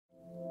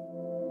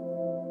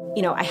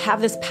I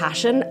have this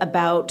passion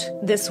about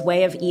this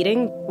way of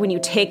eating. When you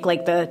take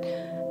like the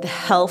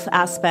health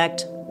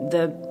aspect,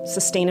 the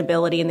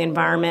sustainability in the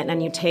environment,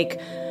 and you take,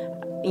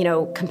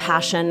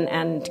 compassion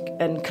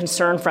and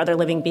concern for other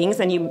living beings,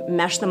 and you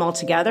mesh them all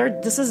together,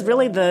 this is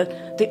really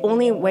the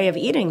only way of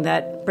eating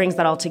that brings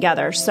that all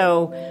together.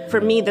 So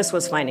for me, this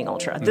was Finding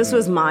Ultra. This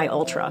was my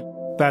Ultra.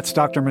 That's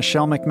Dr.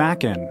 Michelle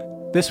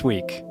McMacken this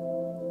week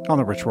on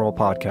the Rich Roll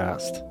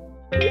Podcast.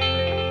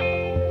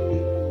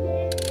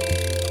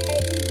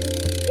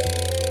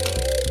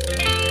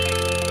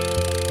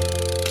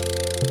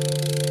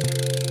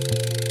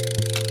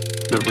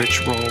 The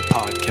Rich Roll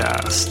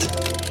Podcast.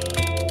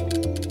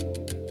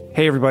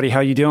 Hey everybody, how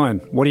you doing?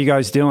 What are you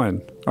guys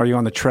doing? Are you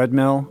on the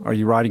treadmill? Are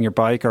you riding your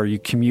bike? Are you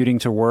commuting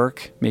to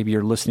work? Maybe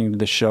you're listening to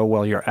the show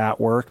while you're at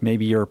work.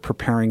 Maybe you're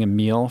preparing a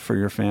meal for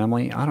your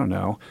family. I don't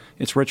know.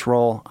 It's Rich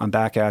Roll. I'm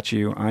back at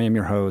you. I am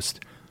your host.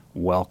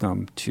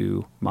 Welcome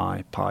to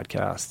my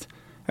podcast.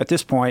 At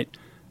this point,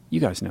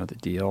 you guys know the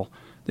deal.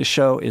 This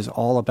show is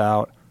all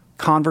about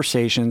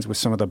conversations with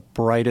some of the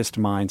brightest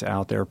minds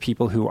out there,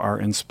 people who are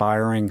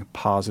inspiring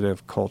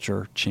positive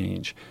culture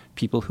change,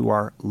 people who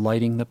are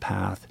lighting the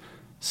path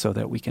so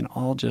that we can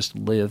all just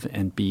live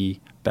and be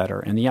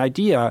better. And the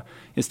idea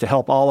is to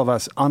help all of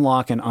us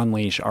unlock and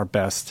unleash our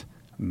best,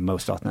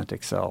 most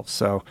authentic selves.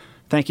 So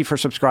thank you for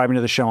subscribing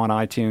to the show on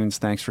iTunes.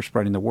 Thanks for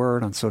spreading the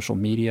word on social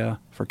media,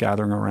 for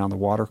gathering around the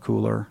water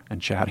cooler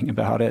and chatting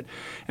about it.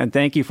 And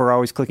thank you for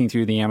always clicking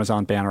through the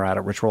Amazon banner ad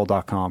at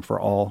richroll.com for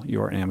all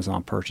your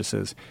Amazon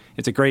purchases.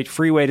 It's a great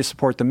free way to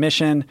support the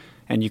mission,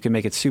 and you can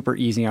make it super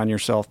easy on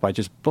yourself by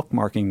just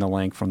bookmarking the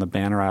link from the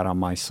banner ad on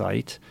my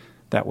site.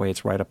 That way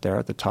it's right up there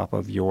at the top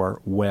of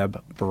your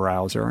web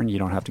browser, and you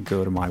don't have to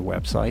go to my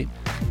website,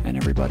 and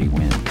everybody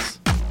wins.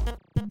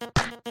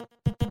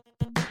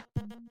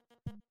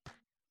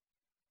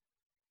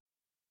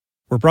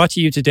 We're brought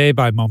to you today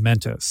by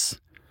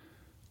Momentous.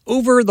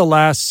 Over the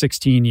last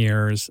 16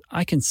 years,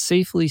 I can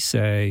safely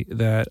say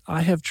that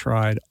I have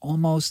tried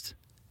almost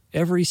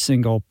every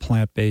single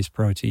plant-based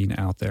protein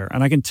out there.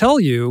 And I can tell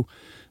you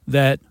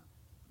that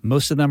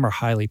most of them are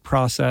highly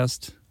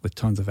processed with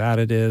tons of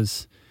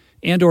additives,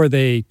 and or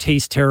they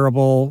taste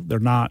terrible, they're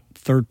not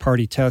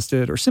third-party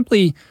tested, or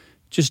simply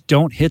just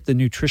don't hit the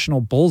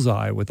nutritional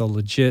bullseye with a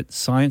legit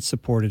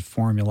science-supported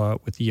formula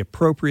with the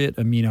appropriate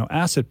amino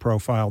acid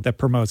profile that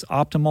promotes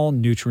optimal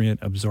nutrient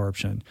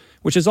absorption,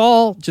 which is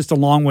all just a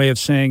long way of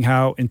saying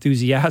how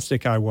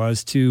enthusiastic I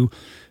was to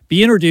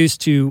be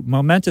introduced to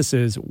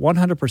Momentous's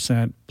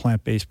 100%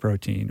 plant-based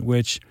protein,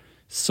 which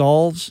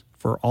solves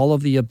for all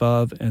of the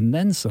above and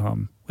then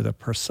some with a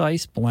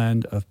precise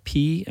blend of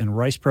pea and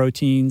rice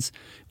proteins,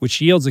 which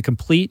yields a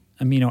complete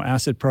amino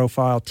acid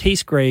profile,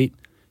 tastes great,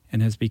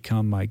 and has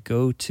become my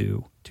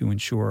go-to to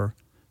ensure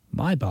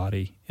my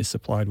body is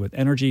supplied with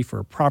energy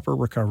for proper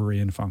recovery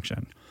and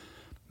function.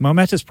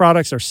 Momentous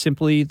products are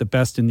simply the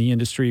best in the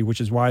industry, which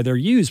is why they're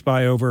used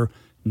by over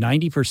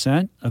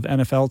 90% of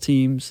NFL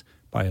teams,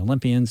 by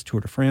Olympians,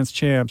 Tour de France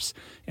champs,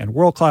 and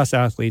world-class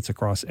athletes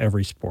across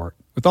every sport.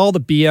 With all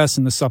the BS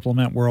in the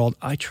supplement world,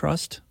 I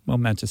trust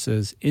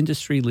Momentous's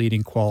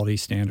industry-leading quality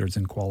standards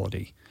and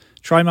quality.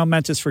 Try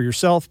Momentous for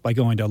yourself by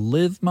going to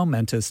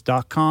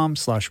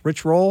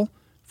livemomentous.com/richroll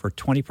for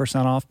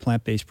 20% off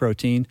plant-based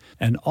protein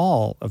and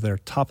all of their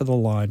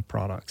top-of-the-line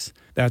products.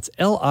 That's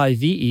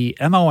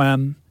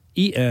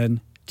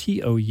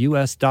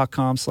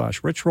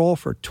livemomentous.com/richroll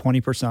for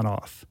 20%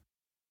 off.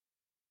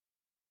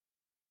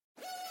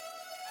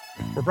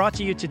 We're brought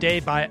to you today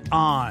by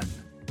On.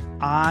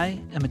 I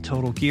am a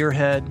total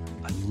gearhead.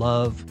 I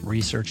love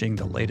researching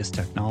the latest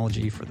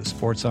technology for the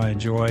sports I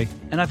enjoy.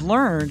 And I've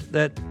learned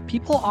that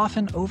people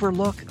often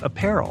overlook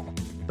apparel.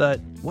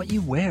 But what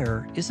you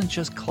wear isn't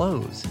just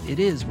clothes. It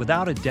is,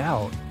 without a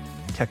doubt,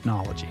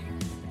 technology.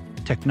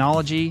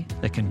 Technology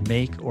that can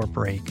make or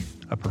break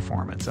a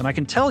performance. And I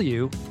can tell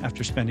you,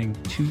 after spending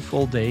 2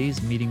 full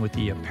days meeting with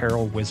the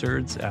apparel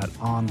wizards at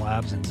On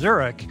Labs in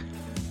Zurich,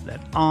 that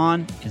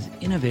On is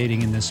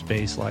innovating in this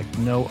space like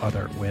no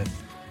other with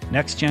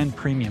next-gen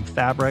premium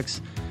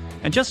fabrics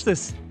and just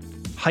this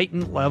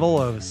heightened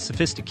level of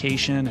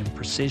sophistication and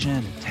precision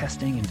and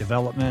testing and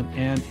development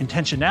and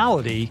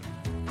intentionality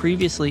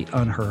previously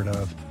unheard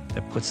of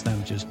that puts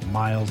them just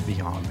miles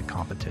beyond the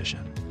competition.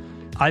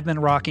 I've been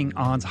rocking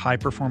On's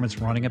high-performance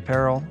running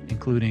apparel,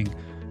 including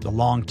the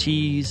long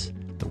tees,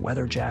 the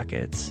weather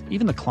jackets,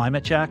 even the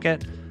climate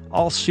jacket,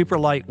 all super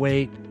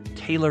lightweight,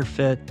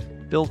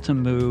 tailor-fit, built to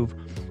move,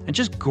 and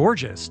just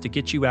gorgeous to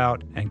get you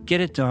out and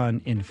get it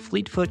done in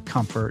fleet-foot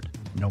comfort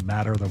no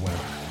matter the weather.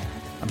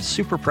 I'm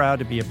super proud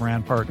to be a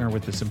brand partner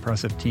with this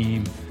impressive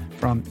team,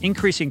 from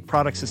increasing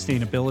product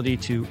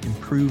sustainability to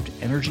improved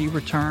energy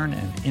return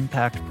and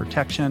impact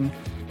protection.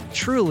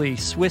 Truly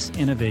Swiss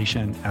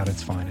innovation at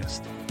its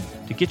finest.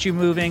 To get you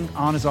moving,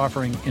 On is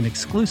offering an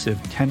exclusive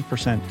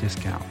 10%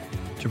 discount.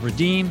 To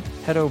redeem,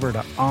 head over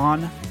to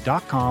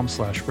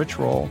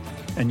on.com/richroll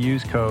and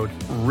use code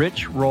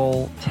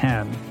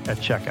RICHROLL10 at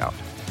checkout.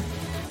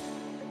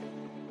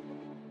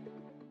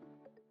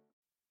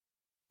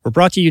 We're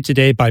brought to you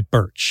today by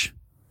Birch.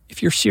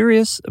 If you're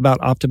serious about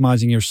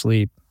optimizing your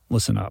sleep,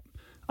 listen up.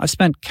 I've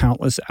spent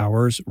countless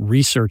hours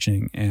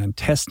researching and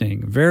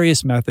testing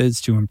various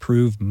methods to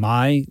improve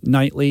my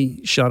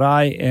nightly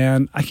shut-eye,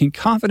 and I can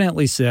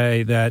confidently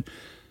say that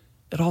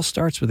it all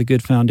starts with a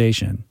good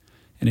foundation.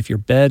 And if your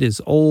bed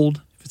is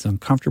old, if it's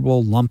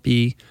uncomfortable,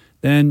 lumpy,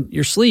 then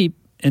your sleep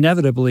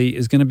inevitably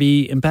is going to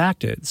be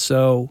impacted.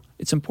 So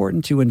it's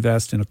important to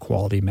invest in a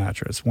quality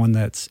mattress, one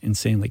that's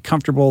insanely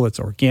comfortable, that's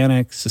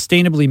organic,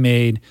 sustainably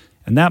made,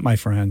 and that, my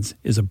friends,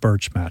 is a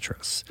Birch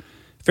mattress.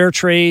 Fair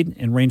trade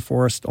and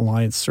Rainforest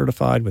Alliance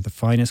certified with the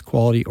finest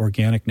quality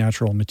organic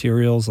natural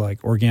materials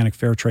like organic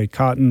fair trade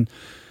cotton.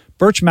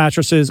 Birch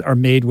mattresses are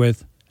made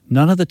with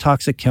none of the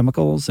toxic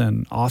chemicals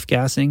and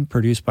off-gassing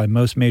produced by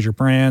most major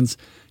brands.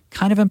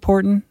 Kind of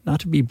important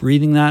not to be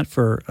breathing that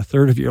for a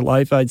third of your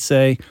life, I'd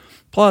say.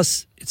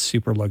 Plus, it's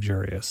super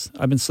luxurious.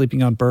 I've been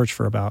sleeping on Birch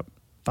for about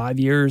 5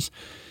 years,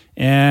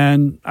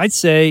 and I'd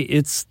say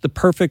it's the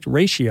perfect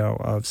ratio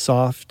of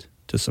soft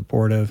to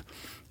supportive,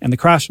 and the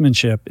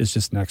craftsmanship is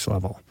just next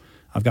level.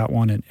 I've got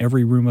one in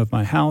every room of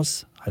my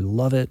house. I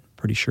love it.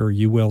 Pretty sure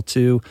you will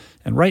too.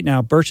 And right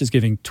now, Birch is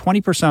giving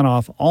 20%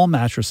 off all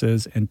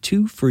mattresses and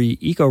 2 free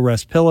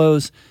EcoRest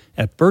pillows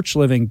at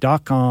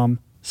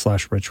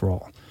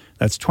birchliving.com/richroll.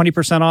 That's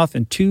 20% off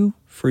and 2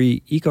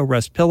 free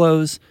EcoRest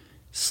pillows.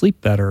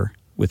 Sleep better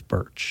with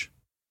Birch.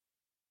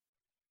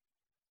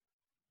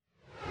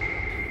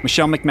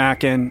 Michelle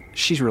McMacken,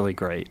 she's really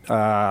great.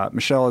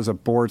 Michelle is a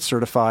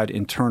board-certified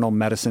internal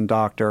medicine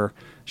doctor.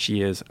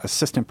 She is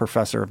assistant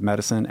professor of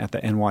medicine at the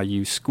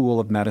NYU School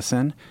of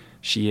Medicine.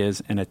 She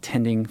is an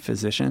attending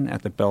physician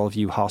at the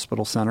Bellevue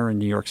Hospital Center in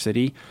New York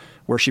City,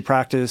 where she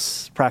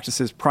practices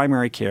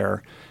primary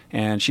care.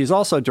 And she's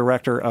also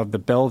director of the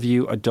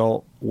Bellevue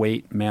Adult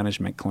Weight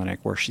Management Clinic,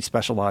 where she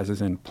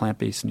specializes in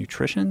plant-based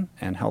nutrition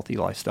and healthy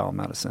lifestyle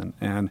medicine.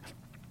 And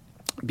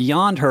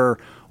beyond her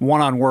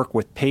one-on-one work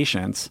with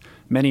patients,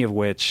 many of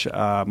which,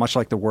 much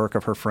like the work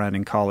of her friend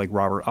and colleague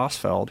Robert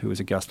Osfeld, who is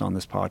a guest on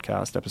this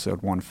podcast,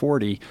 episode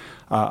 140,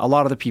 a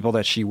lot of the people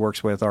that she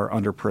works with are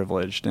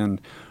underprivileged.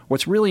 And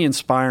what's really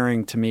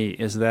inspiring to me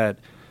is that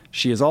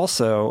she is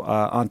also,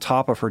 on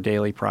top of her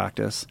daily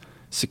practice,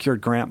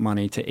 secured grant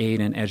money to aid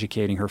in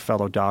educating her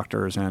fellow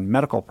doctors and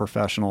medical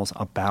professionals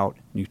about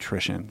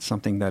nutrition,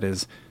 something that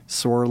is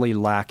sorely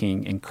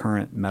lacking in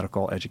current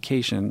medical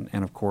education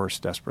and, of course,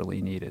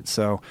 desperately needed.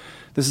 So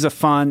this is a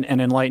fun and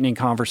enlightening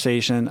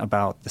conversation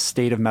about the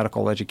state of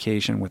medical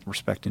education with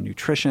respect to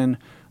nutrition,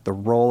 the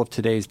role of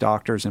today's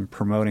doctors in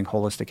promoting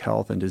holistic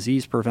health and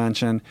disease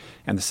prevention,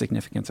 and the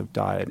significance of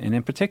diet, and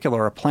in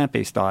particular, a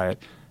plant-based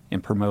diet in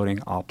promoting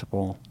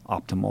optimal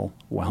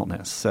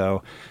wellness.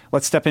 So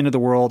let's step into the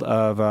world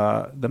of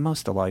the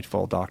most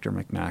delightful Dr.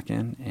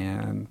 McMacken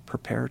and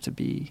prepare to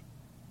be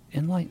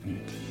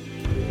enlightened.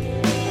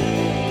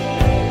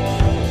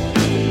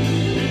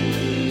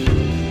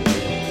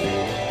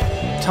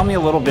 Tell me a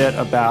little bit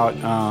about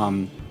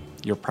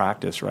your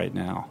practice right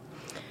now.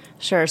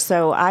 Sure.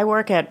 So I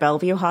work at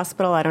Bellevue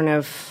Hospital. I don't know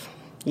if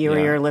you or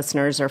your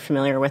listeners are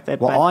familiar with it.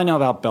 Well, all I know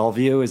about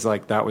Bellevue is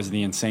like that was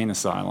the insane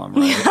asylum,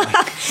 right?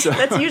 Like, so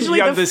that's usually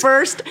you have the this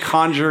first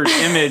conjured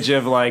image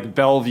of like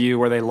Bellevue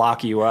where they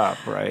lock you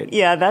up, right?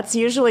 Yeah, that's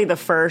usually the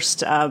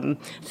first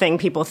thing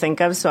people think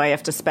of. So I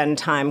have to spend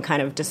time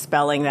kind of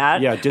dispelling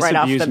that right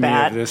off the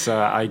bat. Me of this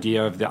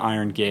idea of the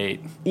Iron Gate.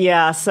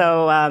 Yeah.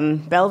 So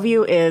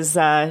Bellevue is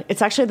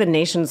it's actually the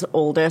nation's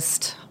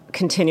oldest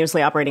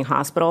continuously operating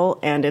hospital,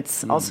 and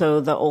it's also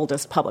the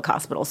oldest public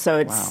hospital. So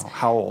it's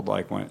how old?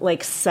 Like when?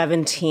 Like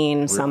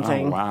 17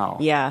 something. Oh, wow.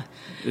 Yeah.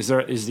 Is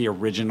the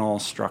original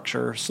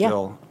structure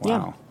still? Yeah.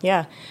 Wow.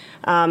 Yeah.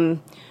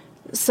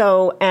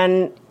 So,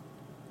 and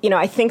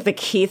I think the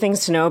key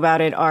things to know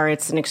about it are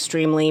it's an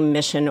extremely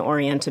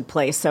mission-oriented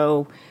place.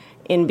 So,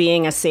 in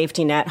being a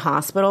safety net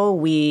hospital,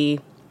 we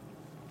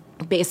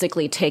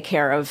basically take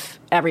care of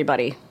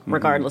everybody,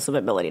 regardless of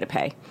ability to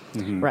pay,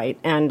 right?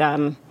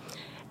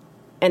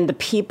 And the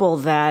people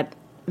that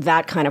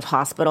kind of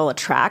hospital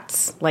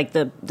attracts, like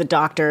the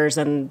doctors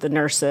and the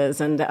nurses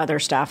and the other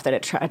staff that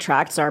it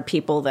attracts, are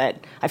people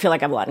that I feel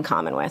like I have a lot in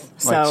common with.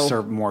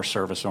 So more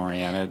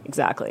service-oriented.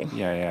 Exactly.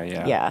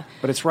 Yeah.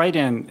 But it's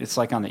it's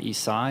like on the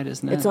east side,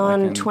 isn't it? It's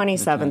on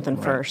 27th and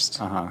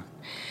 1st.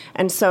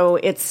 And so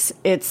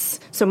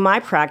so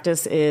my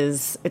practice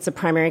it's a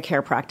primary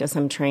care practice.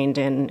 I'm trained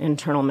in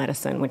internal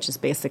medicine, which is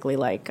basically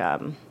like,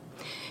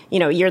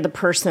 you're the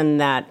person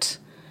that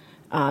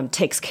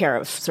takes care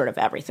of sort of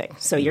everything.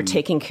 So you're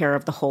taking care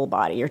of the whole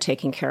body. You're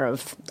taking care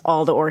of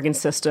all the organ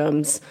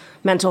systems,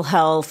 mental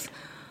health,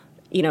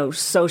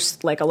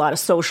 like a lot of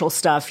social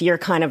stuff. You're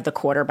kind of the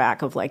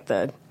quarterback of like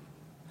the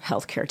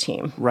healthcare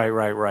team.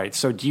 Right.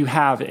 So do you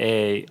have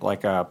a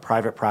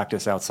private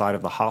practice outside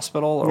of the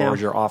hospital, or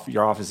is your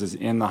office is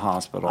in the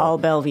hospital? All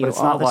Bellevue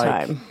all the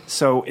time.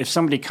 So if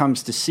somebody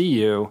comes to see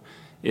you,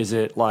 Is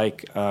it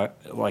like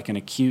an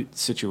acute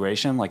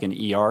situation, like an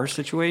ER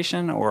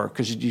situation, or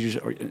because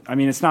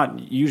it's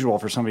not usual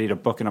for somebody to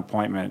book an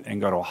appointment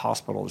and go to a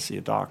hospital to see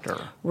a doctor.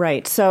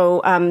 Right.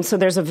 So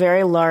there's a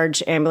very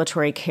large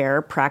ambulatory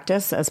care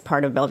practice as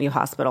part of Bellevue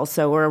Hospital.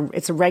 So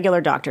it's a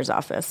regular doctor's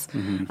office.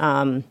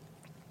 Mm-hmm.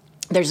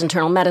 There's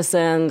internal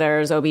medicine,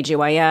 there's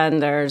OBGYN,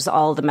 there's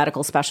all the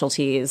medical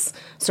specialties,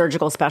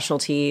 surgical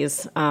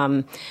specialties.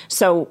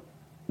 So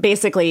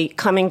basically,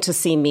 coming to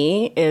see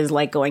me is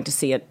like going to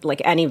see it,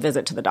 like any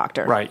visit to the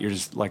doctor. Right. You're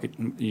just like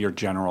your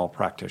general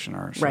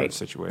practitioner sort of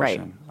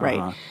situation.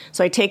 Right.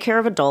 So I take care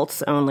of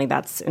adults only.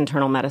 That's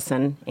internal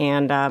medicine.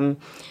 And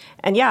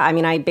yeah, I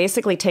mean, I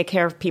basically take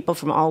care of people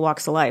from all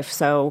walks of life.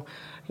 So,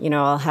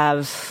 I'll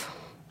have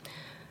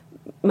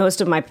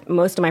most of my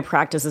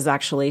practice is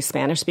actually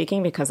Spanish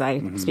speaking because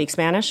I speak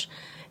Spanish.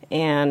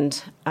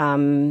 And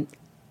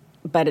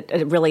but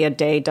really a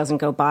day doesn't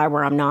go by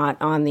where I'm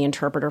not on the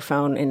interpreter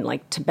phone in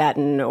like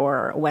Tibetan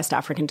or West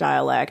African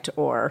dialect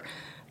or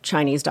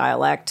Chinese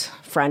dialect,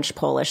 French,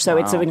 Polish. So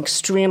It's an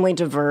extremely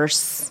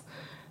diverse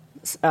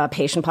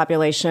patient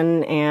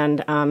population.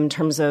 And in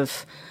terms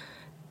of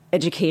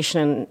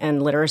education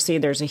and literacy,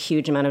 there's a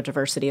huge amount of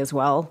diversity as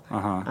well.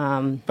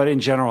 But in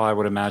general, I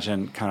would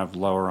imagine kind of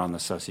lower on the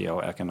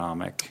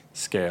socioeconomic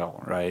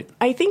scale, right?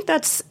 I think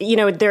that's,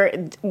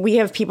 we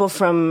have people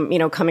from,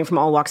 coming from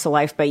all walks of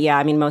life. But yeah,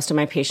 I mean, most of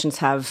my patients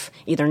have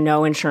either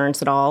no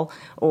insurance at all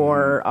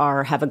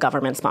or have a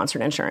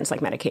government-sponsored insurance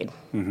like Medicaid.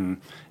 Mm-hmm.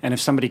 And if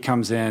somebody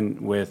comes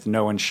in with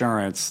no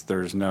insurance,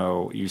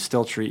 you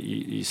still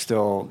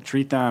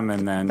treat them,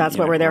 and then that's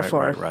what we're there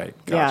for. Right.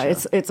 Gotcha.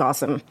 Yeah, it's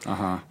awesome.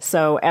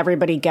 So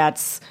everybody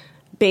gets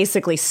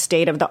basically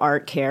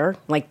state-of-the-art care.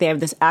 Like they have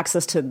this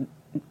access to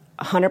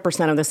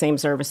 100% of the same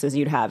services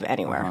you'd have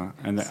anywhere.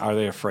 And are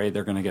they afraid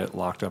they're going to get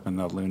locked up in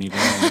the loony bin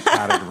in a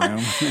padded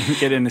room and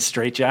get in a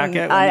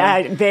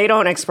straitjacket? They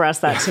don't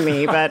express that to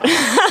me, but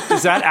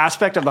does that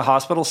aspect of the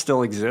hospital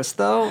still exist,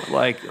 though?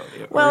 Or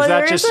is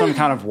that just some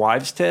kind of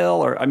wives'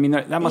 tale? Or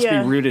that must be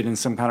rooted in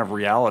some kind of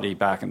reality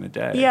back in the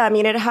day. Yeah, I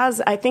mean, it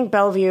has. I think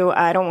Bellevue.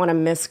 I don't want to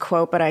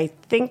misquote, but I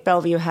think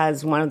Bellevue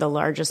has one of the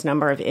largest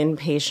number of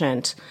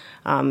inpatient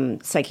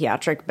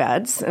psychiatric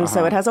beds, and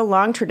so it has a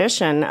long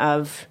tradition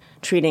of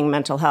treating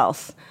mental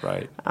health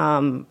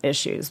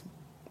issues.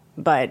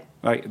 But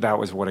that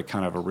was what it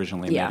kind of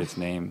originally made its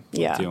name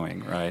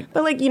doing, right?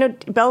 But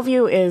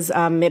Bellevue is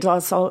it's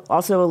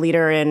also a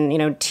leader in,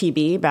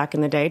 TB back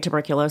in the day,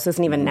 tuberculosis,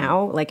 and even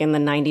now, like in the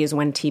 90s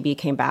when TB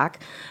came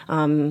back,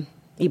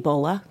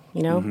 Ebola,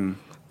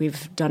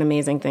 we've done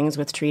amazing things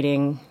with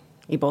treating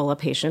Ebola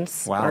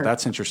patients. Wow,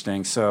 that's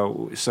interesting.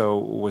 So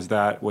was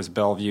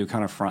Bellevue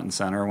kind of front and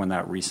center when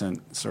that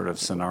recent sort of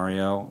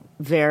scenario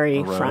Very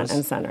arose? Front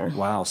and center.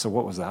 Wow, so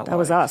what was that like? That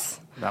was us.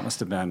 That must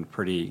have been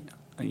pretty,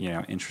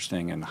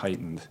 interesting and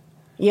heightened.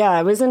 Yeah,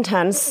 it was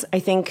intense. I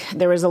think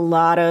there was a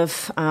lot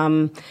of,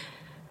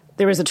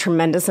 there was a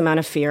tremendous amount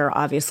of fear,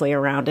 obviously,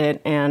 around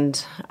it.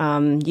 And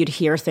you'd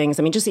hear things.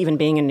 I mean, just even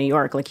being in New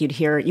York, like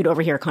you'd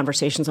overhear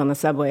conversations on the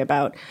subway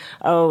about,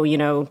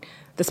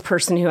 this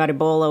person who had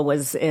Ebola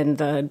was in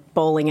the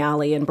bowling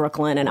alley in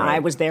Brooklyn, and I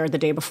was there the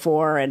day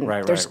before, and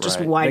there's just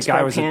widespread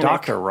panic. The guy was a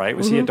doctor, right?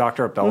 Was he a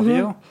doctor at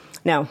Bellevue?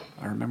 No.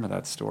 I remember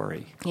that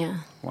story. Yeah.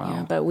 Wow.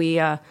 Yeah, but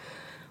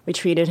we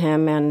treated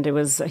him, and it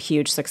was a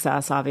huge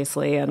success,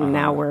 obviously, and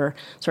now we're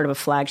sort of a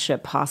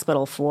flagship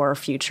hospital for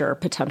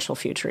potential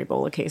future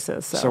Ebola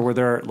cases. So were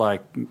there,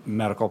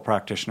 medical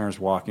practitioners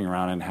walking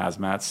around in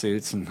hazmat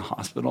suits in the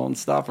hospital and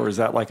stuff, or is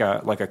that like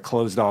a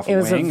closed-off wing? It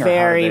was a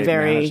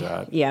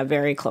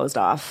very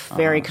closed-off,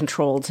 very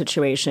controlled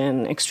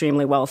situation,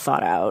 extremely well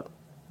thought out,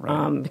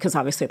 because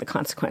obviously the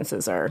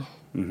consequences are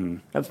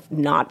of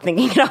not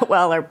thinking it out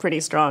well are pretty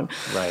strong.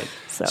 Right.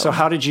 So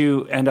how did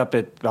you end up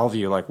at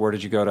Bellevue? Where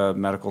did you go to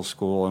medical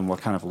school, and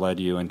what kind of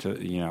led you into,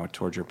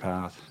 towards your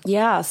path?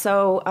 Yeah.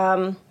 So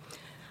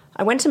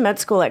I went to med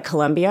school at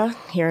Columbia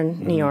here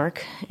in New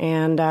York,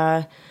 and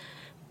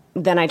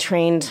then I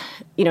trained,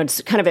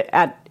 it's kind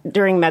of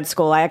during med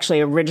school, I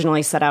actually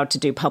originally set out to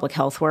do public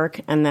health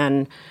work, and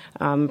then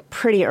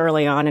pretty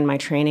early on in my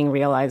training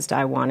realized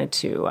I wanted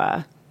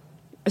to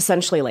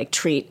essentially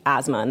treat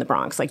asthma in the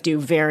Bronx, do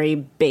very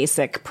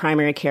basic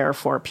primary care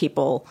for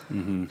people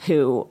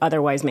who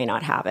otherwise may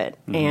not have it.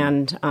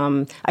 And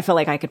I felt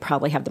like I could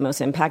probably have the most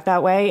impact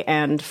that way,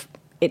 and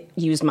it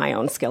used my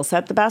own skill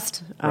set the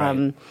best.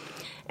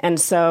 And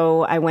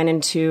so I went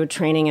into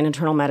training in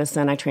internal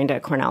medicine. I trained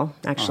at Cornell,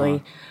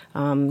 actually.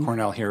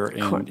 Cornell here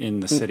in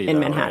the city, in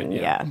Manhattan,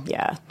 right?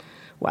 Yeah.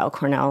 Weill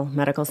Cornell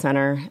Medical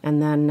Center.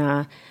 And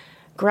then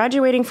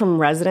graduating from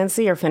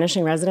residency or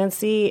finishing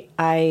residency,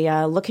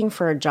 looking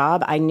for a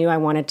job, I knew I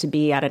wanted to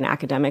be at an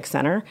academic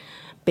center.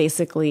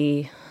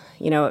 Basically,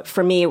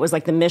 for me, it was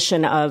like the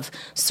mission of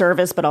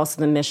service, but also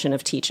the mission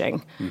of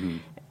teaching.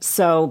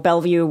 So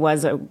Bellevue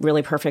was a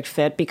really perfect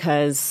fit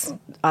because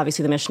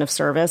obviously the mission of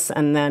service,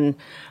 and then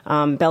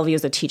Bellevue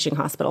is a teaching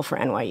hospital for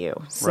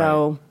NYU.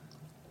 So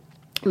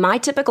my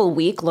typical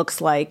week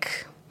looks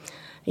like,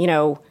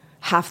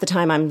 half the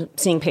time I'm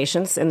seeing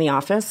patients in the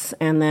office,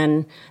 and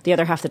then the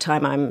other half the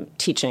time I'm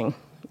teaching.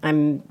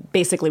 I'm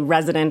basically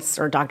residents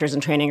or doctors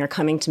in training are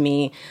coming to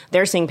me.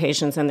 They're seeing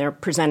patients and they're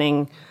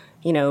presenting,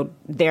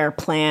 their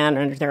plan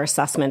or their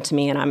assessment to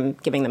me, and I'm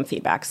giving them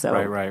feedback. So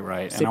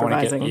right.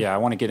 Supervising. And I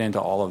want to get into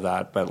all of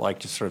that, but like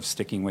just sort of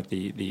sticking with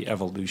the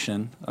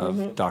evolution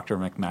of Dr.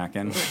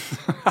 McMacken.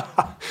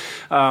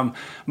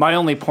 My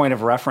only point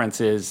of reference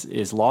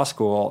is law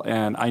school,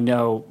 and I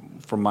know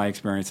from my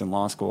experience in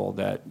law school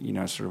that,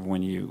 sort of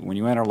when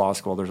you enter law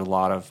school, there's a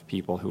lot of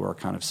people who are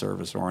kind of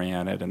service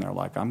oriented, and they're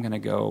like, I'm going to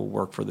go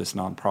work for this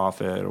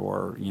nonprofit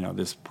or,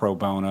 this pro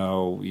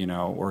bono,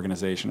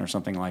 organization or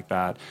something like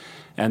that.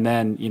 And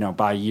then,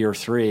 by year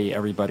 3,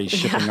 everybody's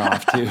shipping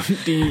off to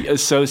be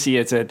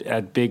associates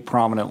at big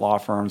prominent law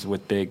firms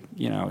with big,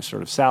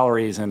 sort of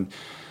salaries.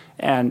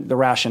 And the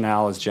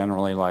rationale is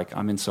generally like,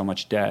 I'm in so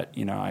much debt,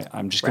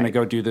 I'm just going to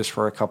go do this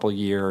for a couple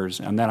years,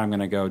 and then I'm going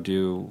to go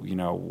do,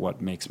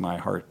 what makes my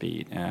heart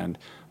beat. And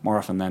more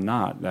often than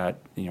not, that,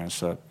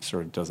 sort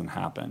of doesn't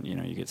happen.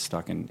 You get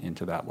stuck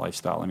into that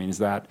lifestyle. I mean, is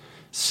that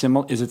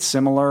is it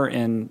similar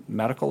in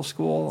medical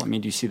school? I mean,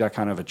 do you see that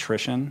kind of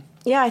attrition?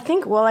 Yeah, I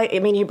think,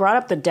 you brought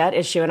up the debt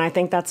issue, and I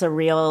think it's a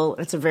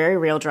very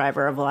real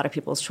driver of a lot of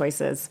people's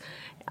choices.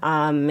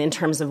 In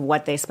terms of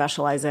what they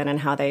specialize in and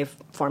how they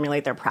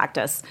formulate their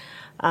practice.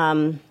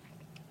 And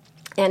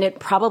it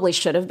probably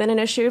should have been an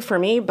issue for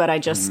me, but I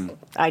just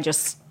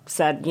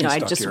said, I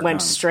just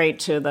went straight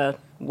to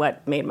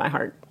what made my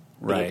heart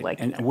beat. Right.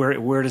 And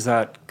where does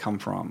that come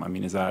from? I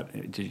mean,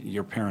 did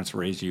your parents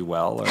raise you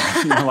well? Or,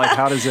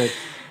 how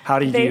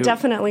do you... They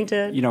definitely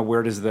did.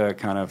 Where does the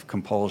kind of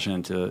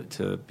compulsion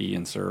to be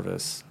in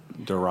service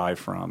derive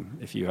from,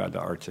 if you had to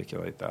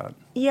articulate that?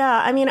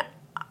 Yeah, I mean...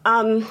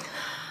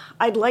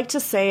 I'd like to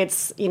say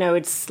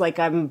it's like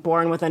I'm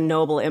born with a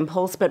noble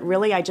impulse, but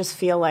really I just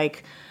feel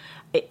like,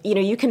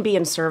 you can be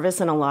in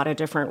service in a lot of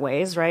different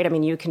ways, right? I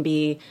mean, you can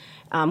be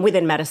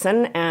within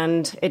medicine,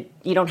 and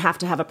you don't have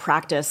to have a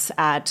practice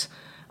at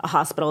a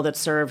hospital that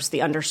serves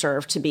the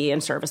underserved to be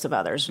in service of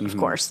others, of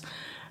course.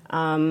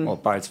 Well,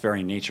 by its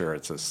very nature,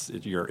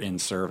 you're in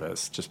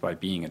service just by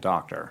being a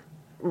doctor.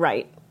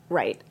 Right.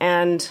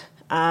 And,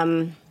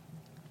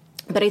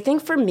 but I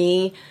think for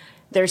me,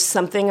 there's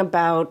something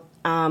about...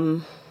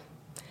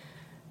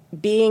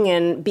 being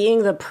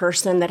the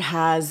person that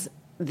has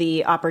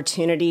the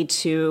opportunity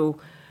to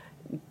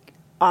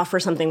offer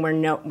something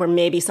where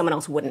maybe someone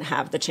else wouldn't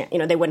have the chance,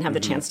 they wouldn't have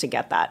the chance to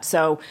get that.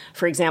 So,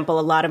 for example,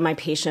 a lot of my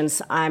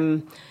patients,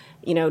 I'm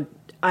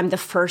the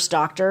first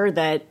doctor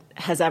that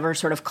has ever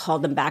sort of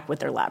called them back with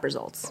their lab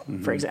results,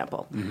 for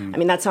example. I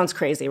mean, that sounds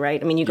crazy,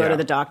 right? I mean, you go to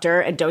the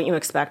doctor and don't you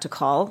expect a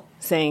call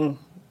saying,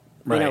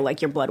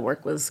 like your blood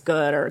work was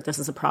good or this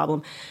is a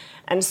problem.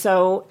 And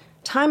so...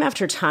 time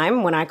after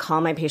time, when I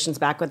call my patients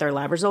back with their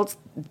lab results,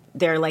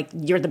 they're like,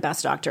 "You're the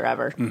best doctor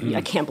ever.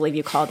 I can't believe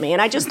you called me."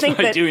 And I just think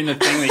that doing the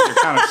thing that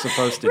you're kind of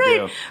supposed to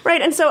do,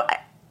 right? And so,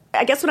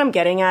 I guess what I'm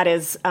getting at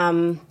is,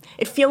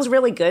 it feels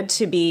really good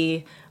to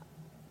be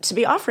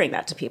offering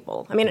that to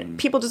people. I mean,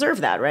 people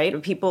deserve that,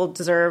 right? People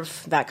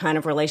deserve that kind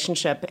of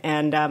relationship,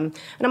 and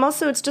I'm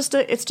also it's just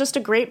a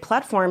great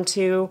platform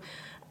to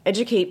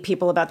educate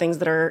people about things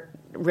that are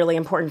really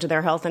important to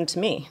their health and to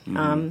me.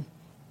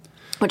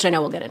 Which I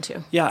know we'll get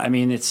into. Yeah, I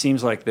mean, it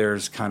seems like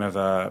there's kind of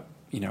a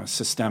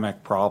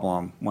systemic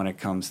problem when it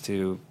comes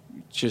to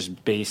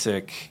just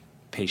basic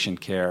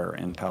patient care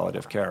and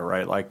palliative care,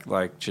 right?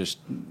 Like just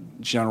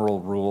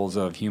general rules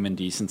of human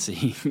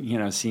decency,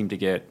 seem to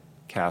get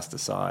cast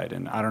aside.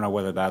 And I don't know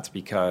whether that's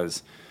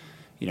because,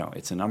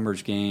 it's a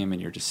numbers game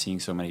and you're just seeing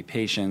so many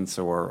patients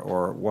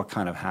or what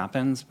kind of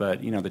happens.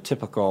 But, the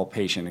typical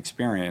patient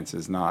experience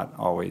is not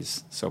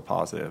always so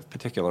positive,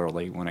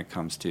 particularly when it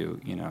comes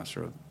to,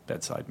 sort of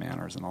bedside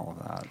manners and all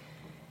of that.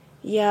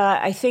 Yeah,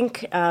 I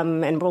think,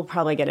 and we'll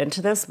probably get into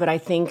this, but I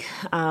think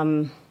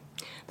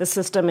the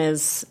system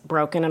is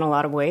broken in a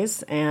lot of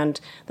ways,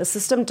 and the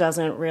system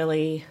doesn't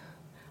really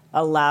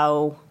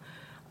allow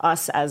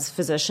us as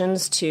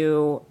physicians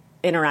to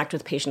interact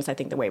with patients, I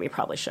think, the way we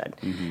probably should.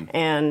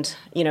 And,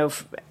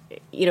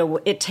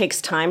 it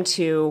takes time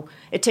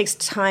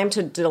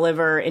to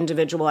deliver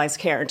individualized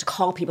care and to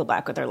call people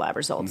back with their lab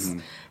results.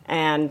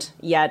 And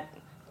yet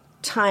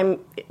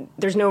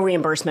there's no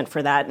reimbursement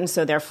for that, and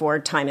so therefore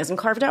time isn't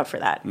carved out for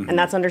that. And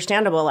that's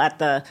understandable at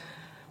the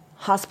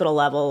hospital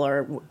level,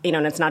 or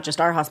and it's not just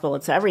our hospital,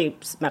 it's every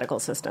medical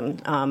system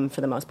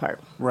for the most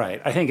part.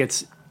 Right. I think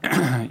it's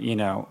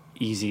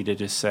easy to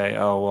just say,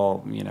 oh,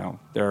 well,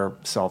 they're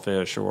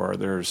selfish or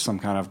there's some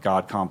kind of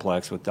God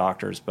complex with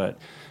doctors. But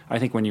I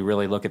think when you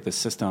really look at the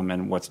system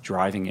and what's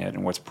driving it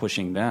and what's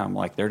pushing them,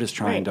 like they're just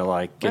trying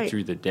to get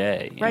through the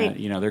day. Right.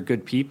 And, they're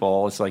good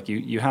people. It's like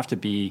you have to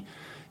be,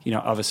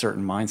 of a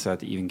certain mindset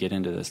to even get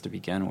into this to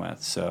begin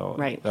with. So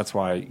that's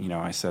why,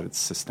 I said it's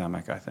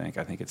systemic, I think.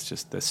 I think it's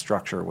just the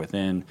structure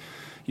within,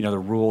 the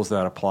rules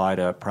that apply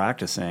to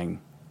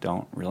practicing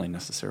don't really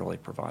necessarily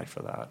provide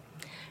for that.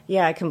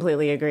 Yeah, I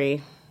completely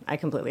agree.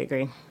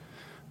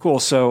 Cool.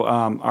 So,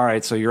 all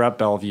right. So you're at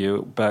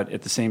Bellevue, but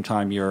at the same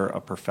time, you're a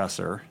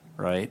professor,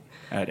 right?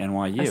 At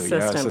NYU.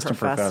 Assistant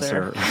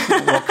professor.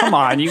 Well, come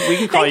on. We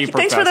can call you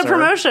professor. Thanks for the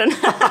promotion.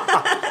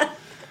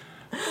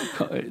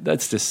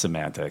 That's just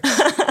semantics.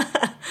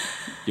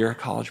 You're a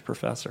college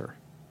professor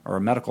or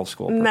a medical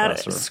school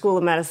professor. School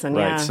of Medicine,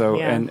 right. Yeah. So,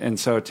 yeah. And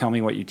so tell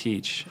me what you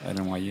teach at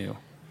NYU.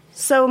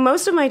 So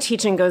most of my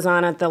teaching goes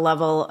on at the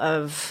level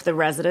of the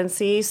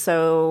residency.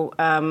 So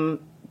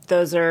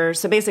those are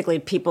basically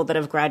people that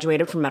have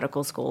graduated from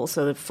medical school,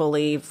 so the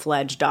fully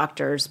fledged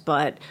doctors,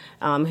 but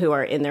who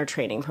are in their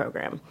training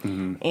program.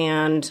 Mm-hmm.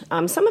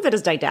 And some of it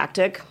is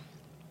didactic,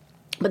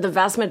 but the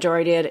vast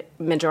majority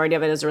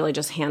of it is really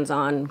just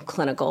hands-on,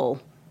 clinical,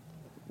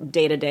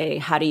 day-to-day.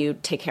 How do you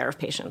take care of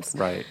patients?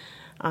 Right.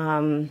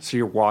 So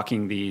you're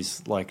walking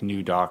these like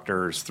new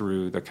doctors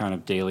through the kind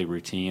of daily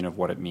routine of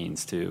what it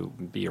means to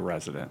be a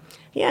resident.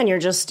 Yeah, and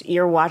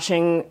you're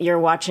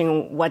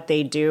watching what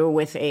they do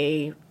with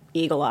a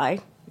eagle eye.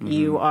 Mm-hmm.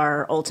 You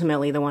are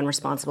ultimately the one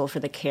responsible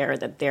for the care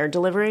that they're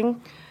delivering.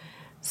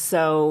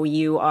 So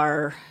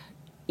you're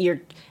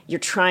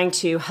trying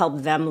to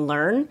help them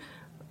learn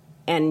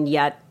and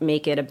yet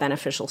make it a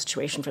beneficial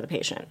situation for the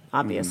patient,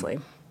 obviously.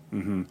 Mm-hmm.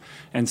 Mm-hmm.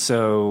 And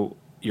so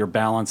you're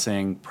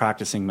balancing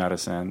practicing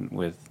medicine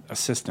with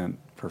assistant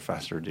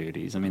professor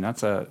duties. I mean,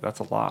 that's a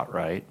lot,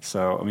 right?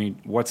 So, I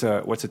mean, what's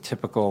a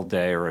typical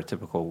day or a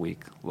typical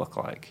week look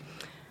like?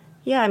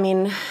 Yeah, I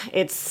mean,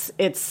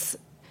 it's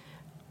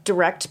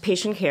direct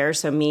patient care.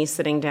 So me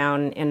sitting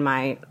down in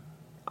my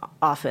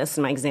office,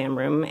 in my exam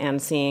room,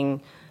 and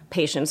seeing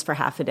patients for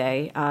half a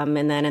day.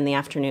 And then in the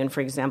afternoon,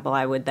 for example,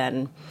 I would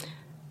then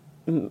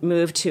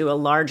move to a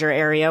larger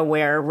area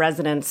where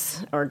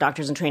residents or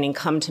doctors in training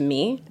come to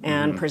me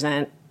and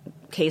present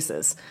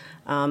cases.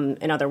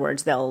 In other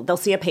words, they'll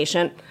see a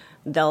patient,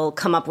 they'll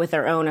come up with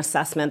their own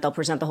assessment, they'll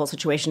present the whole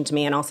situation to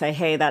me, and I'll say,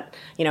 hey,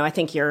 I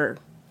think you're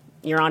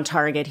on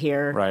target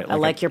here. Right. I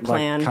like your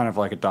plan. Kind of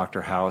like a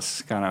Dr.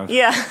 House kind of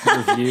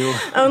review.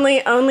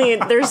 only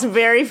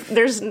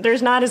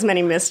there's not as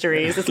many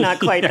mysteries. It's not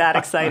quite that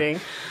exciting.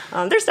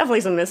 There's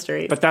definitely some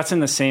mysteries. But that's in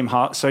the same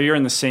so you're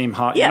in the same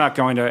Yeah. You're not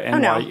going to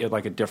NYU, no.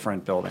 like a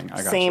different building.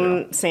 I got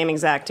you. Same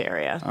exact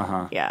area.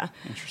 Uh-huh. Yeah.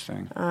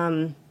 Interesting.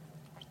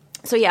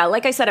 So yeah,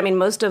 like I said, I mean,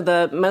 most of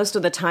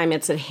the time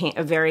it's a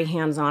very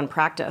hands-on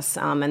practice,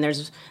 and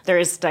there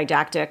is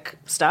didactic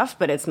stuff,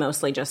 but it's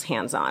mostly just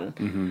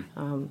hands-on,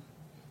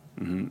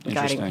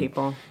 guiding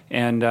people.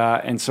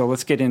 And so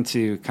let's get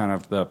into kind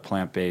of the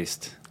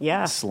plant-based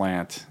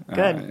slant,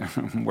 Good.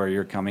 Where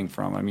you're coming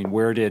from. I mean,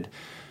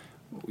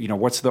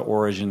 what's the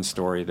origin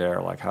story there?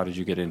 Like, how did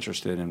you get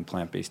interested in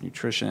plant-based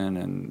nutrition,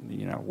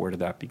 and where did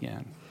that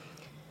begin?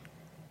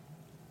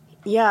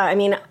 Yeah, I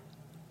mean,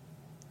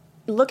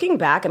 looking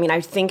back, I mean, I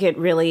think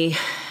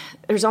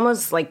there's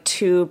almost like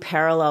two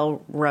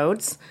parallel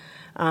roads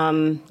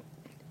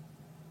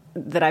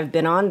that I've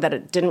been on that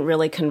it didn't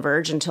really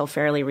converge until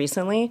fairly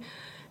recently.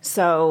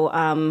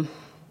 So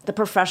the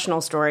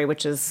professional story,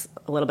 which is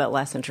a little bit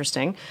less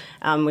interesting,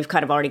 we've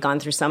kind of already gone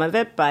through some of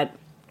it, but,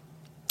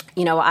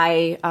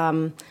 I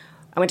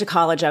went to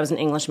college. I was an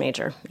English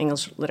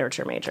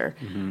literature major.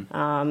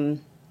 Mm-hmm.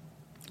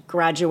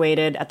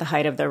 Graduated at the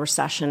height of the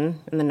recession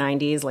in the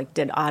 90s,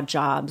 did odd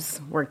jobs,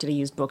 worked at a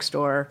used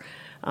bookstore,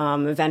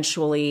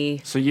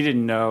 eventually... So you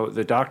didn't know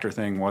the doctor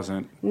thing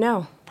wasn't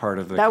part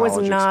of the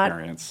college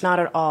experience? Not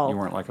at all. You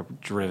weren't like a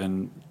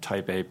driven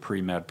type A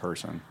pre-med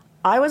person?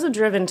 I was a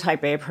driven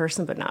type A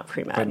person, but not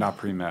pre-med. But not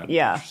pre-med.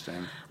 Yeah.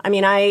 Interesting. I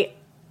mean,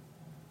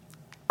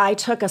 I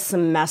took a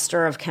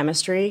semester of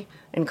chemistry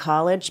in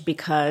college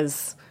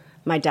because...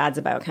 my dad's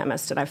a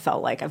biochemist, and I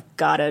felt like I've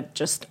got to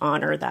just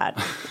honor that,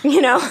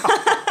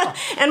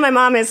 and my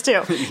mom is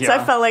too. Yeah. So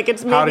I felt like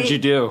it's maybe... How did you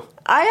do?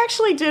 I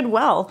actually did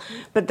well,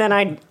 but then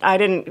I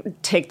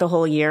didn't take the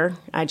whole year.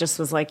 I just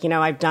was like,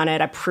 I've done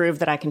it. I proved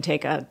that I can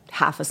take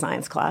half a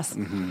science class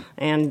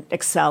and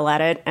excel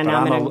at it. And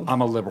but I'm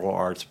a liberal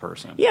arts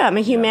person. Yeah, I'm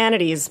a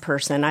humanities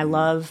person. I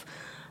love,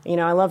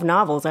 I love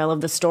novels. I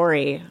love the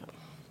story.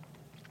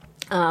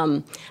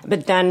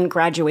 But then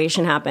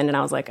graduation happened, and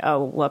I was like,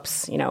 oh,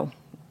 whoops,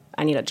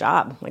 I need a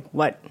job. Like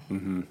what?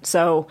 Mm-hmm.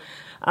 So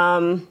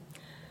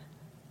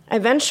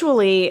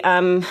eventually,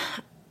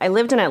 I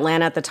lived in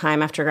Atlanta at the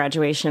time after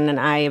graduation, and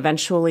I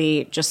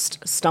eventually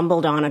just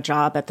stumbled on a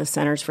job at the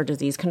Centers for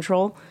Disease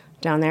Control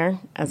down there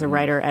as a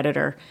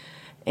writer-editor.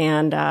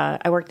 And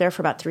I worked there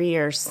for about 3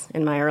 years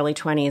in my early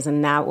 20s,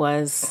 and that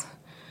was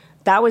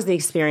the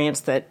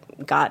experience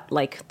that got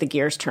the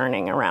gears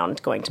turning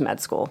around going to med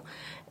school.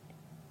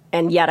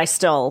 And yet I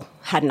still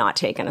had not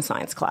taken a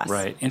science class.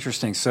 Right.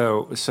 Interesting.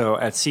 So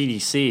at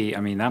CDC,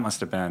 I mean, that must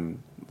have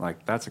been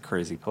that's a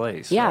crazy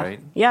place, right?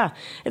 Yeah.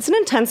 It's an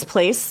intense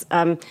place.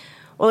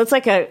 Well, it's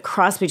like a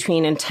cross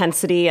between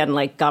intensity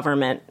and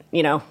government,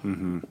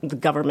 the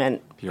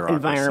government bureaucracy.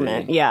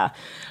 Environment. Yeah.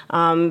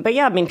 But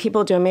yeah, I mean,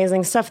 people do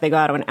amazing stuff. They go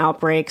out on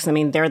outbreaks. I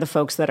mean, they're the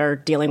folks that are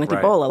dealing with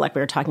Ebola, like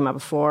we were talking about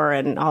before,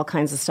 and all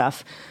kinds of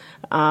stuff.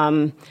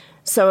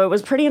 So it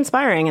was pretty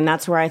inspiring, and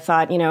that's where I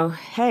thought,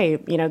 hey,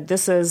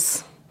 this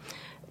is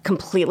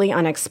completely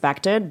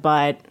unexpected,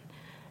 but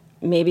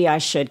maybe I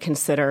should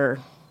consider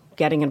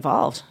getting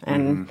involved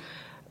and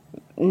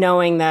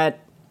knowing that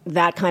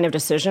kind of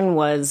decision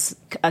was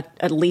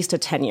at least a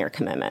 10-year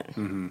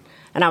commitment.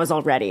 And I was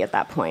already at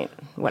that point,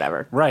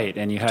 whatever. Right,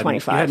 and you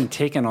 25. hadn't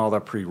taken all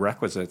the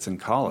prerequisites in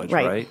college,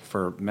 right,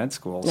 for med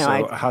school. No,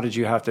 so how did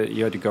you had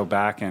to go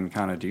back and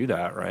kind of do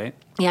that, right?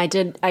 Yeah, I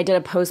did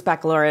a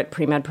post-baccalaureate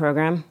pre-med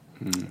program.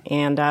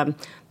 And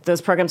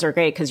those programs are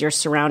great because you're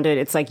surrounded.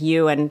 It's like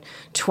you and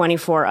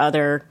 24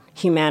 other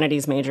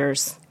humanities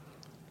majors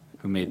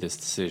who made this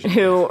decision,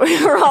 who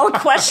are all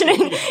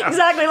questioning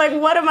exactly like,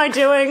 what am I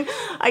doing?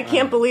 I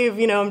can't believe,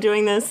 I'm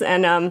doing this.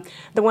 And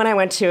the one I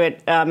went to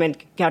at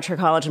Goucher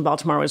College in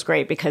Baltimore was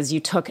great because you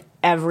took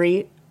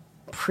every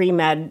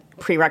pre-med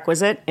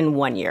prerequisite in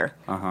 1 year.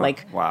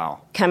 Like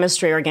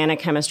chemistry, organic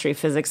chemistry,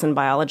 physics, and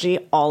biology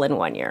all in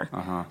 1 year.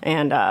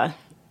 And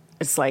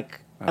it's like,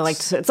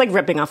 it's like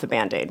ripping off a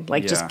Band-Aid.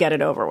 Like, just get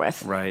it over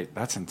with. Right.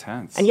 That's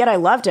intense. And yet I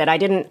loved it.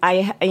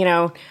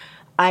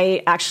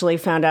 I actually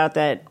found out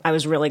that I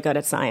was really good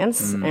at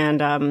science, and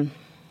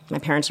my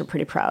parents were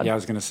pretty proud. Yeah, I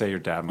was going to say your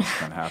dad must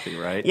have been happy,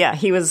 right? Yeah,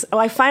 he was.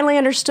 I finally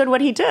understood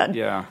what he did.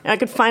 Yeah. I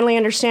could finally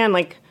understand,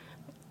 like,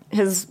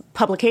 his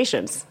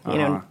publications,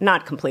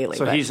 not completely.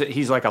 So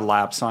he's like a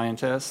lab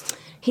scientist?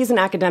 He's an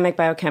academic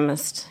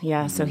biochemist,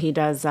 yeah. So he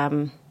does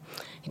a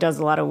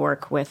lot of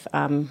work with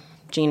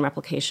gene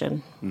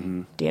replication,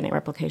 DNA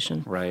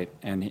replication. Right,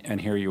 and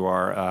here you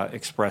are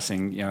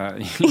expressing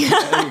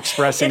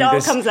expressing it all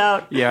this, comes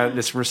out. Yeah,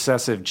 this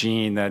recessive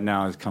gene that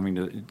now is coming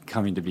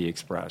to be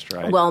expressed,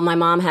 right? Well, my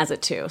mom has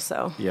it too,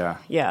 so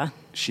yeah.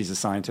 She's a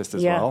scientist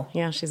as well.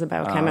 Yeah, she's a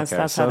biochemist.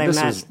 Okay. That's how they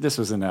met. This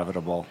was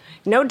inevitable.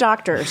 No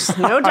doctors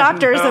in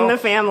the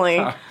family.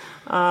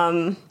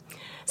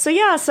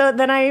 So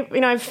then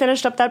I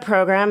finished up that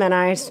program and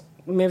I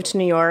moved to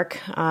New York.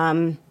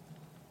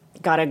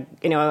 Got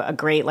a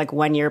great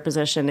 1 year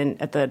position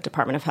at the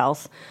Department of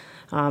Health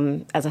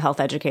as a health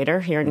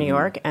educator here in New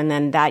York. And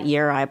then that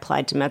year I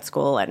applied to med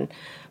school. And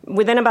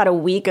within about a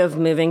week of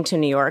moving to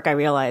New York, I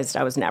realized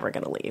I was never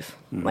going to leave.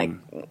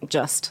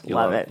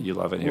 Love it. You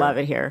love it here. Love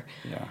it here.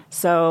 Yeah.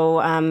 So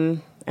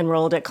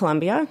enrolled at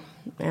Columbia.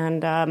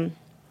 And I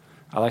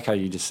like how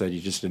you just said you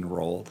just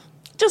enrolled.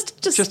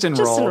 Just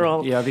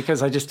enroll. Yeah,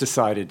 because I just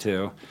decided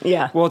to.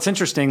 Yeah. Well, it's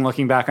interesting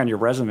looking back on your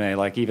resume,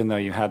 like even though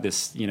you had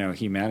this,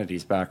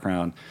 humanities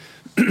background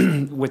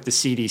with the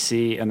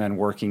CDC and then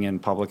working in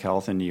public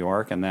health in New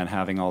York and then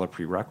having all the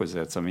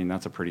prerequisites, I mean,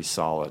 that's a pretty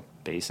solid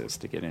basis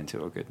to get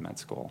into a good med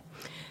school.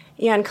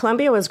 Yeah, and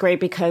Columbia was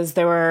great because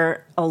there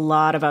were a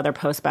lot of other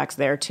postbacks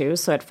there too,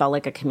 so it felt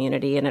like a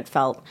community and it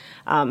felt,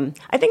 I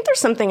think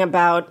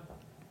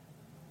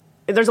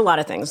there's a lot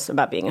of things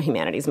about being a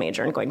humanities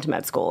major and going to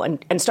med school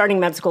and starting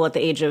med school at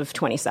the age of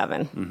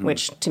 27,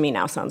 which to me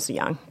now sounds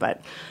young.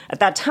 But at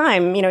that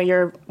time,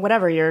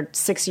 you're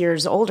 6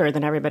 years older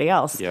than everybody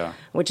else,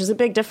 which is a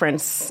big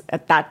difference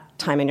at that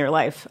time in your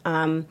life.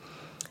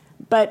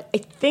 But I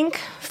think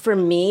for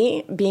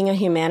me, being a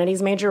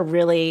humanities major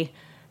really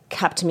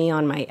kept me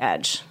on my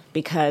edge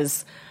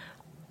because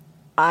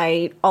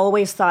I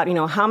always thought,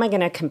 how am I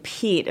going to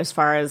compete as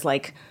far as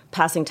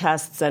passing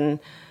tests and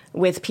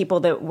with people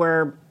that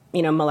were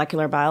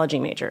molecular biology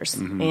majors.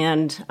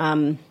 And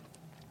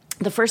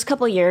the first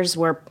couple of years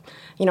were,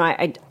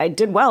 I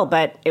did well,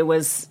 but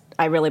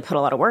I really put a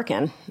lot of work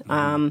in.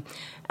 And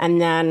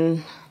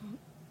then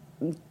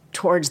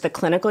towards the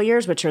clinical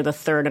years, which are the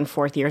third and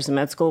fourth years of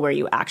med school, where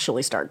you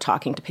actually start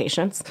talking to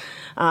patients,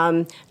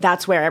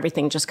 that's where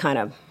everything just kind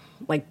of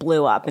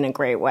blew up in a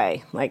great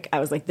way. I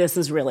was like, this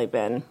has really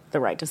been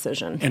the right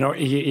decision. And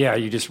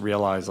you just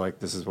realize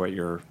this is what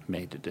you're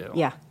made to do.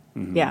 Yeah.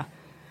 Yeah.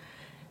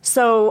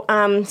 So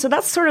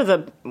that's sort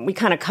of we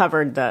kind of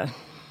covered the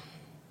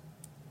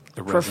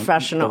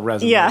professional, the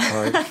resume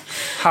part.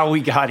 How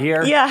we got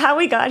here. Yeah, how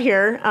we got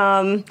here.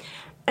 And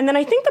then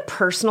I think the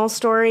personal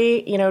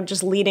story,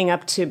 just leading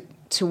up to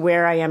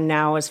where I am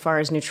now as far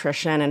as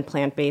nutrition and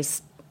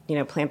plant-based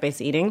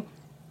eating.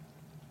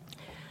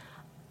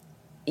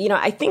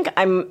 I think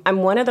I'm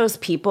one of those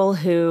people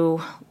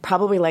who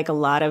probably a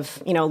lot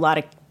of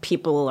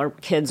people or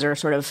kids are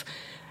sort of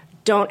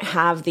don't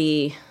have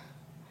the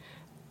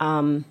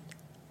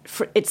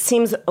it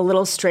seems a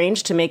little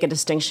strange to make a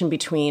distinction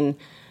between,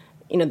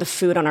 the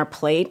food on our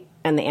plate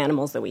and the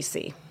animals that we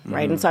see,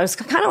 right? And so I was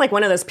kind of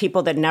one of those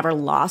people that never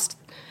lost,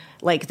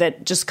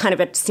 that just kind of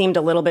it seemed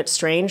a little bit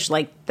strange,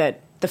 that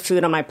the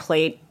food on my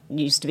plate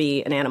used to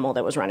be an animal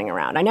that was running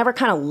around. I never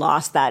kind of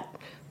lost that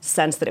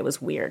sense that it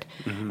was weird.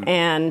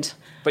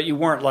 But you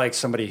weren't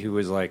somebody who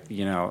was a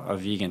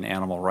vegan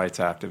animal rights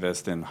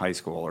activist in high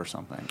school or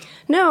something.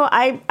 No,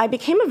 I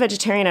became a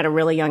vegetarian at a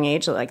really young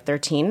age, at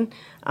 13,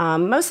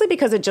 mostly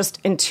because it just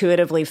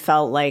intuitively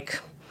felt like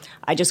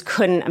I just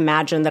couldn't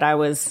imagine that I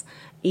was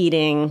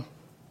eating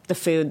the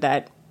food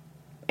that,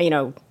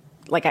 I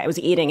was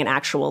eating an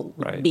actual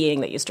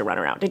being that used to run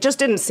around. It just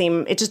didn't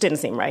seem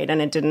right,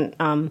 and it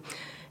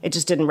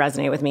just didn't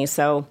resonate with me.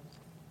 So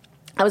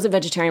I was I've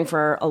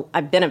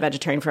been a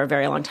vegetarian for a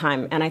very long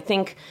time, and I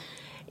think,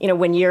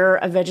 when you're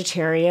a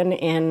vegetarian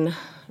in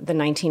the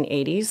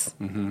 1980s,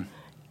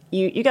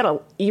 you gotta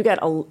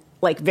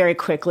like very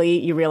quickly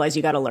you realize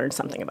you got to learn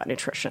something about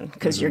nutrition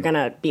because you're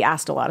gonna be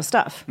asked a lot of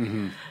stuff.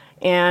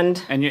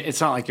 And it's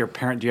not like your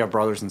parent. Do you have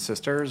brothers and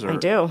sisters? Or I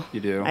do. You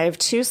do. I have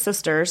 2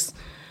 sisters.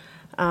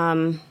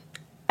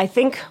 I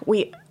think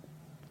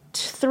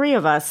three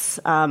of us.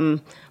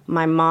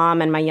 My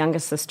mom and my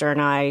youngest sister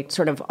and I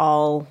sort of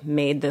all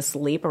made this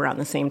leap around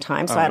the same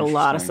time. So I had a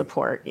lot of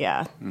support.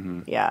 Yeah.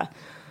 Yeah.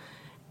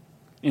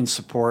 In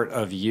support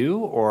of you,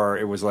 or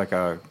it was like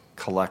a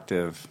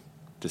collective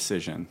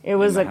decision? It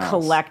was a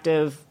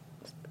collective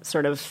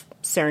sort of,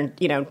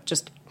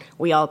 just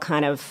we all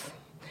kind of,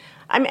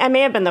 I may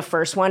have been the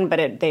first one,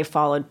 but they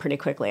followed pretty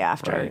quickly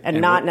after. Right. And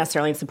not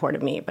necessarily in support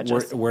of me, but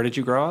just... Where did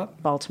you grow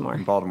up? Baltimore.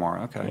 In Baltimore,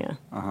 okay. Yeah.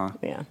 Uh-huh.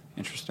 Yeah.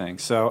 Interesting.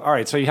 So, all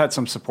right, so you had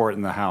some support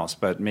in the house,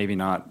 but maybe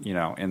not,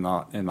 in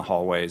the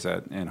hallways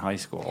in high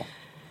school.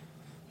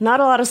 Not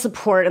a lot of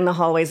support in the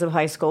hallways of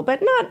high school,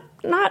 but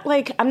not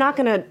like, I'm not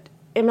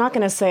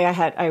gonna say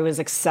I was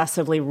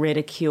excessively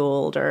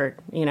ridiculed or,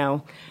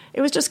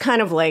 it was just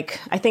kind of like,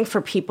 I think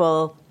for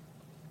people,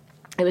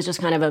 it was just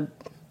kind of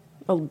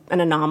an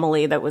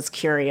anomaly that was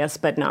curious,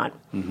 but not.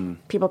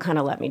 People kind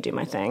of let me do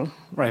my thing.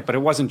 Right, but it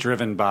wasn't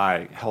driven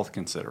by health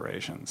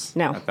considerations.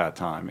 No. At that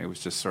time, it was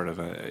just sort of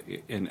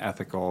an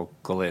ethical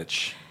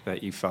glitch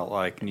that you felt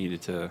like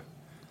needed to.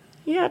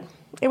 Yeah,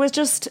 it was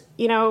just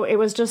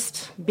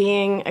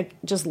being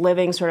just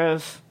living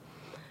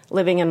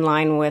in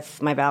line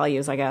with my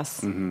values, I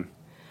guess.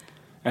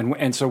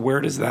 And so where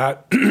does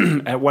that?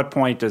 At what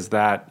point does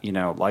that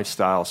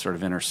lifestyle sort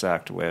of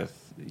intersect with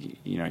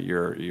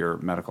your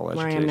medical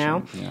education? Where I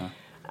am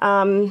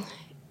now? Yeah.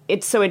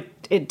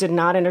 It did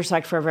not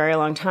intersect for a very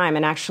long time.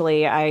 And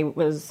actually I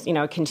was,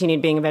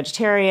 continued being a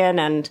vegetarian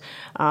and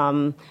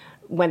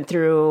went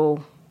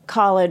through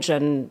college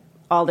and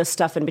all this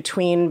stuff in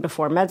between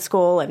before med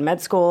school,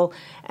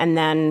 and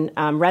then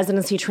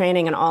residency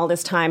training, and all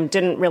this time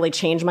didn't really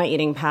change my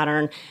eating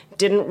pattern,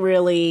 didn't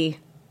really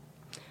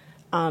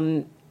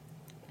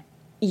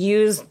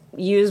use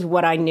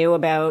what I knew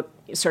about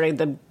sort of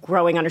the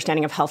growing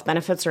understanding of health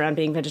benefits around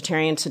being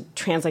vegetarian to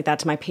translate that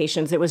to my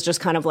patients. It was just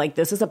kind of like,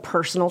 this is a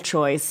personal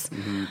choice.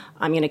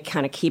 I'm going to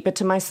kind of keep it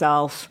to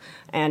myself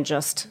and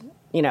just,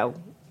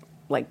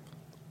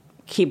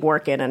 keep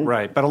working. And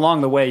right. But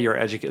along the way,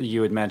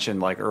 you had mentioned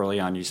like early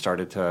on, you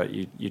started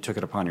to, you took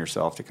it upon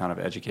yourself to kind of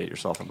educate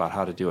yourself about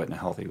how to do it in a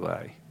healthy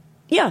way.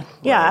 Yeah,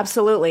 Right.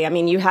 absolutely. I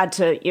mean,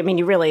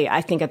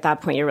 I think at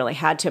that point you really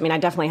had to. I mean, I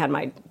definitely had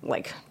my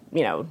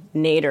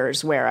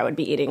naders where I would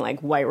be eating like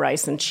white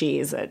rice and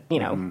cheese at,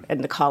 in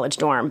the college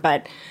dorm.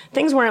 But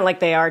things weren't like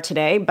they are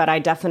today, but I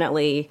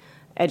definitely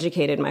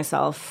educated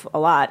myself a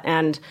lot.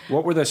 And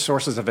what were the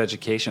sources of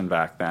education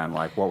back then?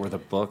 Like, what were the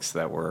books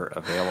that were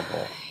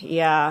available?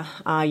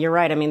 Yeah, you're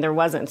right. I mean,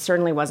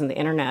 certainly wasn't the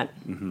internet.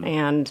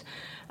 And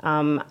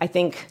I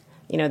think,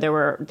 there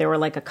were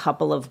like a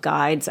couple of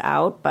guides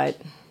out, but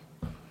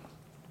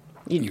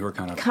you were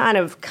kind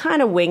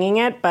of winging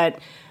it. But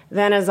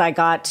then as I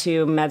got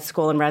to med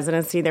school and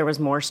residency, there was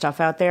more stuff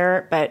out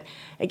there. But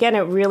again,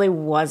 it really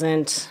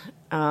wasn't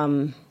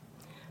a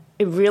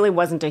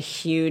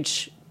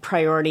huge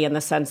priority in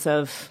the sense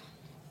of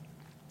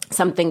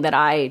something that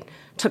I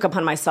took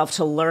upon myself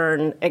to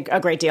learn a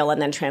great deal and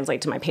then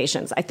translate to my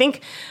patients. I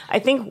think,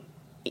 at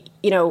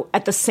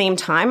the same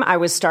time, I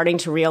was starting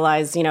to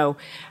realize,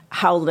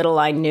 how little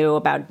I knew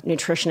about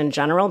nutrition in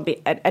general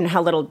and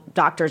how little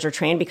doctors are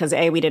trained because,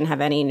 we didn't have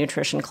any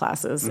nutrition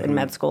classes in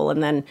med school.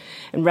 And then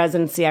in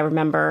residency, I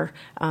remember,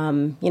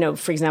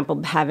 for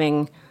example,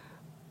 having,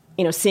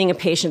 seeing a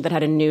patient that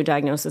had a new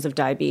diagnosis of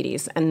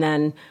diabetes and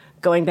then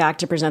going back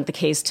to present the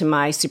case to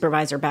my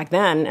supervisor back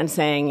then and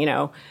saying,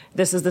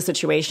 this is the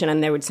situation.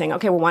 And they would saying,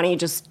 okay, well, why don't you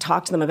just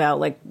talk to them about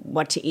like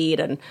what to eat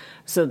and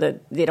so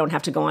that they don't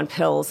have to go on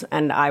pills.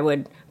 And I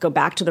would go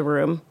back to the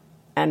room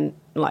and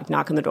like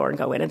knock on the door and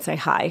go in and say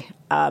hi,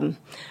 and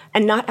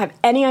not have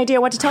any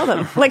idea what to tell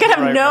them. Like I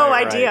have no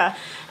idea.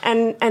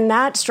 Right. And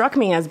that struck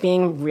me as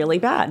being really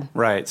bad.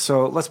 Right.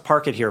 So let's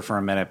park it here for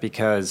a minute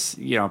because,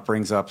 it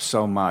brings up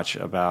so much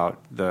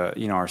about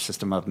our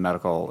system of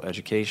medical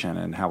education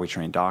and how we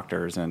train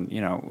doctors. And,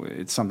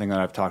 it's something that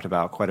I've talked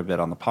about quite a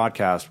bit on the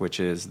podcast, which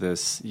is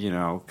this,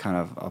 kind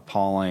of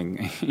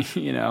appalling,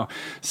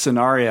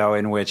 scenario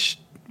in which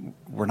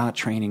we're not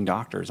training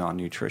doctors on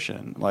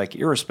nutrition. Like,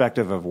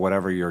 irrespective of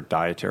whatever your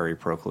dietary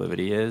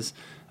proclivity is,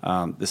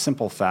 the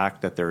simple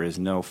fact that there is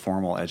no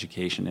formal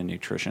education in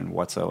nutrition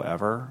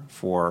whatsoever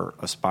for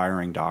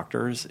aspiring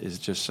doctors is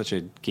just such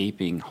a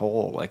gaping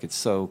hole. Like, it's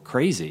so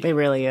crazy. It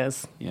really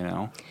is.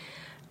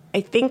 I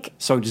think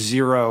so.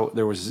 Zero.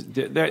 There was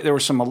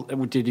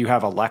some. Did you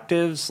have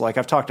electives? Like,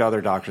 I've talked to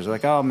other doctors,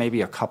 like,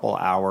 maybe a couple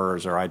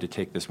hours, or I had to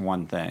take this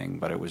one thing,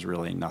 but it was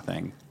really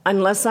nothing.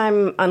 Unless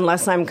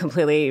I'm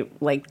completely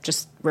like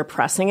just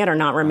repressing it or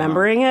not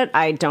remembering it,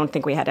 I don't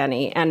think we had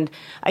any. And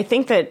I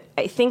think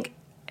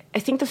I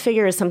think the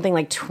figure is something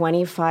like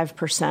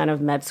 25% of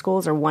med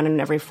schools, or 1 in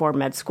every 4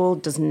 med school,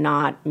 does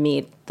not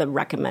meet the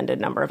recommended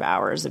number of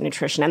hours of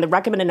nutrition. And the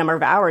recommended number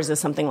of hours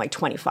is something like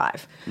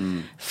 25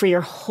 for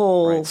your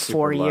whole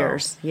 4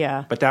 years.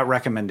 Yeah. But that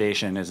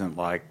recommendation isn't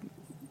like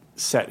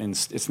set in,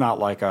 it's not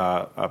like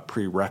a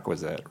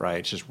prerequisite, right?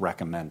 It's just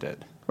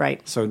recommended.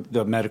 Right. So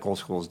the medical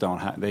schools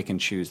they can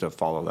choose to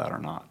follow that or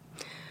not.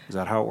 Is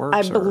that how it works?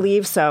 I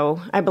believe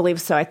so.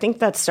 I think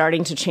that's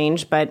starting to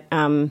change, but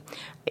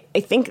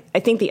I think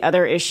the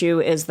other issue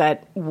is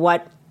that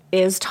what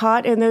is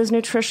taught in those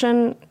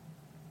nutrition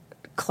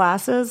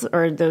classes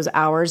or those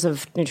hours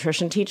of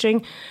nutrition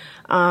teaching,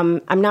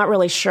 I'm not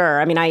really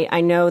sure. I mean, I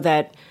know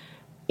that,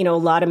 a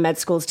lot of med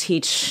schools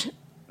teach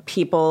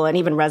people, and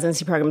even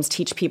residency programs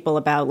teach people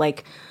about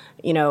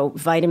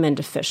vitamin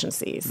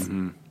deficiencies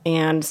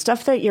and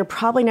stuff that you're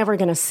probably never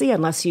going to see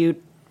unless you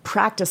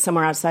practice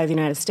somewhere outside the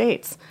United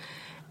States.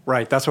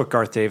 Right. That's what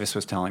Garth Davis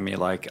was telling me.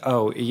 Like,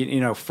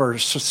 for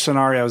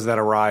scenarios that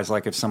arise,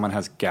 like if someone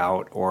has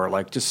gout or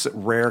like just super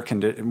rare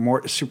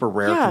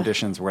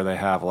conditions where they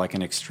have like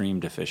an extreme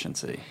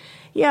deficiency.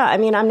 Yeah. I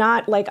mean, I'm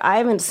not I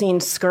haven't seen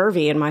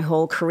scurvy in my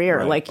whole career.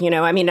 Right.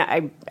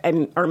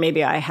 Or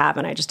maybe I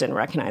haven't, I just didn't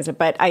recognize it.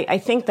 But I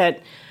think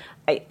that,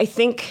 I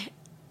think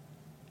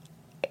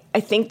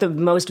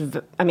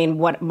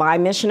what my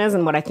mission is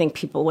and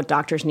what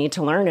doctors need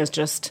to learn is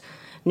just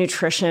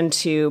nutrition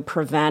to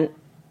prevent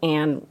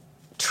and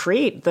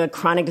treat the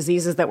chronic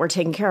diseases that we're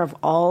taking care of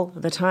all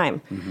the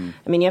time.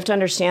 I mean, you have to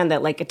understand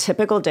that a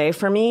typical day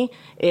for me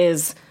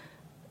is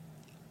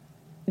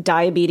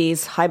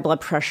diabetes, high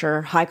blood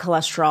pressure, high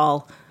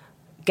cholesterol,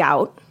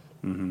 gout,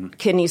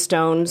 kidney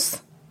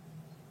stones,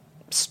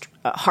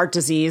 heart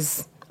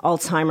disease,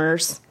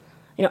 Alzheimer's.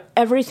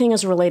 Everything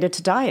is related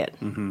to diet.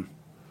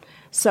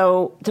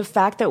 So the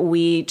fact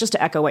that just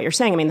to echo what you're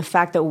saying, I mean, the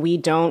fact that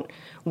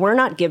we're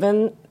not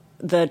given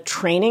the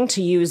training to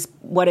use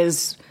what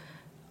is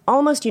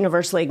almost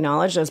universally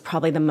acknowledged as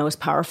probably the most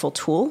powerful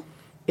tool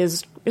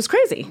is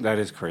crazy. That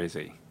is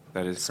crazy.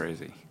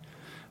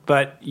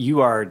 But you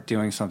are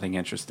doing something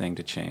interesting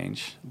to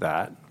change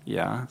that.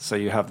 Yeah. So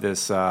you have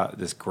this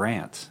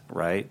grant,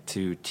 right,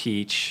 to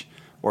teach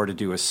or to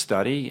do a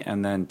study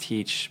and then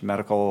teach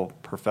medical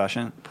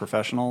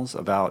professionals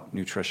about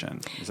nutrition.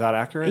 Is that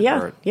accurate?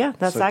 Yeah,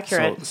 that's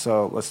accurate.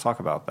 So let's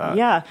talk about that.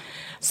 Yeah.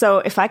 So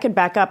if I could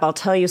back up, I'll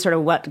tell you sort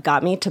of what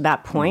got me to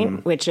that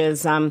point, which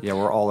is...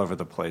 we're all over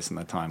the place in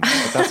the timeline,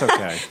 but that's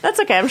okay.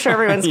 That's okay. I'm sure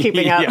everyone's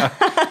keeping up.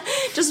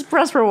 Just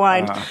press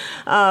rewind.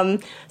 I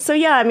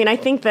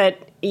think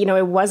that,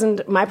 it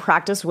wasn't... My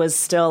practice was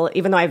still,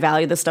 even though I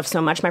value this stuff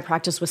so much, my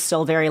practice was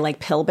still very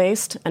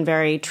pill-based and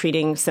very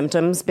treating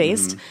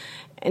symptoms-based.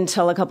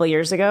 Until a couple of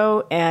years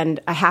ago, and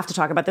I have to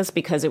talk about this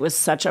because it was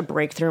such a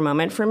breakthrough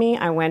moment for me.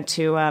 I went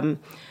to, I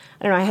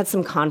had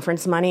some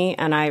conference money,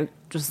 and I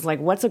just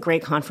what's a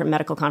great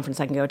medical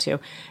conference I can go to?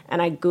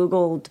 And I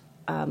Googled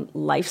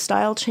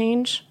lifestyle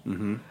change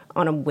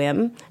on a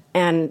whim,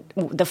 and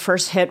the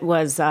first hit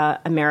was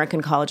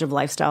American College of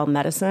Lifestyle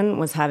Medicine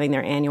was having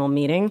their annual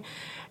meeting,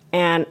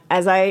 and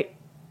as I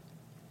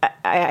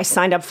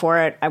signed up for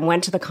it, I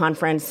went to the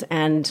conference,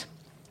 and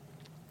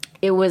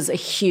it was a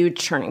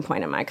huge turning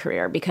point in my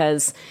career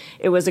because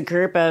it was a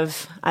group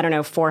of,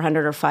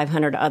 400 or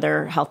 500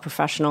 other health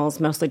professionals,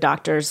 mostly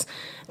doctors,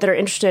 that are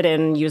interested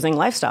in using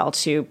lifestyle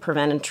to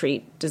prevent and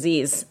treat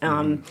disease.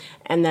 And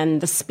then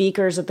the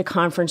speakers at the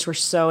conference were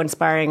so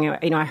inspiring.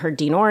 I heard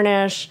Dean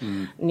Ornish,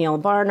 Neil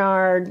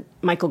Barnard,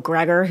 Michael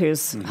Greger,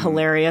 who's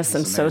hilarious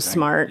and so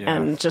smart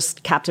and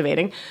just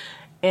captivating,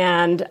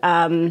 and,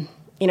 a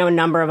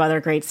number of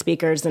other great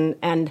speakers.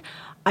 And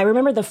I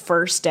remember the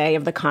first day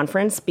of the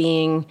conference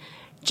being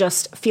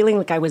just feeling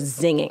like I was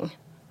zinging.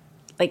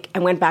 I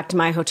went back to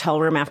my hotel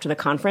room after the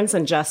conference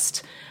and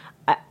just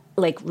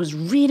was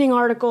reading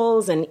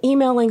articles and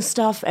emailing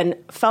stuff and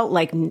felt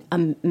like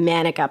a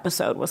manic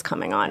episode was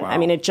coming on. Wow. I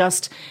mean, it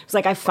was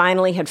like I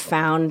finally had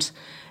found...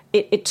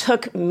 It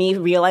took me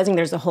realizing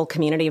there's a whole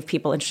community of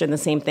people interested in the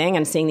same thing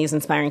and seeing these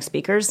inspiring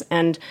speakers.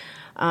 And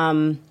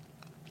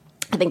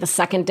I think the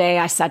second day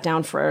I sat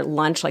down for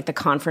lunch, the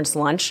conference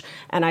lunch,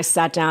 and I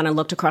sat down and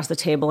looked across the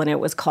table, and it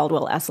was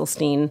Caldwell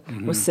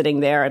Esselstyn was sitting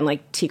there, and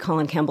T.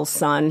 Colin Campbell's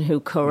son, who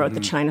co-wrote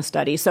the China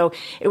study. So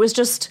it was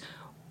just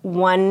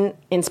one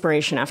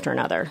inspiration after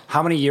another.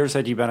 How many years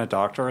had you been a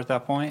doctor at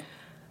that point?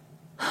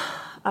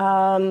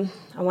 I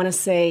want to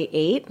say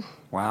 8.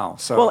 Wow.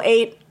 So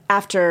 8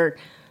 after...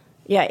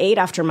 Yeah, 8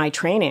 after my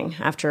training,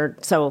 a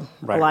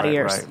lot of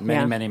years. Right.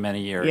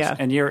 Many years. Yeah.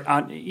 And you're,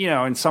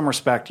 in some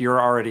respect,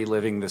 you're already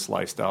living this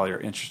lifestyle. You're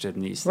interested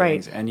in these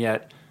things. Right. And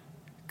yet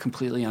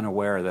completely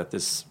unaware that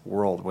this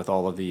world with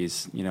all of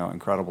these,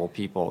 incredible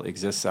people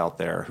exists out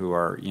there who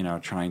are,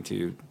 trying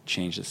to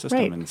change the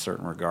system in a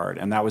certain regard.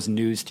 And that was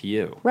news to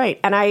you. Right.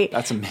 And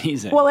that's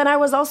amazing. Well, and I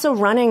was also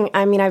running,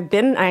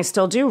 I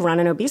still do run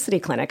an obesity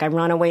clinic. I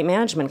run a weight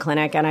management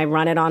clinic, and I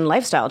run it on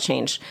lifestyle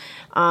change.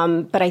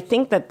 But I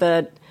think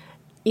that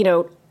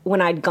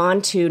when I'd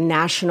gone to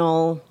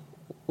national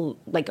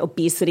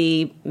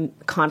obesity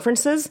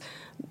conferences,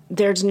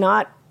 there's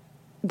not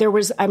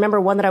I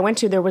remember one that I went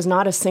to, there was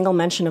not a single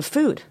mention of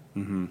food.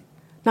 Mm-hmm.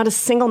 Not a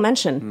single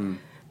mention.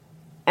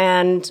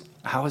 And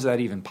how is that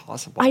even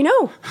possible? I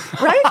know,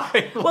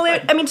 right? Well,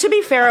 to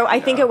be fair, I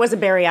think it was a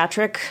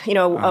bariatric,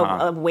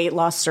 a weight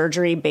loss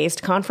surgery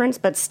based conference,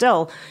 but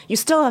still, you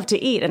still have to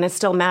eat, and it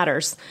still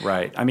matters.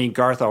 Right. I mean,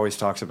 Garth always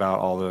talks about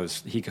all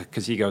those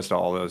because he goes to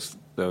all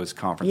those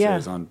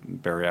conferences on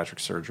bariatric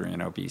surgery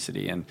and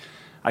obesity, and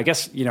I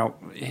guess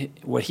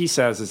what he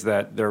says is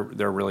that they're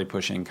really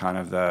pushing kind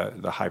of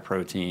the high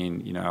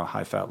protein,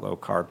 high fat, low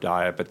carb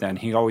diet. But then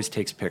he always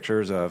takes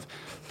pictures of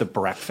the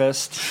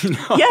breakfast,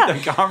 at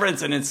the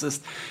conference, and it's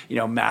just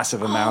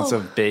massive amounts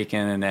of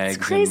bacon and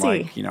eggs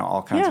and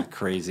all kinds of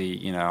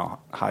crazy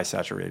high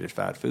saturated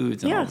fat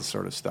foods and all this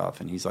sort of stuff.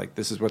 And he's like,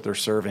 this is what they're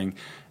serving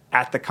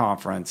at the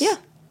conference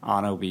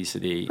on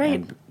obesity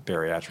and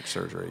bariatric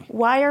surgery.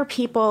 Why are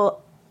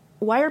people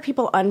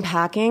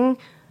unpacking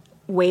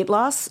weight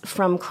loss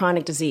from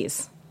chronic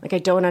disease? Like, I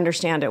don't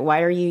understand it.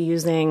 Why are you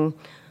using,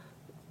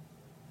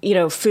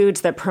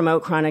 foods that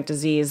promote chronic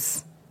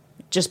disease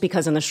just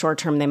because in the short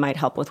term they might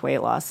help with weight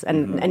loss,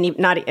 and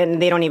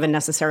they don't even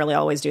necessarily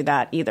always do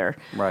that either.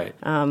 Right.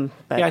 But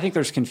I think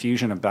there's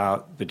confusion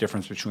about the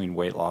difference between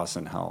weight loss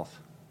and health.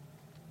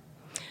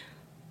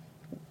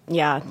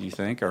 Yeah. You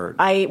think, or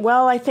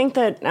I think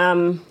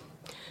that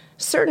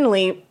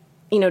certainly,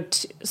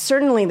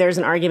 certainly there's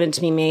an argument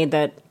to be made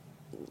that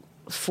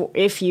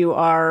if you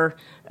are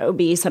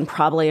obese and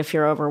probably if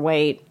you're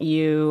overweight,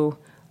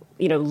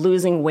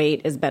 losing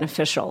weight is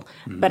beneficial.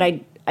 Mm-hmm. But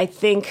I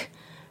think,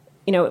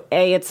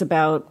 it's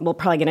about, we'll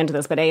probably get into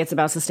this, but it's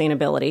about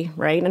sustainability,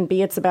 right? And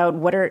B, it's about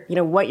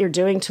what you're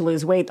doing to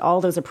lose weight. All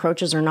those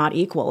approaches are not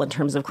equal in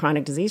terms of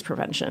chronic disease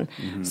prevention.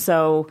 Mm-hmm.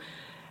 So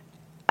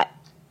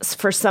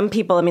for some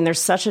people,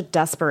 there's such a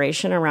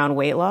desperation around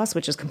weight loss,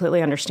 which is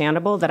completely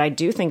understandable, that I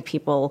do think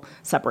people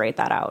separate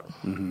that out.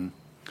 Mm-hmm.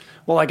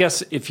 Well, I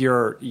guess if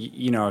you're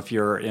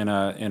in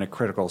a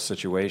critical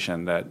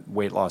situation, that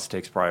weight loss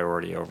takes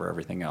priority over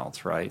everything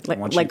else, right?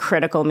 Like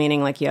critical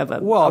meaning like you have a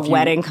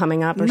wedding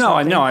coming up or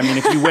something? No.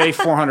 If you weigh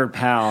 400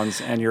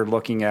 pounds and you're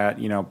looking at,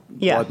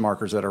 blood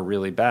markers that are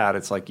really bad,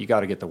 it's like you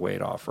got to get the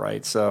weight off,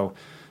 right? So,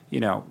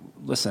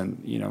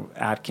 listen,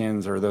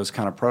 Atkins or those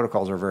kind of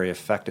protocols are very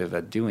effective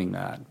at doing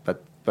that.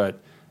 But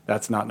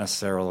that's not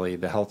necessarily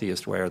the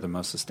healthiest way or the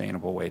most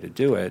sustainable way to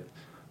do it.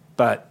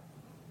 But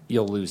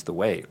you'll lose the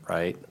weight,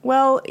 right?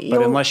 Well,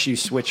 but unless you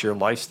switch your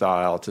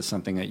lifestyle to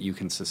something that you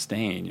can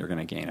sustain, you're going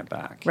to gain it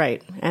back.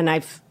 Right. And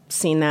I've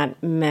seen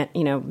that,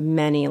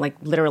 many, like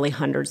literally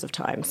hundreds of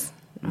times.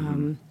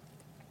 Mm-hmm.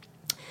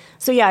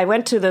 I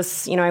went to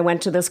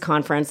this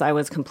conference. I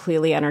was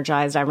completely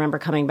energized. I remember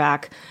coming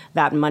back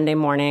that Monday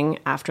morning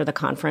after the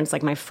conference.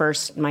 Like my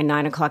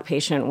 9:00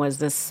 patient was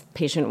this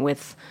patient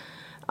with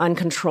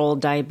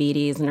uncontrolled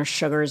diabetes, and her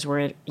sugars were,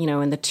 in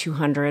the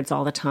 200s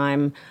all the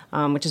time,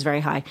 which is very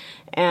high.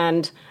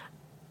 And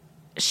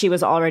she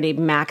was already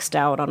maxed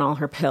out on all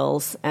her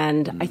pills.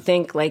 And I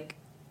think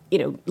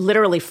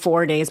literally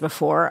 4 days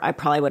before, I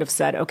probably would have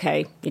said,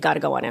 okay, you got to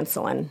go on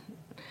insulin.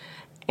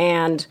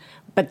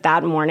 But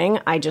that morning,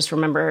 I just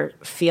remember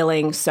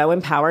feeling so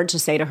empowered to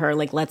say to her,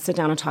 let's sit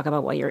down and talk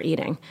about what you're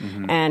eating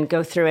and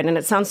go through it. And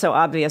it sounds so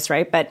obvious,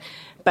 right? But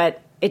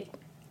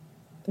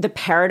the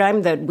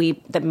paradigm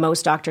that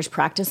most doctors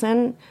practice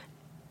in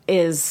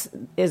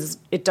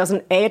it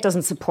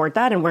doesn't support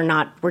that, and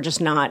we're just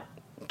not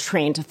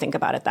trained to think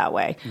about it that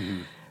way.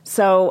 Mm-hmm.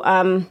 So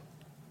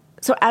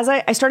as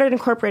I started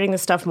incorporating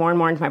this stuff more and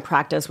more into my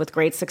practice with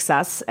great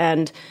success,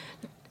 and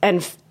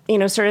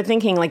started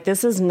thinking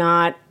this is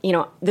not,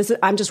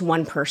 I'm just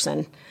one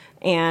person,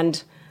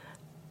 and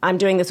I'm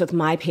doing this with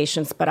my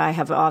patients, but I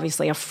have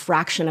obviously a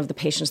fraction of the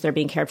patients that are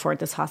being cared for at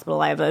this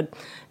hospital. I have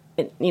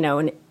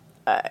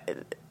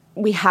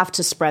we have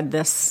to spread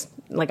this,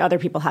 other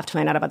people have to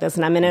find out about this.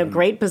 And I'm in a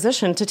great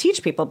position to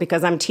teach people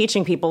because I'm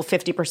teaching people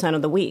 50%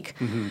 of the week.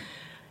 Mm-hmm.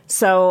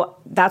 So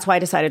that's why I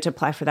decided to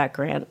apply for that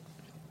grant.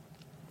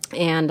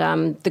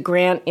 And the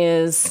grant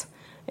it's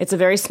a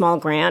very small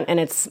grant, and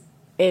it's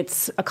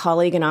a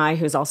colleague and I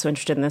who's also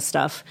interested in this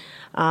stuff.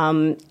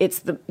 It's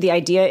the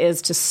idea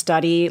is to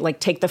study,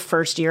 take the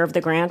first year of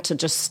the grant to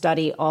just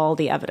study all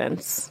the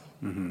evidence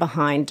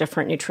behind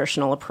different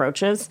nutritional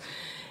approaches.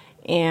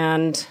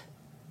 And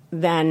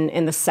then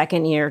in the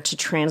second year to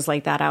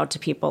translate that out to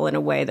people in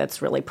a way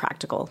that's really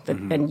practical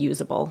and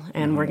usable.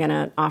 And we're going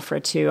to offer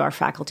it to our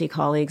faculty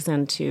colleagues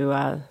and to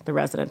the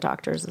resident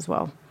doctors as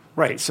well.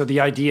 Right. So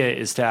the idea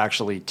is to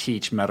actually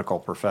teach medical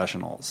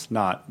professionals,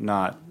 not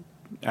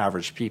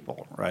average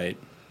people, right?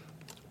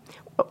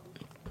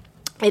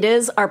 It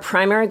is. Our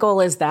primary goal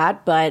is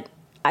that, but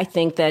I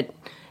think that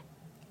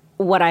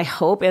what I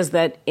hope is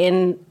that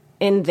in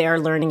their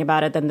learning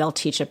about it, then they'll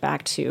teach it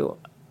back to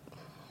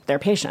their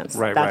patients.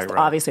 Right, That's right.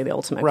 obviously the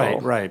ultimate goal.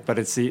 Right. But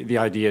it's the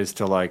idea is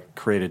to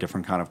create a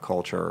different kind of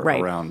culture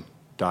around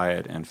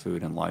diet and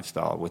food and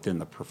lifestyle within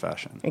the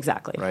profession.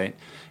 Exactly. Right.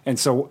 And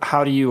so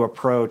how do you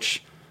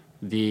approach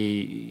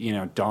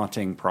the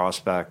daunting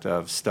prospect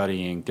of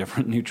studying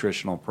different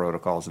nutritional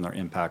protocols and their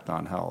impact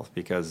on health,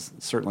 because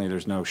certainly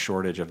there's no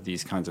shortage of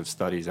these kinds of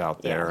studies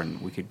out there,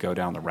 and we could go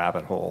down the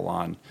rabbit hole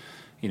on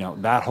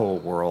that whole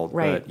world.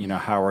 Right. But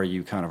how are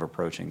you kind of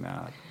approaching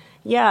that?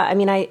 Yeah, I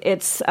mean,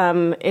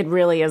 it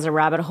really is a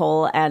rabbit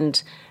hole,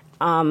 and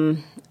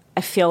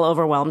I feel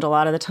overwhelmed a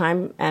lot of the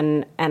time,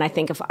 and I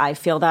think if I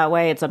feel that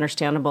way, it's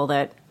understandable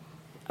that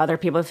other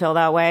people feel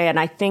that way. And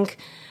I think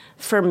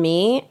for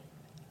me,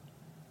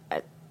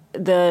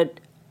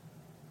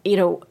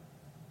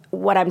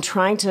 what I'm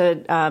trying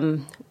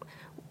to,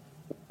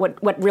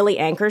 what really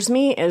anchors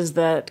me is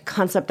the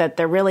concept that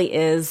there really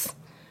is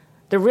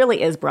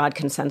broad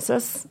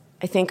consensus,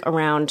 I think,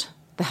 around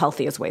the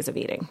healthiest ways of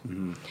eating.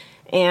 Mm-hmm.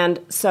 And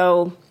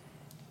so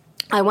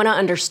I want to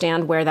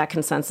understand where that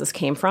consensus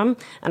came from,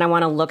 and I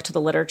want to look to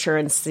the literature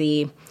and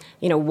see,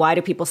 why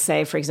do people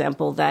say, for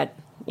example, that,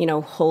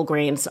 whole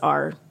grains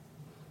are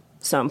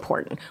so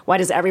important? Why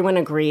does everyone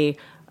agree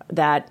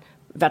that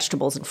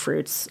vegetables and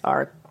fruits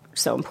are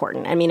so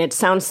important? I mean, it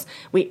sounds,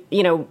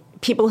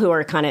 people who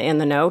are kind of in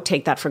the know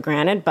take that for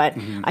granted, but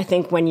mm-hmm. I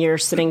think when you're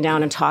sitting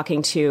down and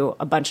talking to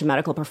a bunch of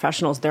medical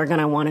professionals, they're going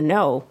to want to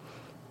know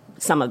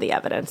some of the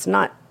evidence,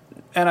 not.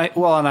 And I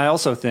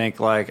also think,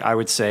 I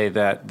would say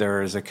that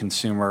there is a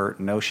consumer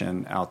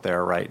notion out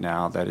there right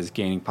now that is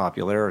gaining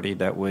popularity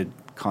that would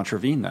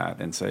contravene that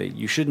and say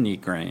you shouldn't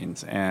eat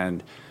grains,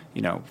 and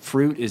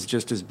fruit is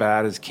just as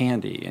bad as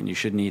candy, and you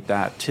shouldn't eat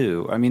that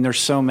too. I mean, there's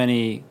so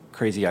many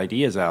crazy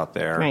ideas out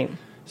there, right?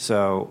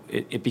 So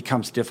it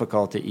becomes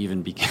difficult to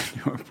even begin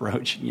to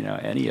approach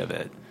any of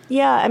it.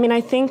 Yeah, I mean, I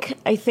think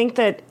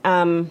that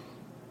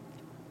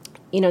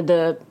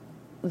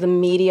the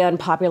media and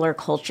popular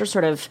culture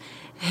sort of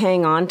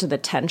hang on to the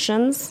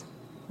tensions,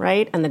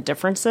 right, and the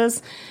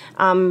differences.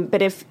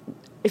 But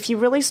if you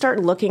really start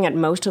looking at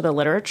most of the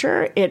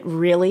literature, it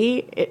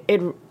really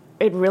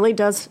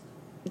does.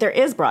 There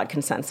is broad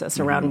consensus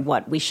around mm-hmm.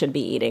 what we should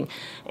be eating,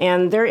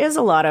 and there is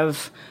a lot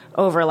of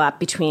overlap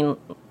between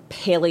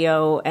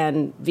paleo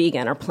and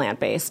vegan or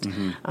plant-based.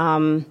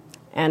 Mm-hmm.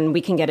 And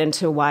we can get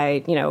into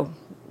why,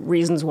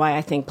 reasons why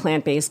I think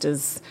plant-based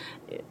is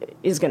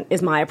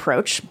my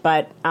approach,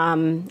 but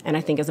and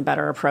I think is a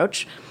better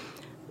approach.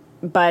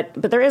 But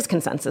there is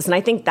consensus, and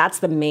I think that's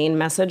the main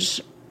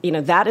message.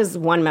 That is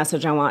one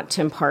message I want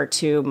to impart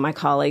to my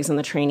colleagues and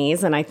the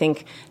trainees, and I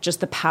think just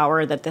the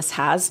power that this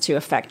has to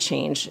affect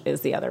change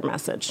is the other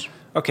message.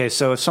 Okay,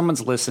 so if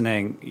someone's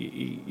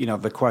listening,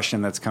 the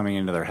question that's coming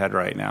into their head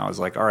right now is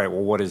all right,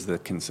 well, what is the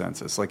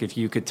consensus? If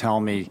you could tell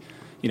me,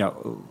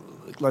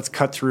 let's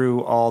cut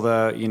through all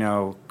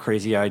the,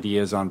 crazy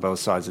ideas on both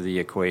sides of the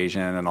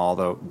equation and all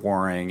the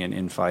warring and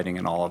infighting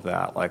and all of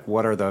that.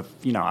 What are the,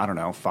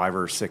 5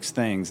 or 6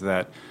 things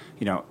that,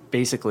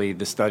 basically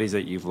the studies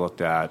that you've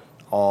looked at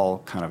all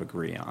kind of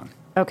agree on?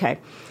 Okay.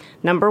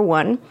 Number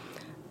 1,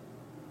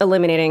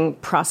 eliminating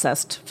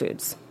processed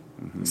foods.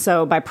 Mm-hmm.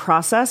 So by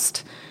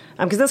processed,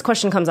 because this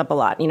question comes up a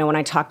lot, when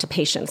I talk to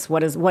patients,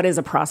 what is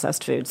a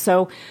processed food?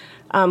 So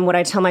what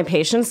I tell my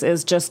patients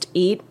is just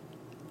eat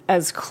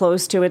as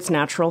close to its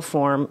natural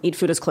form, eat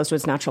food as close to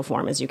its natural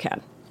form as you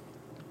can.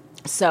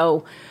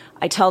 So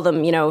I tell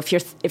them, if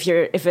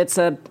it's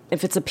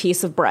a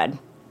piece of bread,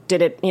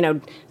 did it,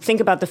 think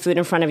about the food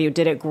in front of you.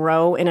 Did it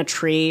grow in a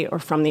tree or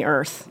from the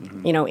earth,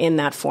 mm-hmm. In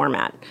that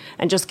format?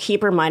 And just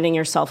keep reminding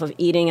yourself of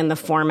eating in the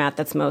format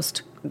that's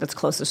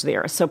closest to the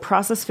earth. So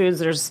processed foods,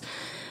 there's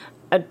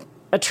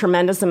a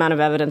tremendous amount of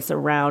evidence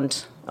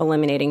around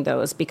eliminating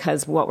those,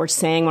 because what we're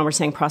saying when we're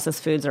saying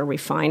processed foods are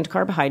refined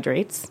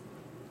carbohydrates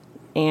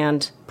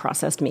and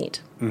processed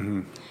meat.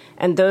 Mm-hmm.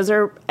 And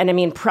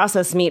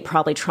processed meat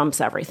probably trumps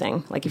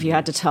everything. If you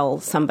had to tell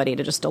somebody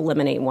to just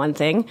eliminate one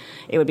thing,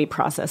 it would be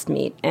processed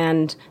meat.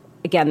 And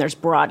again, there's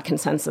broad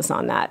consensus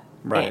on that.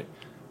 Right.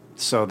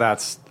 So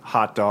that's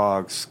hot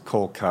dogs,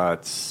 cold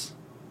cuts.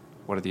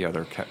 What are the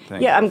other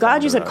things? Yeah, I'm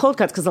glad you said cold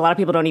cuts, because a lot of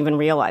people don't even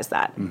realize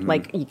that.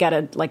 Mm-hmm. You get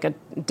a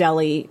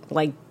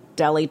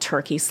deli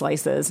turkey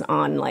slices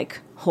on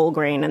whole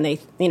grain, and they,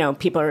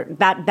 people are,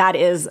 that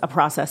is a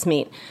processed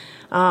meat.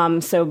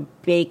 So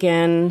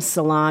bacon,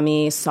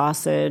 salami,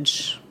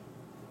 sausage,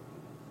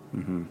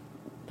 mm-hmm.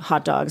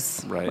 hot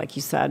dogs, right. Like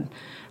you said.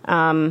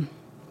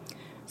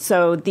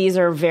 So these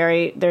are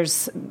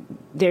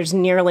there's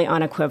nearly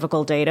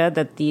unequivocal data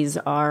that these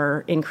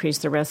increase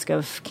the risk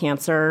of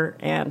cancer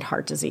and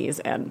heart disease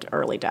and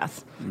early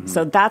death. Mm-hmm.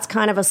 So that's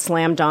kind of a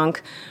slam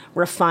dunk.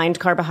 Refined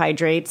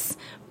carbohydrates,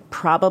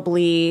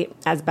 probably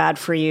as bad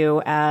for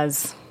you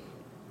as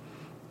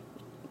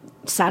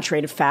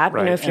saturated fat,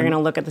 right. If you're going to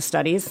look at the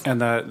studies.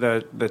 And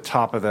the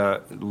top of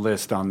the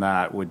list on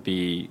that would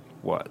be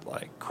what,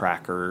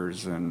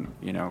 crackers and,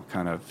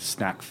 kind of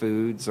snack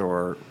foods,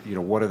 or,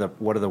 what are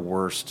the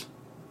worst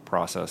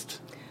processed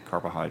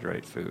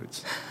carbohydrate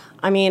foods?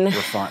 I mean,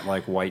 refined,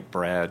 white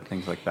bread,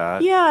 things like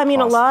that. Yeah, I mean,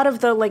 pasta, a lot of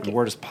the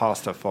where does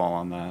pasta fall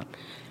on that?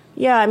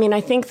 Yeah, I mean,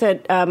 I think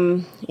that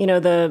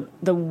the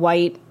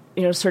white,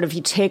 sort of,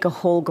 you take a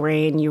whole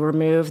grain, you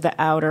remove the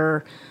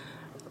outer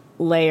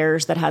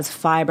layers that has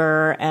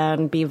fiber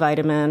and B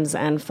vitamins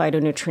and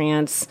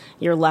phytonutrients,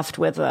 you're left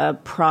with a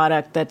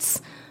product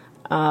that's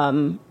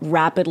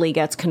rapidly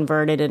gets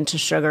converted into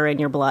sugar in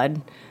your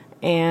blood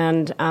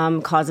and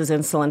causes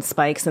insulin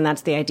spikes, and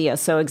that's the idea.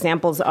 So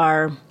examples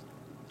are,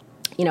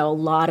 a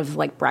lot of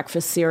like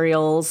breakfast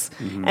cereals,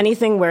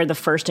 anything where the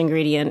first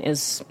ingredient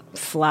is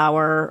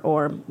flour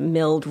or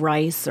milled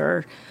rice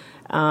or,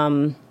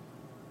 the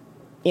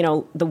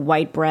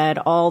white bread,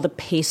 all the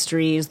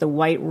pastries, the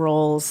white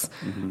rolls.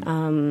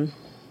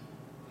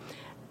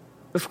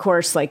 Of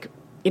course,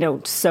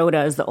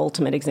 soda is the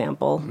ultimate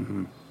example.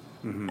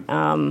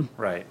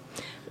 Right.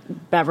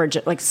 Beverage,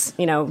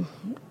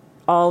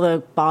 all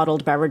the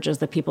bottled beverages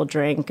that people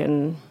drink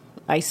and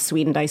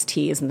sweetened iced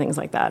teas and things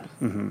like that.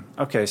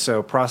 Okay,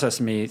 so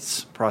processed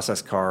meats,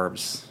 processed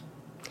carbs.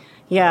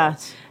 Yeah.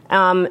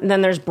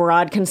 Then there's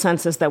broad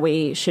consensus that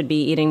we should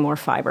be eating more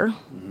fiber.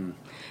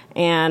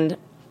 And,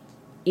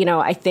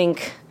 I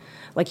think,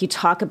 you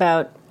talk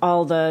about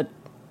all the,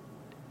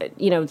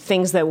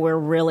 things that we're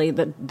really,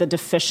 the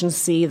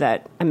deficiency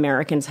that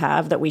Americans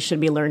have that we should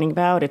be learning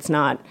about. It's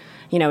not,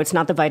 it's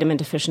not the vitamin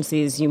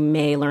deficiencies you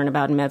may learn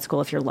about in med school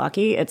if you're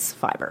lucky. It's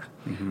fiber,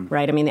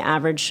 right? I mean, the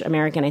average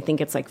American, I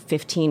think it's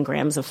 15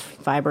 grams of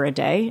fiber a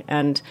day.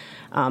 And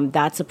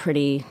that's a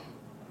pretty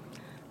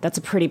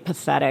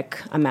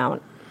pathetic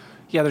amount.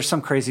 Yeah, there's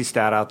some crazy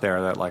stat out there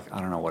that,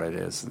 I don't know what it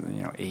is,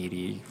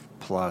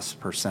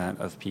 80+%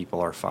 of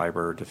people are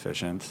fiber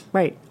deficient.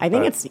 Right. I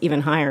think it's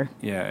even higher.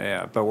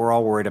 Yeah. But we're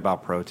all worried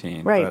about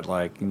protein. Right.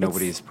 But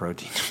nobody's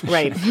protein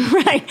deficient.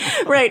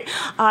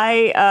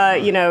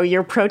 Right.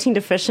 You're protein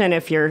deficient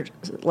if you're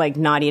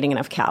not eating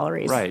enough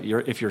calories. Right.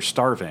 If you're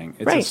starving,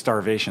 it's a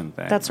starvation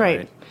thing. That's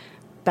right.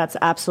 That's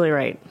absolutely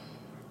right.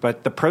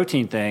 But the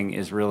protein thing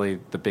is really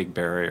the big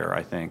barrier,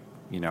 I think,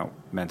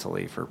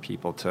 mentally for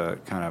people to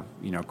kind of,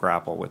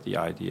 grapple with the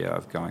idea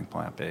of going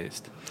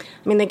plant-based. I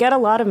mean, they get a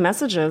lot of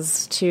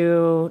messages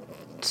to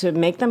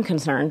make them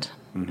concerned.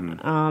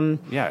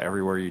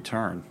 Everywhere you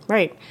turn.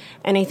 Right.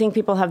 And I think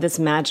people have this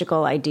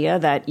magical idea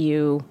that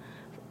the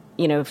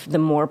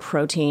more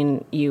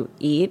protein you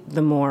eat,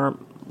 the more,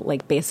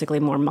 basically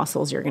more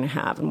muscles you're going to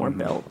have and more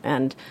built.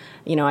 And,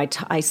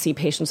 I see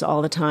patients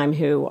all the time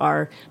who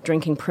are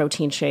drinking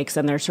protein shakes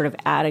and they're sort of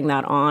adding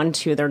that on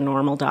to their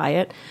normal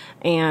diet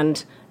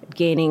and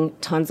gaining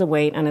tons of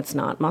weight, and it's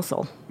not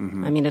muscle. I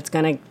mean, it's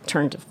going to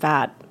turn to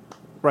fat.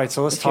 Right.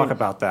 So let's talk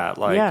about that.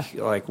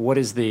 What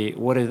is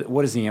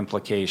the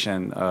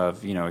implication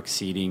of,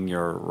 exceeding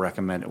your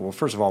recommended? Well,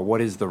 first of all, what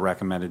is the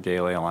recommended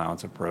daily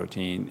allowance of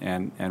protein,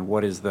 and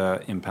what is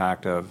the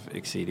impact of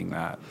exceeding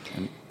that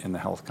in the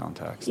health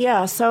context?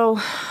 Yeah. So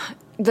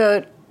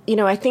I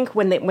think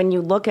when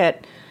you look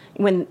at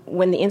when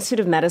the Institute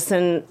of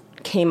Medicine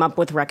came up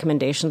with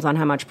recommendations on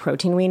how much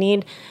protein we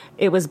need,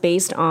 it was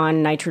based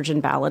on nitrogen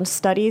balance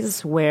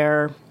studies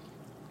where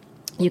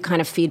you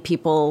kind of feed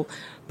people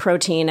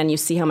protein and you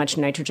see how much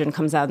nitrogen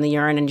comes out in the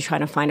urine, and you try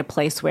to find a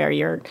place where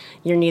you're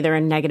neither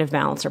in negative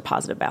balance or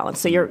positive balance.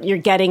 So you're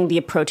getting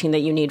the protein that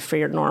you need for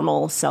your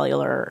normal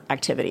cellular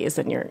activities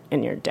in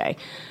your day.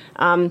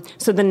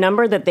 So the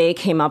number that they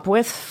came up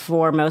with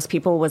for most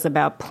people was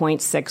about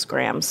 0.6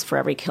 grams for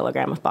every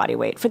kilogram of body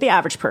weight for the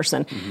average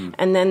person.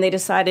 And then they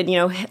decided,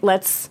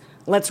 let's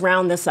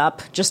round this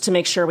up just to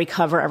make sure we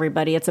cover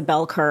everybody. It's a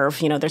bell curve.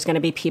 There's going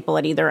to be people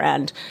at either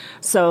end.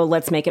 So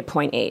let's make it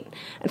 0.8.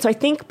 And so I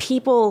think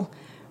people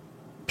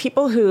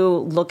who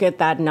look at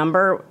that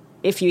number,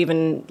 if you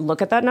even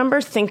look at that number,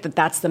 think that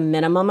that's the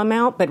minimum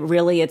amount, but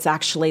really it's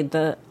actually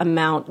the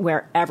amount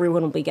where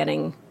everyone will be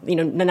getting, I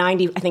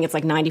think it's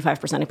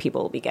 95% of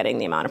people will be getting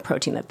the amount of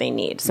protein that they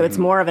need. So it's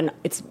more of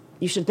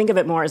you should think of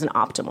it more as an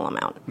optimal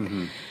amount.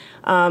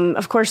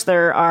 Of course,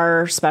 there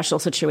are special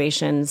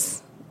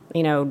situations,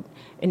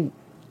 in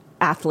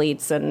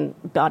athletes and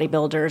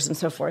bodybuilders and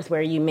so forth,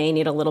 where you may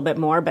need a little bit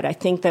more. But I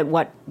think that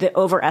what the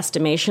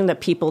overestimation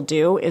that people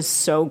do is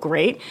so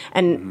great,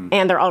 and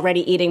they're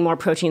already eating more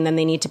protein than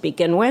they need to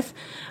begin with.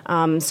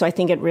 So I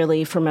think it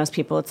really, for most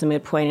people, it's a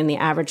moot point. And the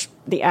average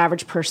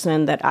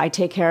person that I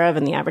take care of,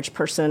 and the average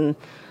person,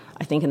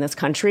 I think, in this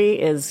country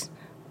is,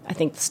 I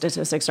think the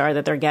statistics are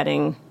that they're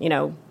getting,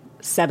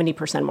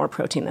 70% more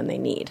protein than they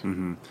need.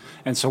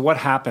 And so what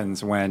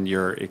happens when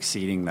you're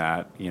exceeding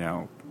that,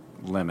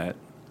 limit?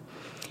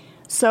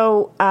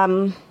 So,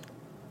 for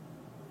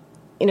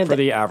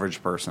the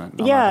average person,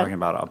 I'm not talking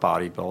about a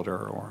bodybuilder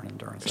or an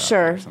endurance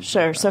athlete.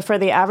 Sure. So for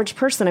the average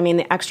person,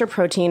 the extra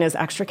protein is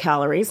extra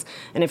calories,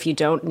 and if you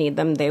don't need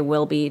them,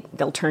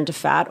 they'll turn to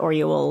fat, or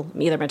you will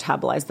either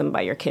metabolize them by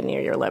your kidney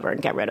or your liver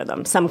and get rid of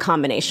them, some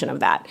combination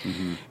of that.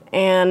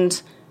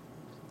 And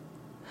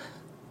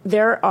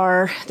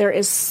there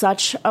is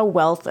such a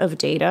wealth of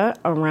data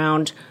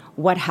around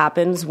what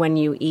happens when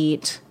you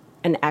eat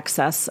an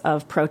excess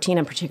of protein,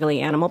 and particularly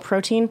animal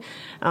protein.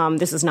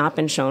 This has not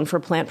been shown for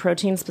plant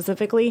protein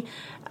specifically.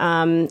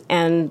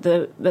 And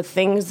the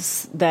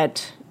things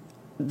that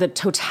the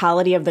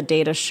totality of the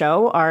data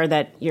show are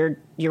that your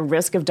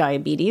risk of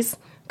diabetes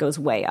goes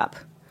way up.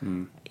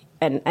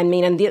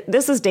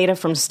 This is data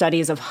from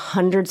studies of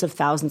hundreds of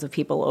thousands of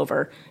people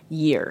over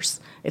years.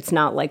 It's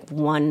not like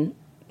one,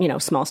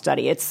 small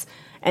study. It's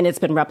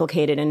been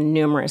replicated in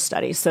numerous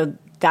studies. So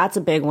that's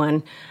a big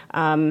one.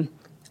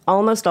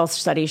 Almost all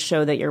studies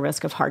show that your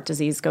risk of heart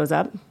disease goes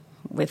up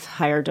with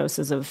higher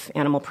doses of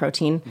animal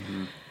protein.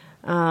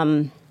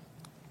 Mm-hmm.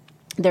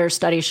 There are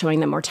studies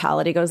showing that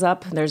mortality goes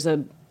up. There's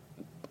a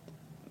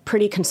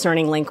pretty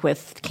concerning link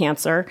with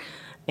cancer.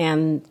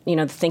 And,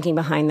 the thinking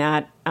behind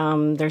that,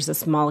 there's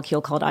this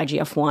molecule called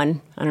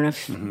IGF-1. I don't know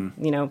if,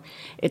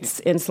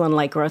 it's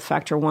insulin-like growth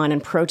factor 1,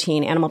 and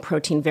animal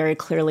protein very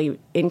clearly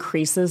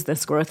increases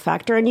this growth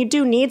factor. And you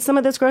do need some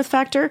of this growth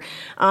factor,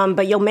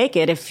 but you'll make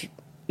it if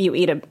you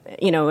eat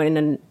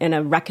in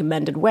a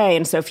recommended way.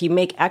 And so if you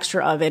make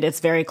extra of it, it's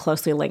very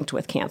closely linked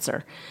with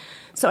cancer.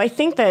 So I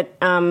think that,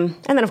 and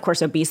then of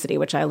course obesity,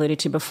 which I alluded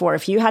to before,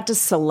 if you had to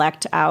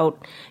select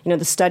out,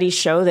 the studies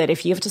show that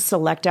if you have to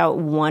select out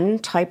one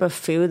type of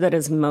food that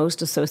is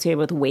most associated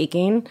with weight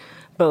gain,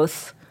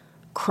 both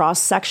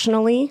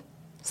cross-sectionally,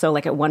 so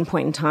like at one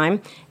point in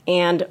time,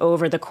 and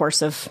over the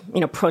course of,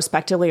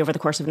 prospectively over the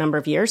course of a number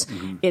of years,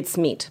 mm-hmm. it's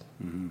meat.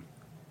 Mm-hmm.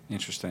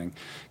 Interesting.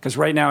 Because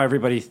right now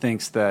everybody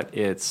thinks that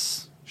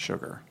it's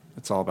sugar.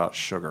 It's all about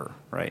sugar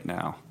right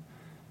now.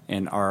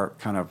 In our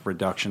kind of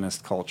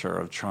reductionist culture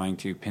of trying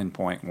to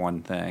pinpoint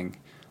one thing,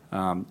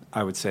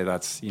 I would say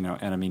that's,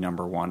 enemy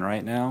number one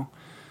right now.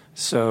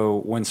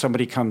 So when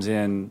somebody comes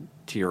in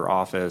to your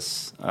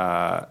office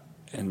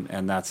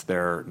and that's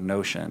their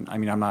notion,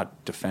 I'm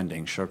not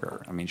defending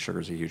sugar. Sugar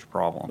is a huge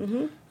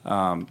problem.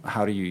 Mm-hmm.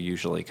 How do you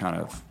usually kind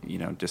of,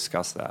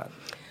 discuss that?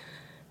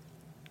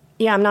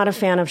 Yeah, I'm not a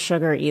fan of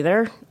sugar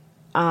either.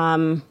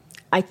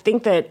 I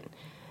think that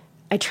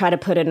I try to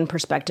put it in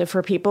perspective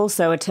for people.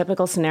 So a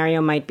typical scenario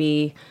might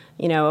be,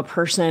 a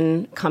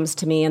person comes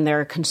to me and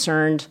they're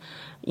concerned,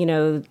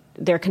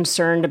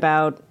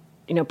 about,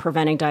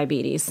 preventing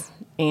diabetes,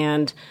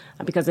 and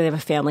because they have a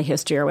family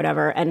history or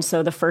whatever. And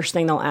so the first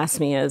thing they'll ask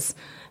me is,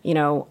 should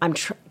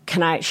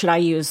I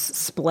use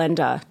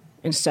Splenda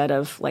instead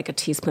of like a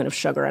teaspoon of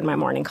sugar in my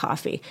morning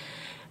coffee?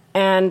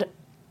 And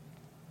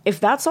if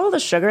that's all the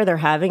sugar they're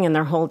having in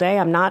their whole day,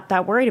 I'm not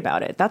that worried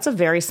about it. That's a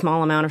very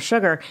small amount of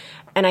sugar.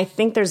 And I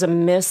think there's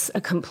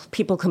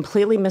people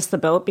completely miss the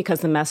boat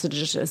because the message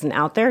just isn't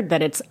out there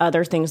that it's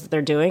other things that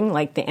they're doing,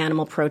 like the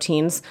animal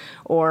proteins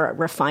or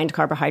refined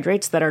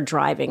carbohydrates, that are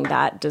driving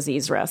that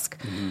disease risk.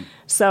 Mm-hmm.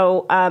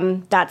 So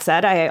that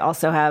said, I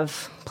also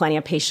have plenty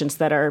of patients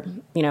that are,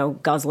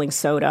 guzzling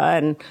soda.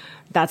 And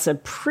that's a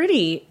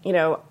pretty,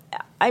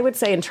 I would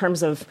say in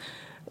terms of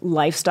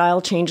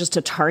lifestyle changes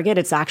to target,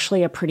 it's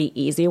actually a pretty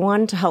easy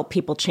one to help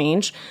people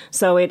change.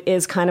 So it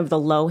is kind of the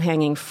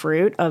low-hanging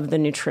fruit of the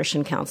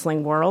nutrition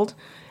counseling world.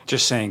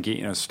 Just saying,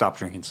 stop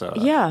drinking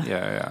soda. Yeah.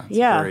 Yeah. It's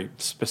a very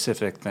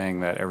specific thing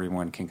that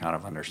everyone can kind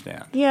of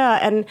understand. Yeah,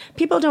 and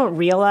people don't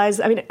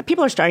realize,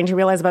 people are starting to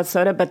realize about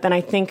soda, but then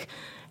I think,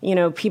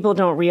 people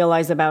don't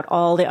realize about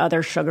all the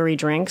other sugary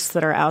drinks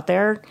that are out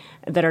there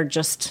that are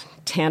just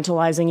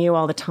tantalizing you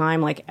all the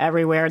time, like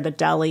everywhere, the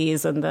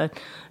delis and the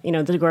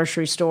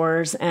grocery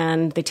stores,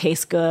 and they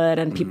taste good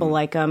and people mm-hmm.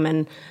 like them,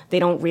 and they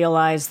don't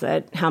realize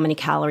that how many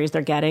calories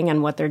they're getting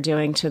and what they're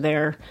doing to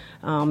their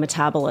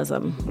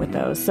metabolism with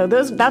those. So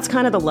that's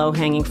kind of the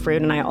low-hanging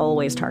fruit, and I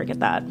always target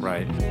that.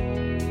 Right.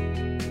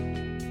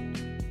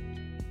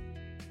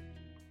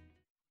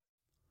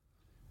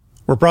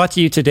 We're brought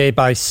to you today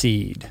by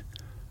Seed.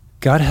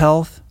 Gut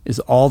health is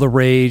all the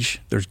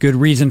rage. There's good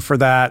reason for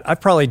that.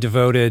 I've probably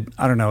devoted,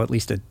 at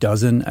least a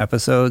dozen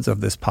episodes of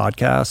this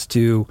podcast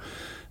to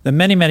the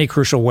many, many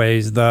crucial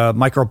ways the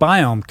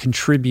microbiome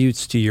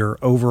contributes to your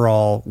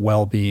overall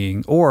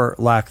well-being or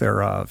lack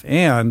thereof,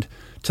 and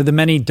to the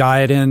many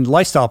diet and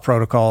lifestyle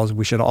protocols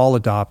we should all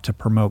adopt to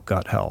promote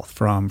gut health,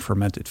 from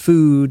fermented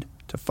food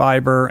to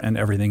fiber and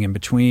everything in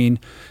between,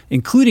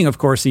 including, of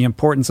course, the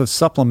importance of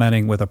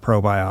supplementing with a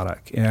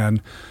probiotic.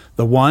 And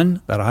the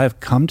one that I have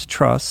come to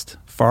trust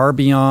far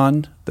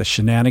beyond the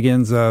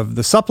shenanigans of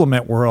the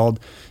supplement world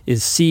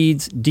is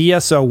Seed's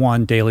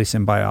DSO1 Daily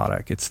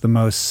Symbiotic. It's the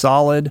most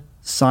solid,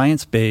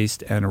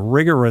 science-based, and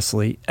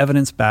rigorously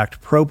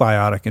evidence-backed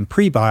probiotic and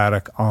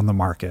prebiotic on the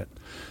market.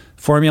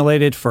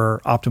 Formulated for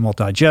optimal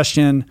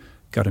digestion,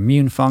 gut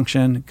immune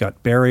function,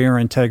 gut barrier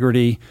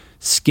integrity,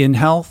 skin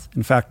health.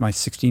 In fact, my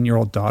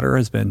 16-year-old daughter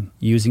has been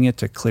using it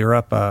to clear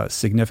up a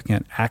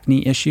significant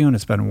acne issue, and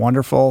it's been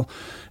wonderful,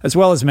 as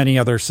well as many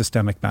other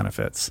systemic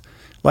benefits.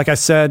 Like I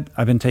said,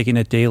 I've been taking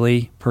it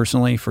daily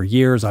personally for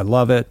years. I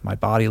love it. My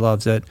body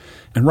loves it.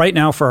 And right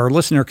now, for our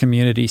listener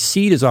community,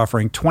 Seed is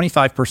offering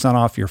 25%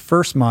 off your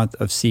first month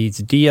of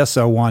Seed's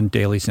DSO1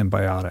 Daily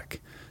Symbiotic.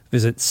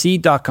 Visit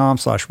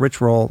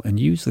seed.com/richroll and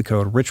use the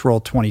code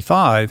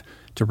richroll25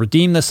 to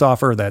redeem this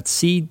offer. That's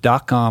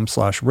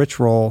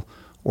seed.com/richroll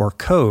or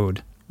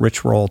code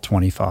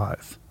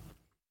richroll25.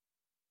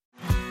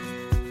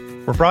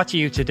 We're brought to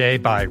you today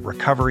by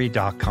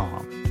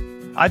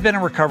recovery.com. I've been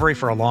in recovery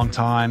for a long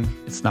time.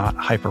 It's not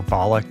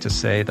hyperbolic to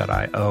say that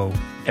I owe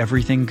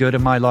everything good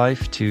in my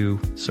life to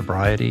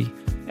sobriety.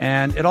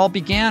 And it all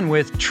began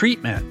with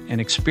treatment, an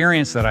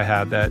experience that I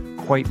had that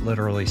quite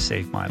literally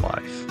saved my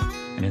life.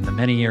 And in the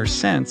many years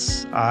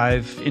since,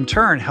 I've in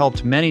turn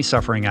helped many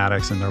suffering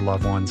addicts and their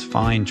loved ones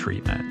find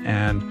treatment.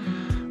 And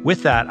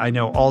with that, I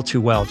know all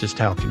too well just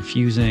how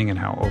confusing and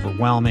how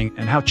overwhelming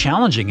and how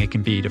challenging it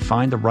can be to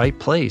find the right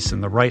place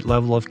and the right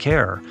level of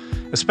care,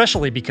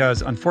 especially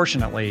because,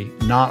 unfortunately,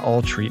 not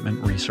all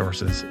treatment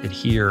resources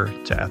adhere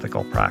to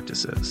ethical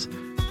practices.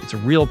 It's a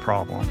real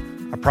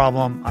problem, a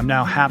problem I'm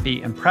now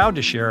happy and proud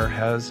to share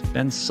has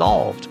been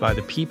solved by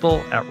the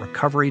people at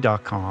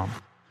recovery.com,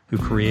 who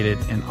created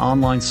an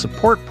online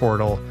support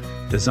portal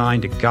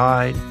designed to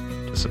guide,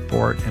 to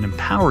support, and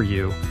empower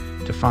you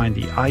to find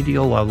the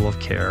ideal level of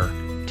care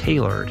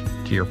tailored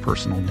to your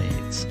personal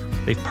needs.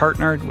 They've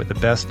partnered with the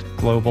best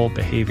global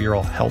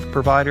behavioral health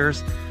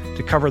providers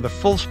to cover the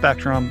full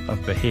spectrum of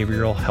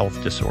behavioral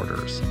health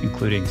disorders,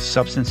 including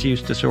substance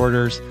use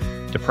disorders,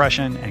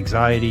 depression,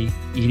 anxiety,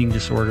 eating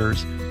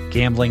disorders,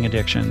 gambling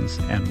addictions,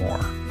 and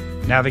more.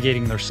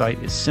 Navigating their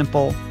site is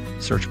simple.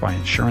 Search by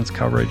insurance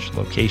coverage,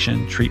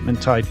 location,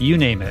 treatment type, you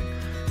name it.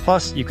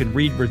 Plus, you can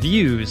read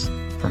reviews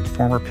from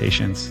former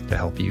patients to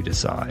help you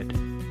decide.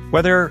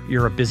 Whether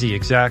you're a busy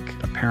exec,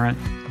 a parent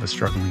of a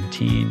struggling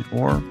teen,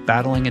 or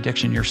battling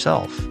addiction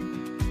yourself,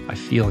 I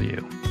feel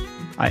you.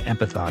 I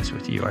empathize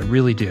with you. I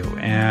really do.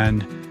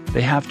 And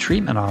they have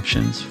treatment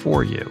options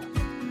for you.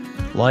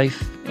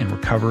 Life in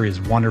recovery is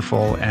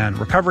wonderful, and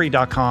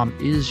recovery.com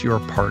is your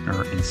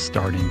partner in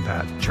starting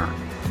that journey.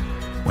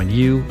 When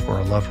you or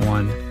a loved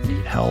one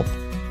need help,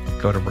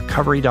 go to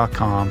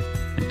recovery.com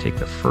and take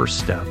the first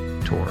step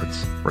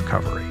towards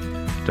recovery.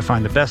 To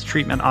find the best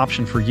treatment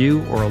option for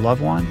you or a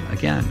loved one,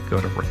 again,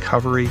 go to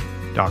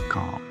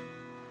recovery.com.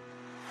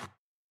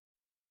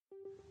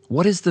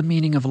 What is the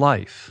meaning of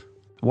life?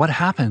 What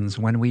happens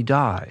when we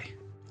die?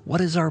 What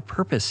is our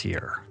purpose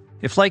here?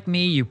 If, like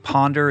me, you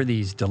ponder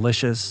these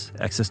delicious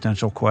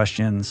existential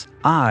questions,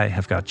 I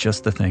have got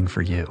just the thing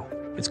for you.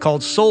 It's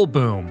called Soul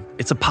Boom.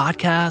 It's a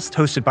podcast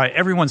hosted by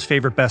everyone's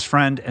favorite best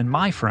friend and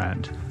my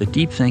friend, the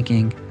deep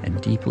thinking and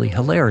deeply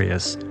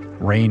hilarious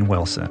Rainn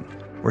Wilson,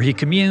 where he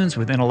communes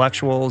with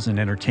intellectuals and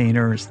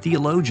entertainers,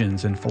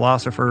 theologians and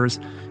philosophers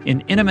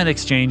in intimate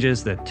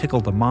exchanges that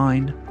tickle the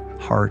mind,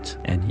 heart,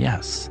 and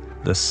yes,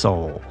 the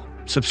soul.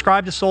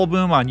 Subscribe to Soul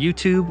Boom on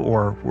YouTube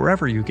or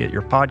wherever you get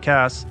your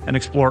podcasts, and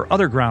explore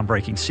other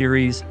groundbreaking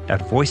series at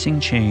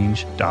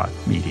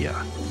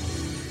voicingchange.media.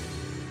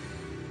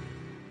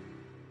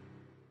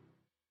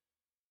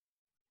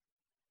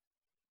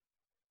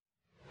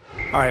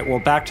 All right, well,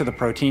 back to the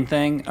protein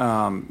thing.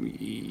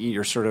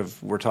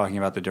 We're talking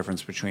about the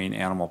difference between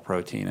animal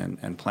protein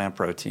and plant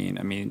protein.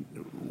 I mean,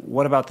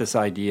 what about this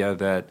idea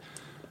that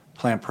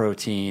plant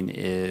protein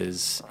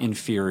is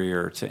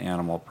inferior to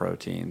animal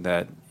protein?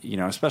 That,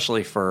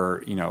 especially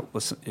for,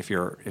 listen, if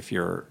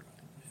you're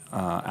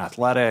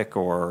athletic,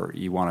 or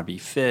you want to be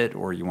fit,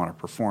 or you want to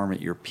perform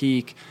at your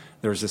peak,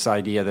 there's this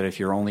idea that if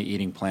you're only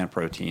eating plant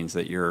proteins,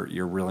 that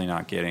you're really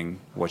not getting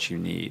what you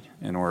need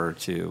in order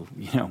to,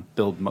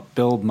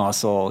 build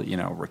muscle,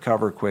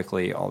 recover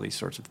quickly, all these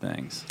sorts of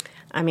things.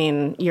 I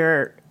mean,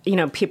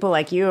 people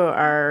like you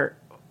are.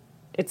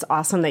 It's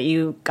awesome that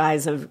you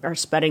guys are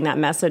spreading that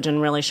message and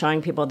really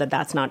showing people that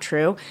that's not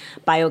true.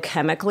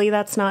 Biochemically,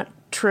 that's not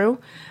true.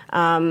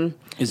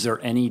 Is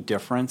there any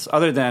difference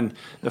other than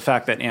the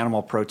fact that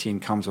animal protein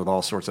comes with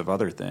all sorts of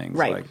other things,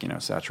 right,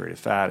 like saturated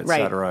fat, et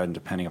cetera, and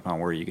depending upon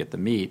where you get the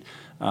meat?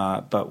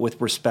 But with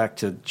respect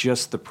to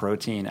just the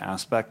protein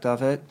aspect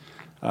of it,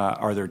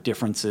 are there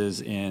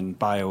differences in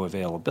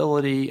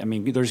bioavailability? I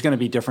mean, there's going to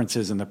be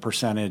differences in the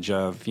percentage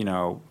of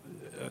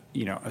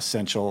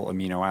essential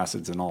amino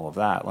acids and all of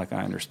that. Like,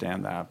 I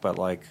understand that, but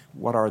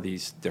what are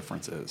these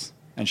differences,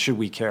 and should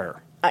we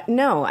care?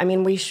 No, I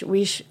mean, we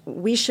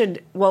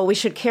should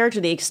care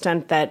to the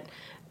extent that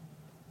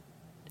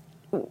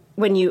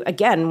when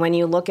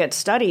you look at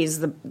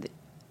studies,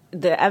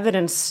 the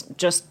evidence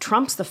just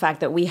trumps the fact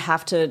that we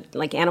have to,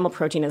 animal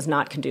protein is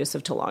not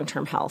conducive to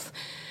long-term health.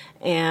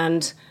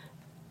 And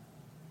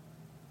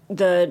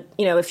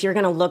if you're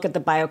going to look at the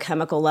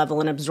biochemical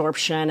level and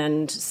absorption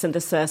and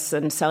synthesis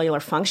and cellular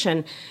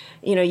function,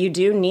 you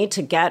do need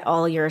to get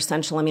all your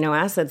essential amino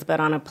acids, but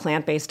on a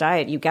plant-based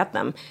diet, you get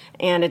them.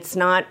 And it's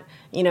not,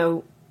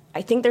 I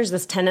think there's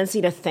this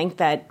tendency to think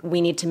that we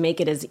need to make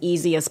it as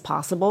easy as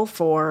possible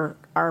for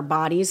our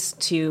bodies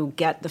to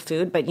get the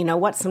food. But you know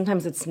what?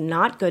 Sometimes it's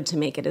not good to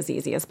make it as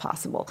easy as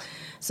possible.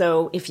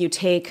 So if you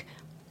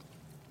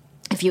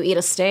eat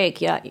a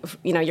steak,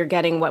 you're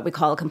getting what we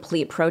call a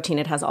complete protein.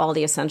 It has all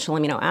the essential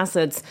amino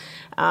acids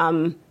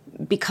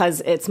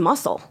because it's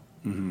muscle,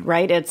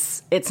 right?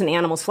 It's an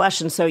animal's flesh,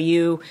 and so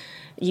you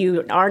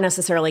are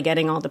necessarily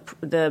getting all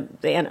the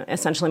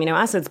essential amino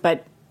acids,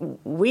 but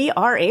we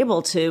are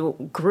able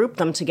to group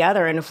them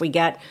together. And if we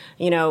get,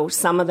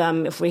 some of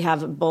them, if we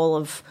have a bowl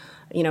of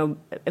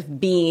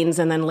beans,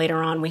 and then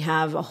later on we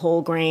have a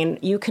whole grain.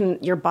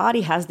 Your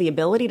body has the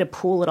ability to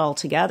pool it all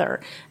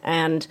together,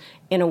 and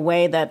in a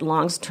way that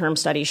long-term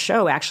studies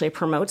show actually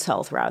promotes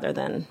health rather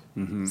than.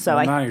 Mm-hmm.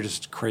 So now you're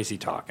just crazy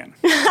talking.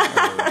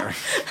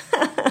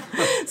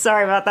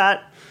 Sorry about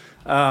that.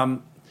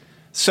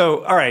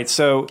 So all right.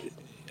 So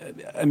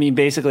I mean,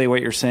 basically,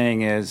 what you're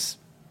saying is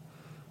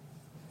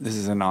this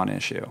is a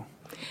non-issue.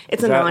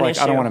 It's a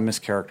non-issue. I don't want to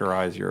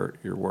mischaracterize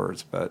your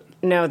words, but...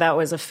 No, that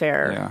was a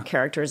fair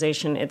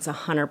characterization. It's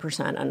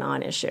 100% a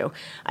non-issue.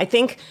 I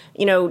think,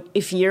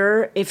 if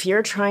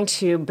you're trying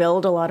to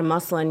build a lot of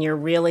muscle and you're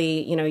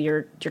really,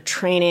 you're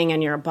training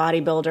and you're a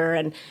bodybuilder,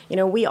 and,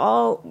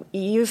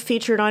 you've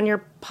featured on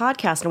your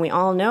podcast, and we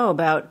all know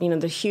about,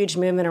 the huge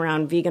movement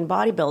around vegan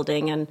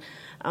bodybuilding and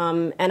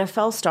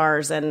NFL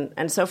stars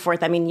and so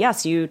forth. I mean,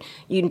 yes, you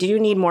do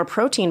need more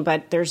protein,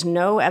 but there's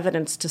no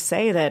evidence to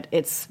say that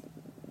it's,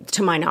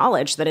 to my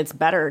knowledge, that it's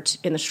better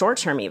in the short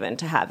term even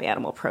to have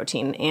animal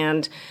protein.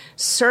 And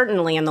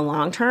certainly in the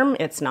long term,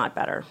 it's not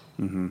better.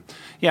 Mm-hmm.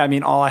 Yeah, I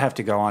mean, all I have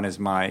to go on is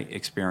my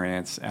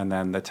experience and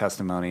then the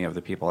testimony of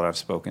the people that I've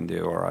spoken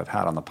to or I've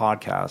had on the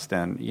podcast.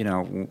 And,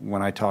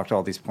 when I talk to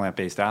all these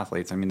plant-based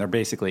athletes, I mean, they're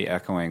basically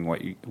echoing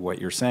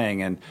what you're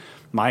saying. And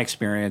my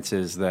experience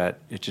is that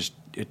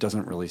it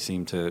doesn't really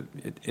seem to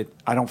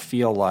I don't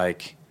feel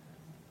like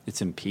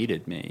it's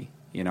impeded me.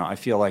 I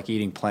feel like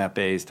eating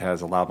plant-based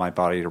has allowed my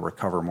body to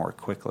recover more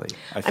quickly.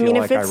 I feel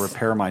like I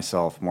repair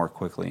myself more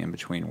quickly in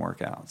between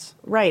workouts.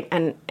 Right,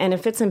 and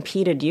if it's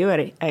impeded you,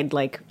 I'd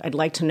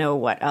like to know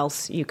what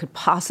else you could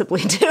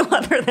possibly do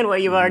other than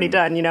what you've already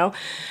done.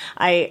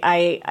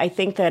 I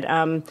think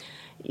that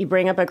you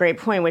bring up a great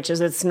point, which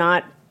is it's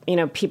not.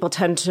 People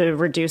tend to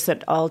reduce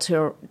it all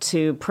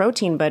to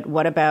protein, but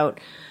what about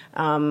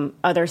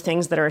other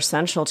things that are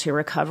essential to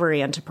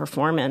recovery and to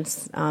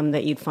performance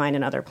that you'd find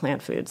in other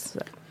plant foods?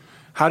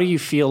 How do you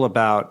feel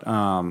about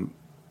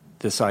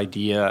this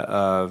idea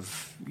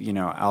of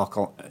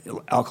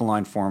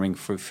alkaline forming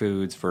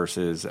foods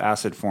versus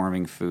acid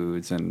forming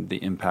foods and the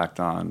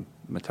impact on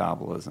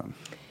metabolism?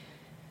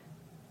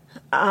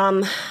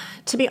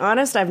 To be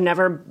honest, I've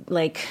never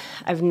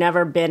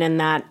been in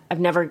that. I've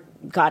never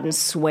gotten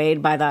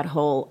swayed by that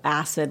whole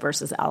acid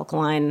versus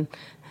alkaline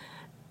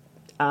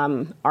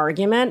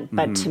argument.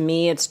 But to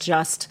me, it's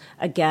just,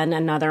 again,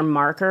 another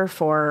marker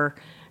for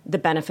the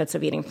benefits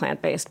of eating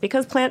plant-based,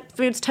 because plant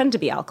foods tend to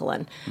be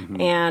alkaline. Mm-hmm.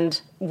 And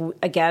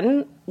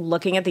again,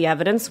 looking at the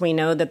evidence, we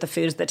know that the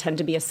foods that tend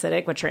to be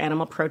acidic, which are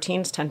animal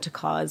proteins, tend to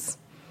cause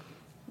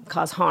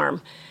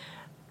harm.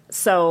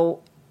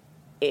 So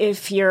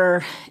if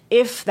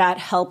that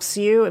helps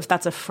you, if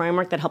that's a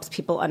framework that helps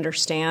people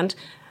understand,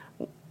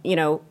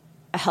 a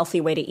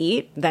healthy way to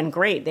eat, then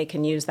great. They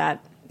can use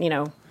that,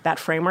 that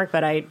framework,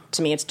 but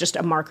to me, it's just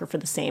a marker for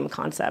the same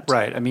concept.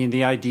 Right. I mean,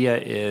 the idea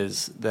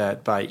is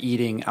that by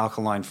eating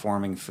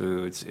alkaline-forming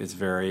foods is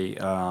very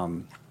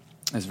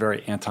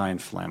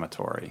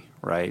anti-inflammatory,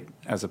 right?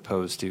 As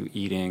opposed to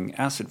eating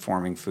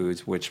acid-forming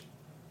foods, which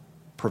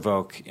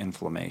provoke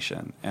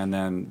inflammation. And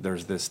then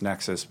there's this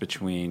nexus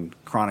between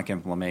chronic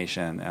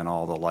inflammation and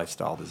all the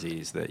lifestyle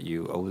disease that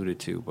you alluded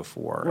to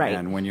before. Right.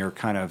 And when you're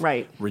kind of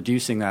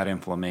reducing that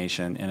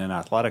inflammation in an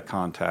athletic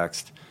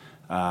context,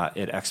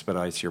 it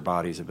expedites your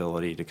body's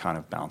ability to kind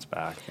of bounce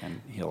back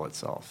and heal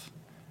itself.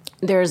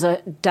 There's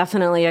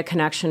definitely a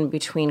connection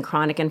between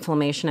chronic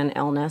inflammation and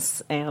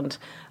illness and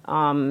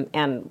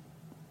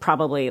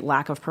probably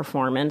lack of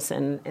performance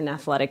in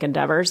athletic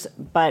endeavors.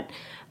 But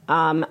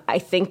I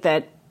think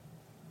that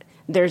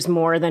there's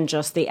more than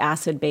just the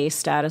acid-base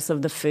status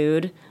of the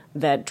food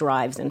that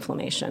drives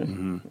inflammation.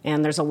 Mm-hmm.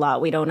 And there's a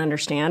lot we don't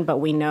understand, but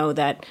we know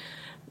that,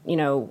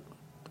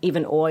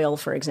 even oil,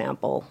 for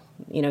example,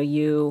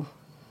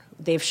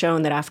 they've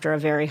shown that after a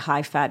very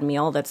high-fat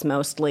meal that's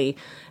mostly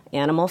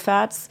animal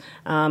fats,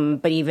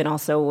 but even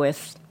also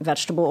with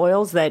vegetable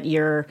oils, that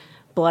your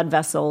blood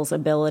vessels'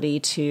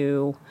 ability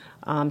to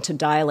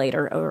dilate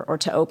or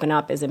to open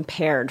up is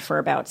impaired for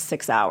about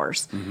 6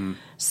 hours. Mm-hmm.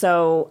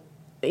 So,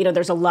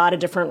 there's a lot of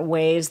different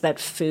ways that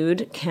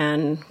food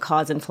can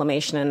cause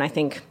inflammation, and I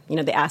think,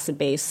 the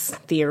acid-base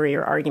theory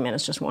or argument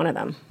is just one of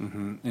them.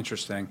 Mm-hmm.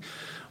 Interesting.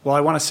 Well, I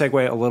want to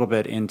segue a little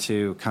bit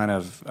into kind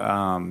of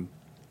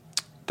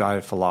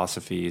diet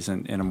philosophies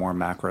in a more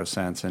macro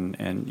sense.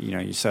 And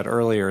you said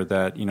earlier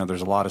that,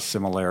 there's a lot of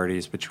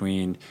similarities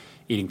between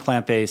eating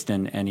plant-based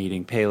and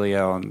eating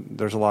paleo. And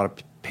there's a lot of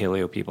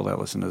paleo people that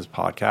listen to this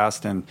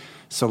podcast. And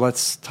so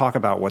let's talk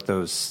about what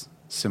those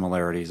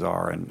similarities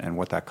are and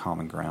what that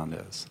common ground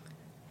is.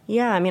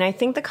 Yeah, I mean, I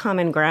think the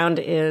common ground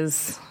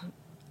is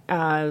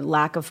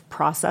lack of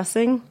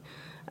processing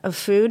of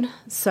food.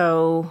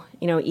 So,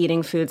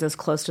 eating foods as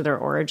close to their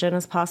origin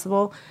as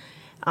possible.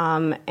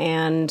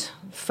 And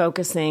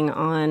focusing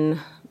on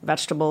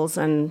vegetables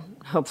and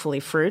hopefully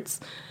fruits,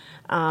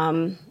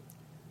 and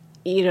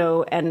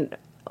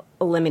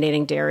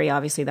eliminating dairy.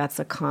 Obviously, that's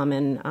a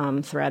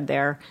common thread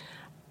there.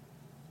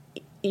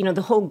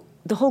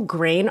 The whole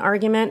grain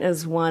argument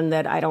is one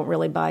that I don't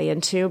really buy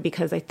into,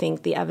 because I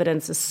think the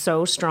evidence is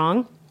so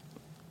strong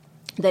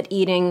that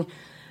eating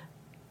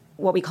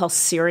what we call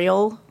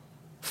cereal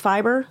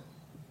fiber,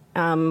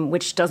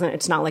 which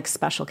it's not like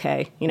Special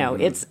K.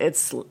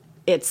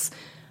 It's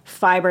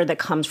fiber that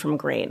comes from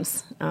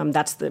grains.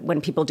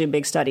 When people do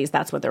big studies,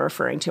 that's what they're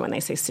referring to when they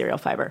say cereal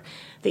fiber.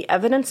 The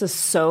evidence is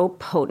so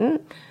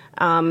potent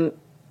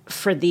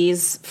for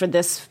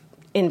this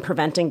in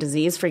preventing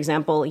disease. For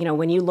example,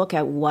 when you look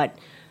at what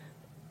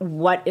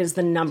is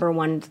the number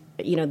one,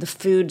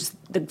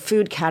 the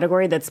food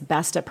category that's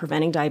best at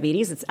preventing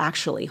diabetes, it's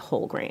actually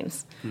whole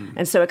grains.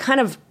 And so it kind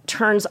of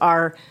turns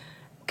our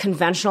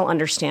conventional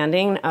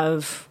understanding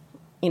of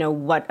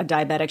what a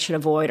diabetic should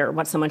avoid or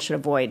what someone should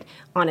avoid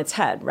on its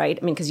head, right?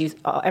 I mean, because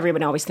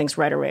everyone always thinks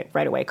right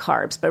away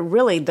carbs, but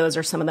really those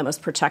are some of the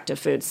most protective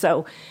foods.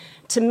 So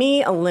to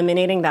me,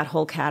 eliminating that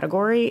whole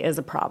category is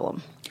a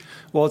problem.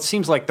 Well, it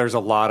seems like there's a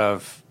lot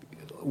of,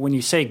 when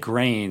you say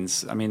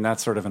grains, I mean,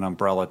 that's sort of an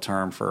umbrella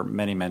term for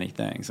many, many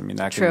things. I mean,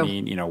 that could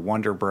mean,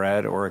 Wonder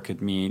Bread, or it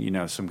could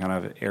mean, some kind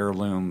of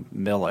heirloom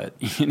millet.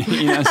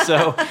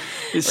 So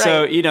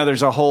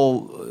there's a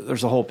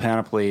whole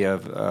panoply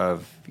of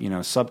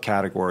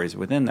subcategories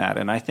within that.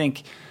 And I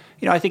think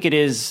it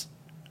is,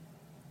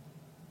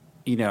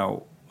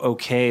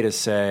 okay to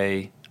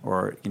say,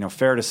 or,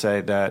 fair to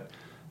say that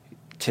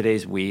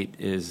today's wheat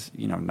is,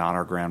 not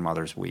our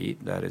grandmother's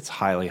wheat, that it's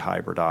highly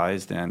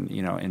hybridized, and,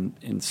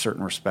 in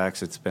certain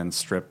respects, it's been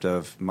stripped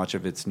of much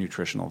of its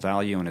nutritional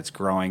value, and it's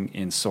growing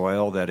in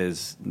soil that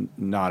is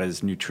not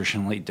as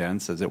nutritionally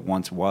dense as it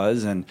once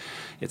was, and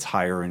it's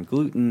higher in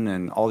gluten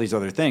and all these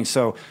other things.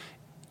 So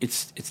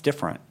it's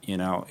different,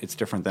 it's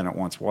different than it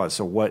once was.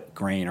 So what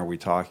grain are we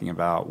talking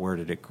about? Where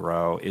did it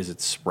grow? Is it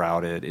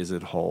sprouted? Is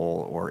it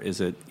whole? Or is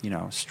it,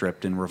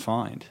 stripped and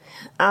refined?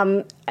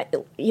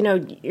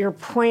 Your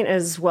point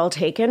is well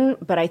taken,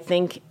 but I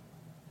think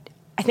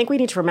we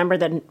need to remember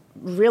that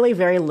really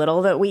very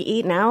little that we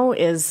eat now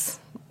is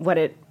what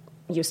it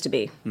used to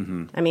be.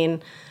 Mm-hmm. I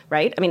mean,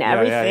 right? I mean,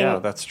 everything. Yeah,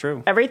 that's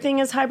true. Everything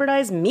is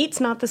hybridized.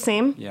 Meat's not the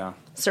same. Yeah.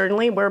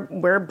 Certainly,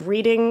 we're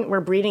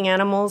breeding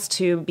animals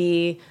to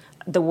be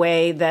the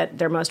way that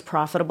they're most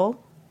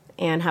profitable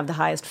and have the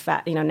highest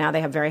fat. Now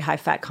they have very high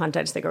fat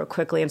content, so they grow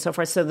quickly and so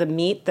forth. So the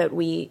meat that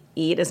we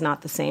eat is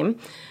not the same.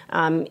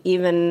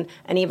 Even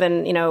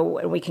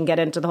we can get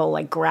into the whole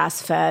like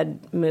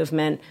grass-fed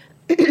movement.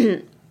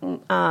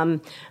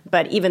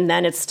 But even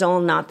then, it's still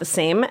not the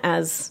same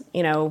as,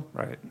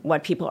 right.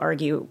 what people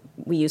argue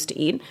we used to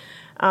eat.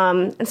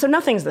 And so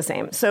nothing's the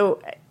same.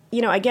 So,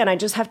 again, I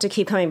just have to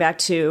keep coming back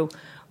to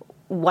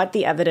what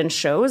the evidence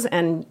shows.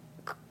 And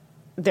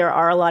there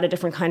are a lot of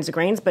different kinds of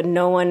grains, but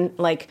no one,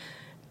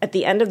 at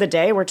the end of the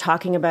day, we're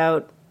talking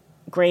about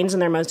grains in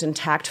their most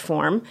intact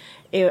form.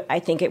 I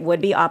think it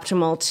would be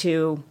optimal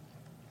to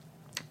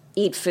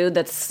eat food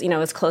that's,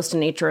 as close to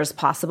nature as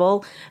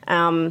possible.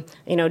 The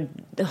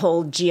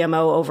whole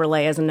GMO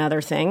overlay is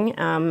another thing.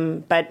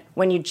 But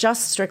when you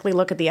just strictly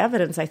look at the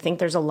evidence, I think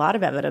there's a lot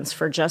of evidence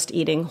for just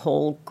eating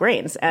whole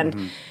grains.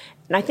 And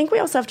and I think we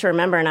also have to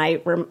remember, and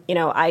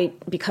I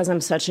because I'm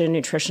such a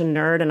nutrition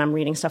nerd and I'm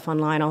reading stuff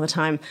online all the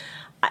time,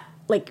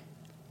 it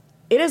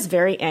is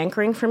very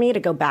anchoring for me to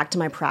go back to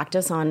my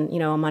practice on,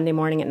 a Monday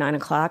morning at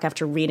 9:00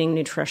 after reading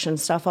nutrition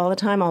stuff all the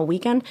time, all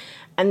weekend.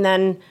 And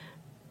then,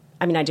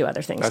 I do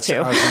other things too.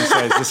 I was going to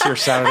say, is this your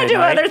Saturday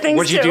night? I do other things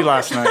What did you do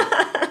last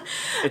night?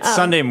 It's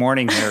Sunday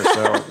morning here,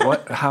 so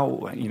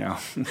how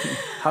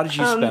did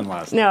you spend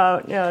last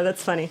night? No,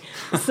 that's funny.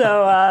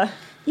 So,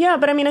 yeah,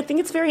 but I think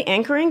it's very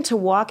anchoring to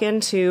walk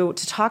into,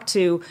 to talk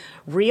to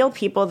real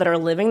people that are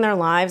living their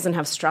lives and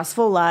have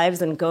stressful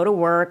lives and go to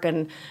work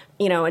and,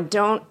 and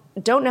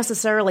don't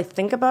necessarily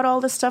think about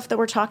all this stuff that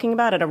we're talking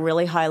about at a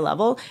really high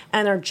level,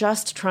 and they're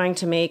just trying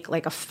to make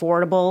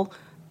affordable,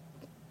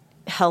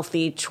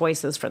 healthy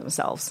choices for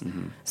themselves.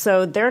 Mm-hmm.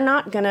 So they're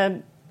not going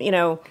to,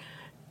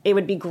 it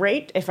would be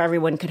great if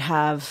everyone could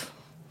have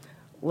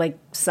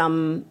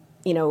some,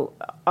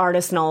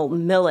 artisanal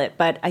millet.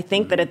 But I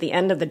think that at the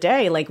end of the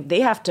day,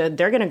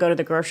 they're going to go to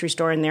the grocery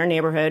store in their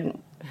neighborhood,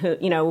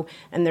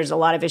 and there's a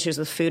lot of issues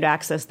with food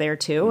access there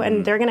too. Mm-hmm.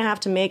 And they're going to have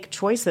to make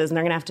choices, and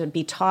they're going to have to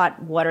be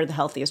taught what are the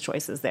healthiest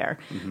choices there.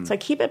 Mm-hmm. So I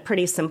keep it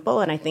pretty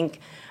simple. And I think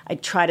I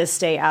try to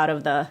stay out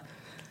of the,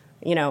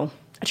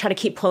 I try to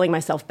keep pulling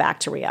myself back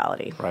to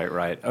reality.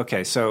 Right.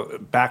 Okay, so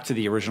back to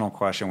the original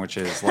question, which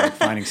is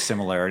finding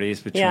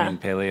similarities between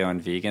paleo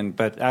and vegan,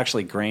 but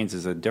actually grains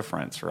is a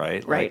difference,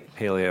 right? Right.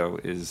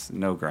 Paleo is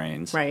no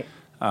grains. Right.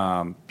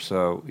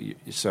 So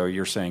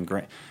you're saying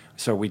grain.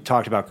 So we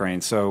talked about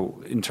grains.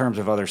 So in terms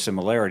of other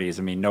similarities,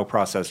 no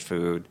processed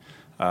food,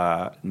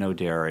 no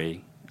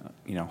dairy,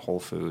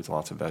 whole foods,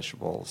 lots of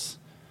vegetables.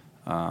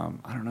 I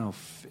don't know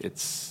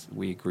if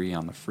we agree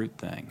on the fruit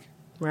thing.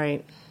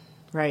 Right.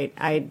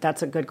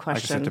 That's a good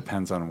question. I guess it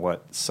depends on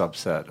what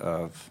subset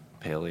of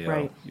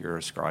paleo you're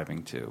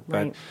ascribing to.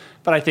 Right.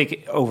 But I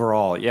think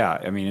overall,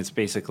 it's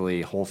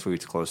basically whole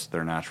foods close to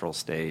their natural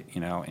state,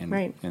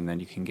 and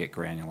then you can get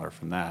granular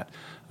from that.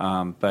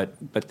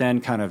 But then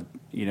kind of,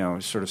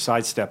 sort of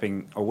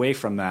sidestepping away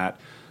from that,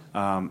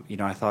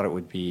 I thought it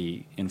would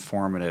be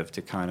informative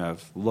to kind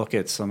of look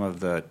at some of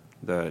the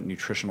the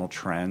nutritional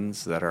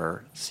trends that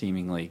are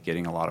seemingly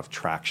getting a lot of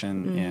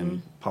traction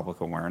in public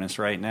awareness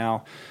right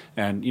now.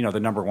 And, the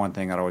number one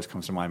thing that always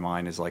comes to my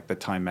mind is like the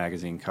Time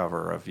magazine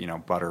cover of,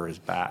 butter is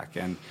back.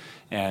 And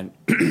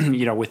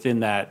within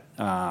that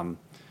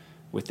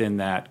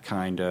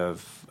kind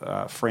of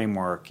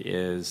framework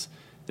is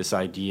this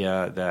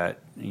idea that,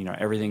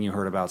 everything you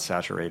heard about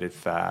saturated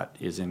fat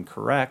is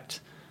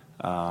incorrect.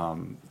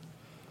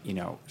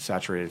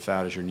 Saturated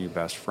fat is your new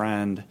best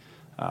friend.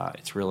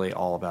 It's really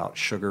all about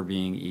sugar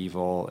being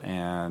evil,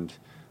 and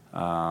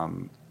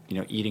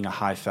eating a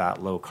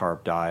high-fat,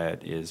 low-carb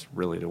diet is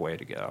really the way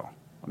to go.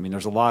 I mean,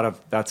 there's a lot of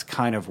that's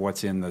kind of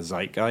what's in the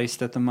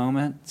zeitgeist at the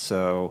moment.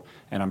 So,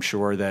 and I'm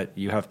sure that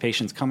you have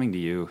patients coming to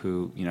you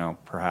who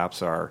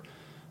perhaps are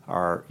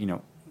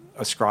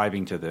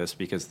ascribing to this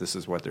because this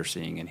is what they're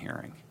seeing and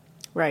hearing.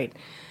 Right.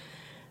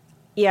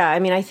 Yeah. I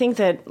mean, I think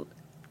that,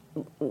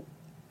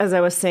 as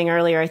I was saying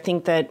earlier, I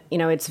think that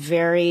it's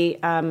very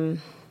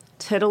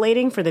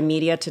titillating for the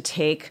media to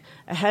take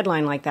a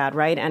headline like that,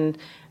 right? And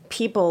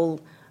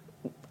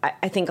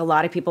I think a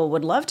lot of people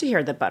would love to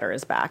hear that butter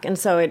is back. And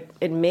so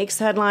it makes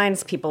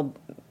headlines. People,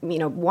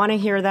 want to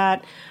hear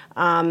that.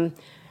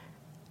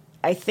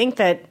 I think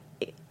that,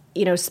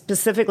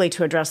 specifically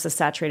to address the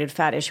saturated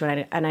fat issue,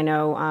 and I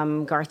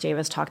know Garth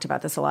Davis talked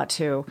about this a lot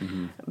too,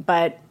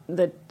 but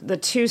the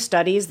two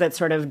studies that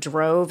sort of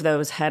drove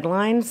those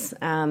headlines,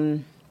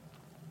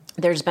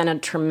 there's been a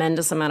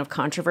tremendous amount of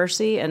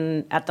controversy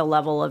at the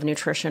level of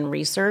nutrition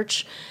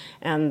research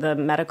and the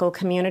medical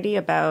community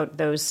about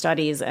those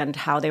studies and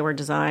how they were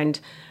designed.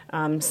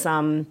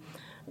 Some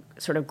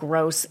sort of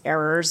gross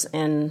errors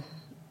in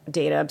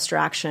data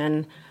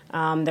abstraction.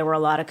 There were a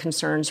lot of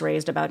concerns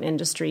raised about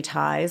industry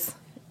ties,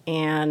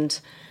 and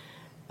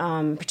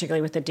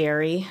particularly with the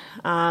dairy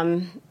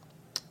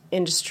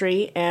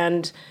industry.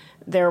 And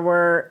there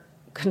were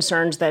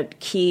concerns that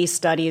key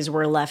studies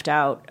were left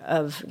out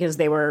of because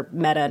they were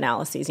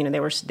meta-analyses.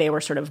 They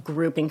were sort of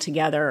grouping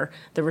together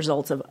the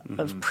results of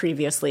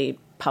previously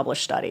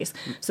published studies.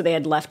 So they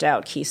had left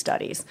out key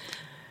studies.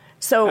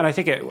 So, and I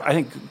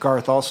think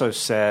Garth also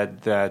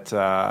said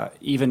that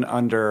even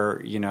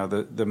under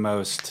the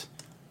most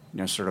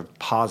sort of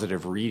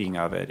positive reading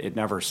of it, it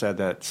never said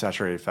that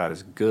saturated fat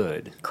is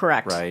good.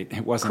 Correct. Right?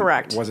 It wasn't.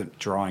 Correct. It wasn't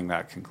drawing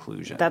that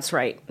conclusion. That's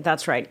right.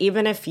 That's right.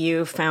 Even if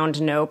you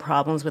found no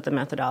problems with the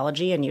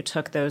methodology and you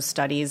took those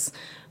studies'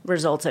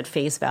 results at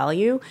face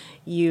value,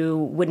 you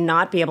would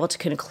not be able to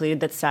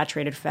conclude that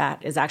saturated fat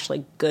is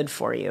actually good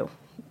for you.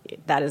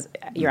 That is,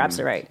 you're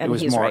absolutely right, and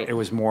he's right. It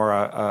was more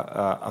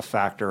a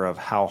factor of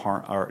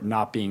or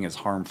not being as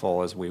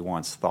harmful as we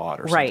once thought,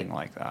 or something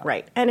like that.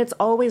 Right, and it's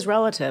always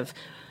relative.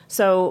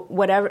 So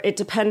whatever, it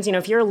depends,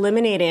 if you're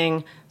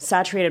eliminating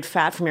saturated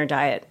fat from your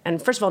diet, and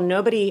first of all,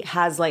 nobody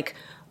has like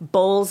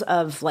bowls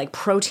of like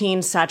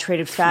protein,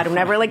 saturated fat, or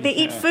whatever, like they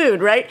eat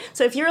food, right?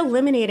 So if you're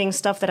eliminating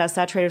stuff that has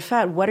saturated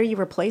fat, what are you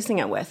replacing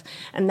it with?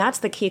 And that's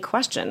the key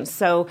question.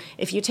 So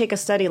if you take a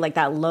study like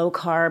that low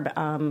carb,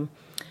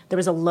 there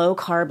was a low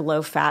carb,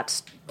 low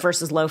fat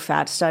versus low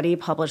fat study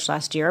published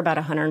last year, about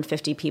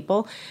 150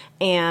 people,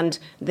 and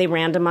they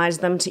randomized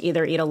them to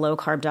either eat a low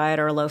carb diet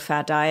or a low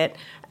fat diet.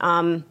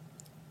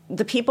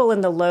 The people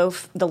in the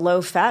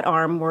low fat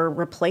arm were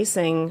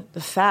replacing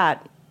the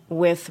fat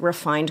with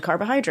refined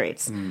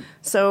carbohydrates.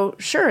 So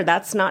sure,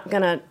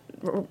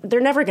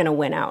 they're never gonna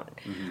win out.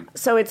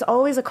 So it's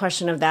always a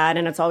question of that,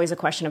 and it's always a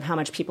question of how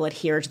much people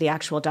adhere to the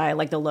actual diet.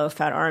 Like the low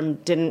fat arm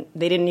didn't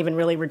even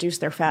really reduce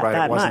their fat that much.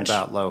 Right, it wasn't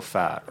that low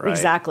fat, right?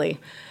 Exactly.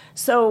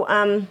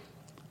 So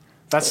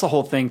that's the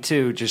whole thing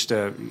too. Just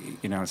to,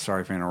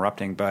 sorry for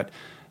interrupting, but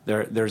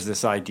there's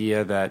this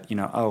idea that,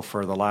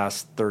 for the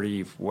last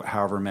 30,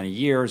 however many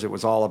years, it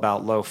was all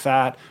about low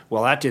fat.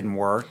 Well, that didn't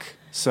work.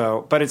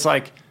 So, but it's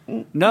like,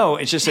 no,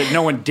 it's just that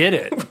no one did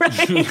it.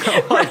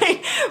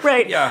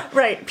 Right. Yeah.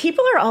 Right.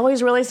 People are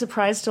always really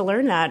surprised to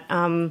learn that.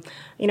 I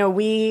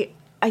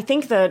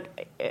think that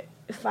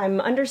if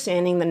I'm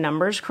understanding the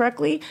numbers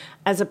correctly,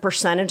 as a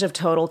percentage of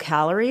total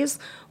calories,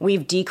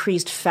 we've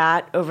decreased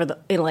fat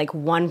in like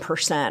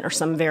 1% or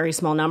some very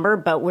small number,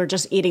 but we're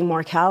just eating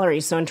more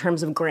calories. So in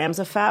terms of grams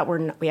of fat,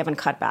 we haven't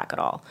cut back at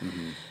all.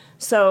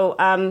 So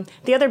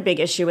the other big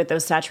issue with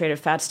those saturated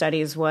fat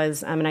studies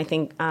was, and I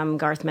think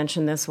Garth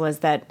mentioned this, was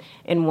that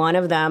in one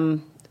of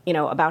them,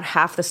 about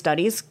half the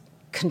studies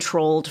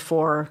controlled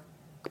for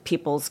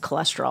people's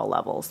cholesterol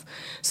levels.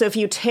 So if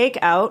you take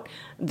out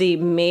the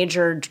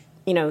major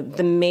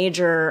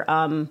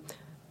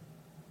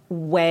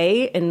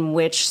way in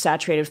which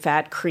saturated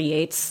fat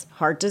creates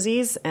heart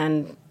disease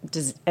and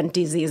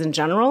disease in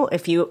general,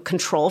 if you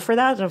control for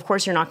that, then of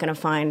course you're not going to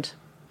find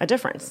a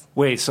difference.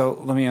 Wait,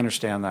 so let me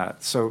understand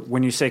that. So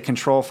when you say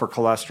control for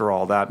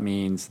cholesterol, that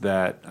means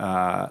that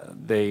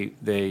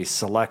they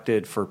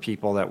selected for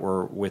people that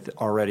were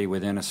already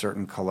within a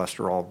certain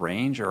cholesterol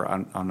range, or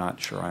I'm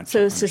not sure I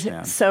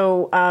understand.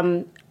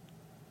 So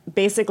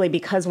basically,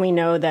 because we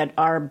know that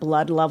our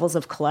blood levels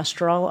of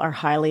cholesterol are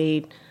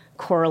highly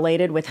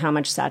correlated with how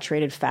much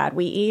saturated fat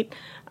we eat,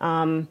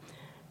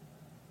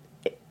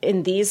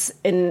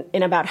 in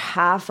about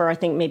half, or I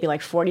think maybe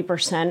like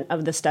 40%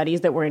 of the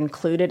studies that were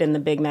included in the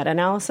big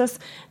meta-analysis,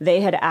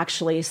 they had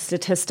actually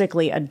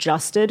statistically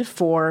adjusted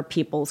for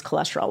people's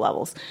cholesterol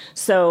levels.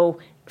 So,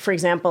 for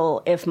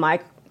example, if my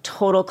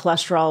total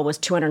cholesterol was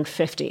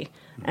 250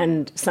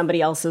 and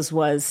somebody else's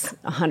was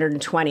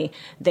 120,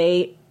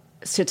 they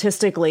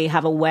statistically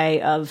have a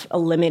way of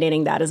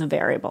eliminating that as a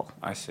variable.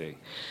 I see.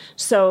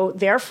 So,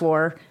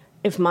 therefore,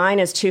 if mine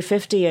is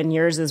 250 and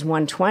yours is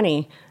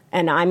 120,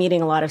 and I'm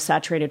eating a lot of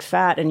saturated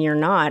fat and you're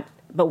not,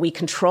 but we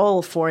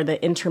control for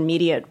the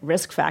intermediate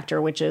risk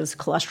factor, which is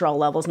cholesterol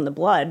levels in the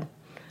blood,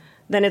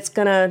 then it's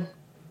going to,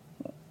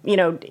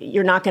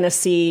 you're not going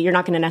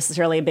to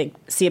necessarily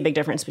see a big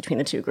difference between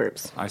the two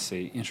groups. I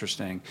see.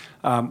 Interesting.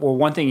 Well,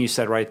 one thing you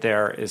said right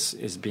there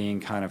is being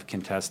kind of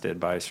contested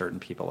by certain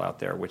people out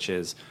there, which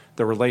is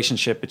the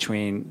relationship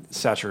between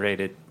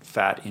saturated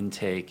fat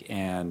intake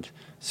and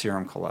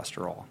serum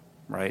cholesterol,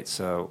 right?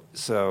 So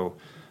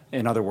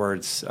in other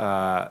words,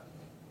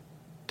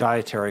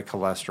 dietary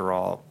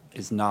cholesterol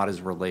is not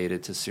as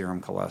related to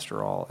serum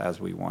cholesterol as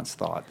we once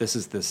thought. This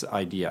is this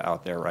idea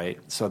out there, right?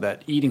 So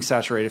that eating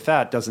saturated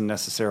fat doesn't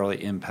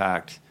necessarily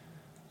impact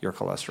your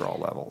cholesterol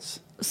levels.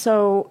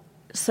 So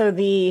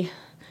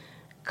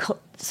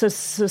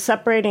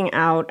separating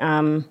out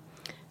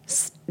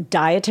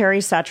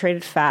dietary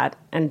saturated fat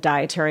and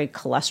dietary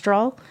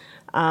cholesterol,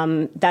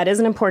 that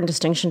is an important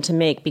distinction to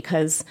make,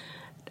 because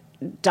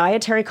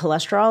dietary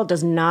cholesterol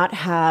does not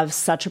have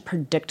such a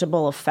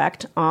predictable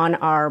effect on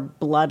our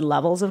blood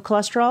levels of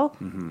cholesterol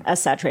as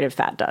saturated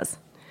fat does.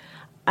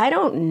 I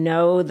don't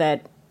know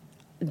that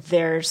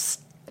there's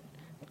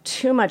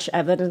too much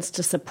evidence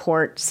to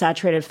support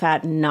saturated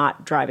fat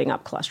not driving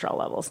up cholesterol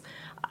levels.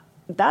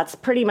 That's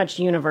pretty much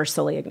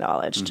universally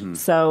acknowledged.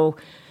 So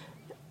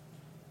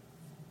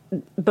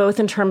both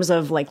in terms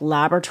of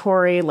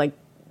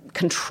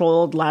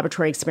controlled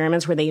laboratory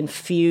experiments where they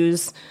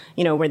infuse,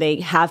 where they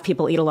have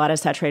people eat a lot of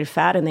saturated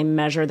fat and they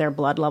measure their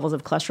blood levels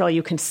of cholesterol,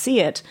 you can see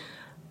it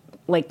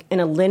like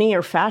in a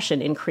linear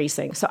fashion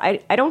increasing. So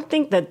I don't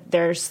think that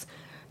there's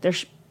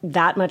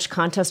that much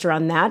contest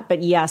around that,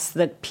 but yes,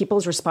 the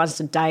people's response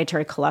to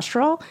dietary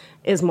cholesterol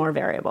is more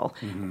variable.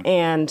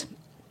 And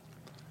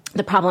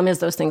the problem is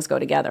those things go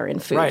together in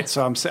food. Right.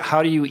 So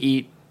how do you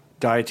eat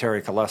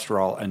dietary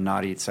cholesterol and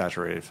not eat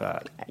saturated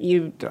fat?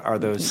 Are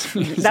those?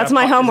 That's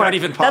my homework. Is that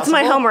even possible? That's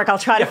my homework. I'll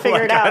try to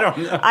figure it out.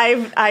 I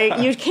don't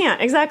know. You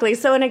can't, exactly.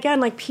 So, and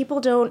again, people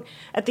don't.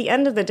 At the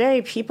end of the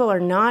day, people are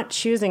not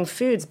choosing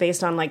foods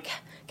based on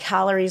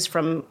calories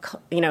from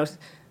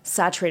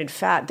saturated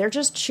fat. They're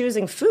just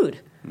choosing food,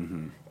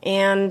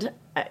 and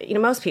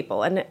most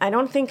people. And I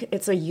don't think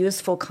it's a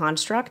useful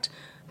construct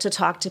to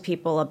talk to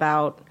people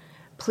about.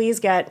 Please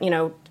get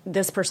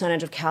this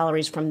percentage of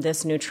calories from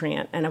this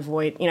nutrient and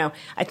avoid,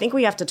 I think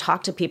we have to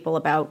talk to people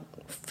about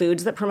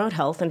foods that promote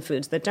health and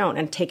foods that don't,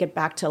 and take it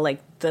back to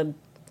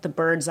the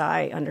bird's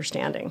eye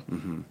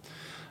understanding.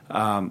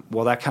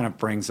 Well, that kind of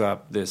brings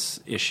up this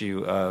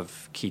issue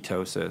of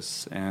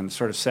ketosis, and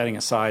sort of setting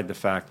aside the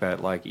fact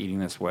that eating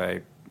this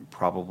way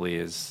probably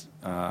is,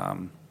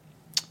 you're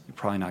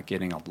probably not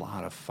getting a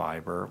lot of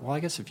fiber. Well, I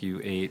guess if you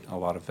ate a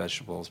lot of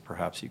vegetables,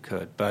 perhaps you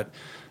could, but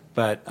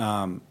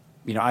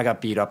I got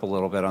beat up a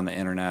little bit on the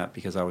internet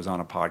because I was on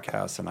a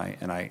podcast, and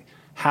I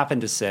happened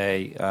to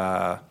say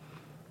that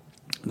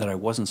I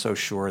wasn't so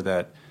sure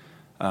that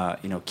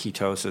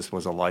ketosis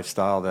was a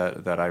lifestyle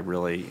that I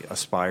really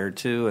aspired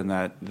to, and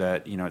that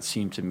it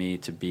seemed to me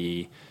to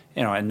be,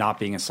 and not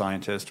being a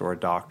scientist or a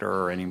doctor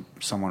or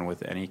someone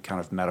with any kind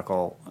of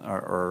medical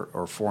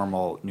or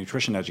formal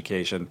nutrition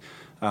education,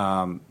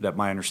 that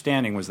my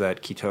understanding was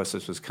that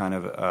ketosis was kind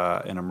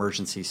of an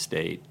emergency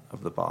state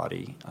of the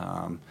body.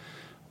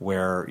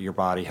 Where your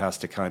body has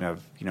to kind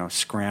of,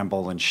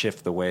 scramble and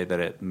shift the way that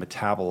it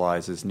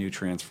metabolizes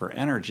nutrients for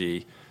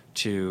energy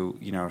to,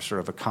 sort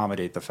of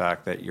accommodate the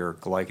fact that you're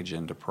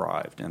glycogen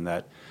deprived, and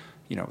that,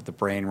 the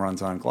brain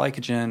runs on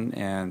glycogen,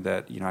 and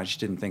that, I just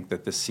didn't think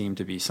that this seemed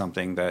to be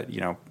something that,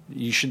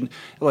 you shouldn't,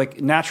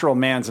 natural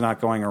man's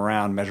not going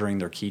around measuring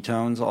their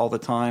ketones all the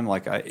time.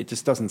 It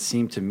just doesn't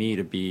seem to me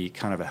to be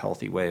kind of a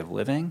healthy way of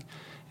living.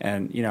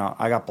 And,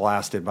 I got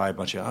blasted by a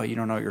bunch of, you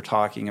don't know what you're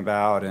talking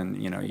about,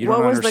 and, you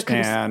don't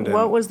understand.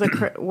 What was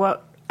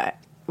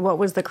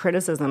the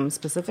criticism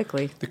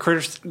specifically?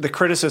 The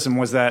criticism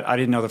was that I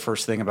didn't know the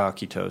first thing about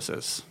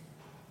ketosis.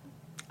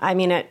 I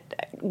mean,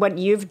 what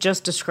you've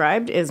just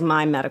described is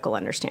my medical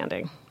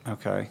understanding.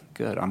 Okay,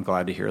 good. I'm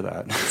glad to hear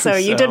that. So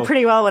you did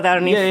pretty well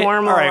without any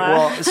formal. All right.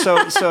 Well,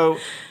 so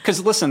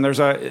because listen, there's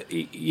a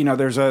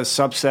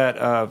subset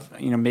of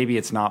maybe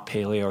it's not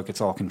paleo, it gets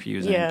all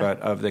confusing, but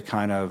of the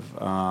kind of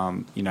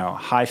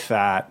high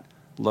fat,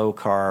 low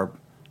carb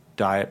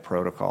diet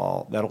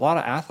protocol that a lot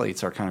of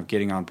athletes are kind of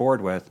getting on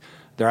board with.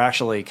 They're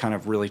actually kind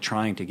of really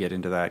trying to get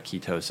into that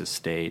ketosis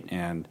state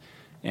and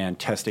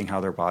testing how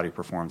their body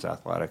performs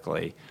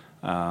athletically,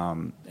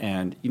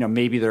 and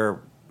maybe they're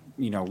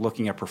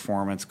looking at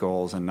performance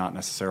goals and not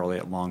necessarily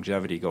at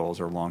longevity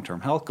goals or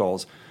long-term health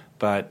goals.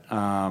 But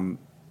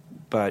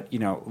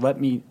let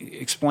me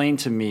explain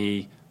to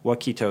me what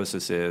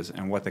ketosis is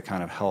and what the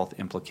kind of health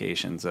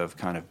implications of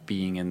kind of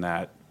being in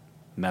that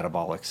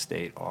metabolic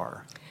state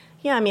are.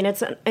 Yeah, I mean,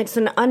 it's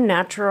an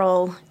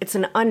unnatural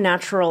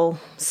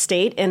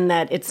state in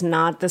that it's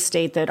not the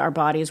state that our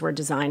bodies were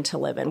designed to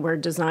live in. We're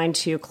designed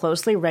to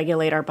closely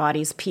regulate our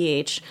body's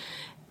pH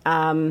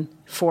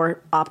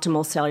for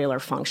optimal cellular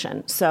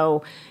function.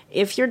 So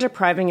if you're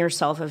depriving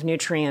yourself of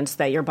nutrients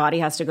that your body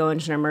has to go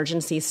into an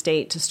emergency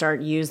state to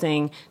start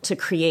using to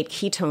create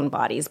ketone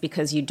bodies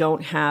because you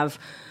don't have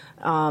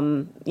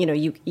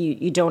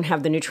you don't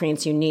have the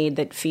nutrients you need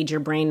that feed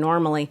your brain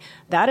normally.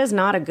 That is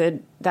not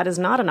an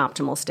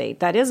optimal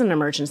state. That is an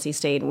emergency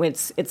state.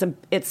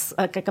 It's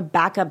like a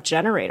backup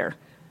generator.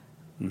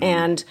 Mm-hmm.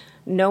 And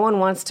no one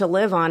wants to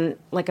live on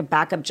like a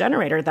backup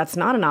generator. That's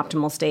not an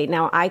optimal state.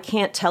 Now, I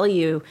can't tell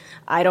you,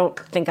 I don't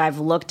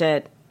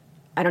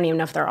even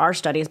know if there are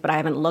studies, but I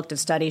haven't looked at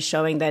studies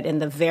showing that in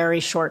the very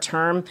short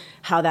term,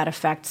 how that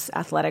affects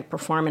athletic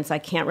performance. I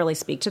can't really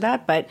speak to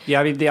that, but...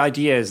 Yeah, I mean, the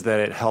idea is that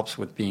it helps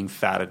with being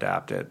fat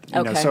adapted.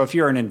 Okay. So if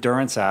you're an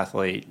endurance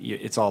athlete,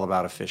 it's all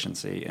about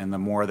efficiency. And the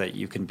more that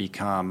you can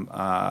become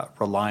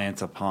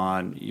reliant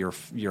upon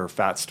your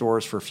fat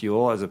stores for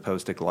fuel as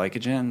opposed to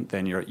glycogen,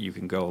 then you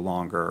can go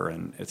longer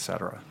and et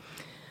cetera.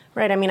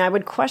 Right. I mean, I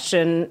would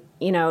question,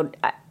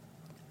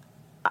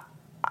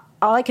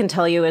 all I can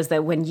tell you is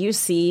that when you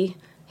see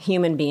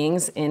human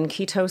beings in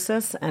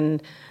ketosis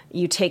and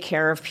you take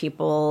care of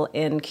people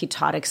in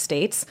ketotic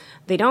states,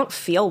 they don't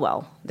feel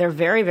well. They're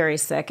very, very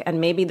sick. And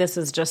maybe this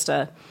is just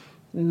a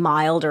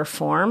milder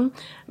form,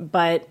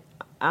 but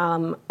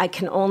I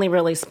can only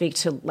really speak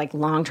to like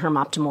long-term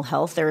optimal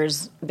health. There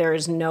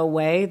is no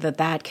way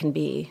that can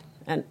be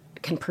and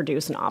can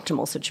produce an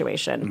optimal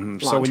situation. Mm-hmm.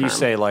 So when you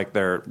say like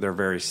they're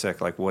very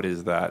sick, like what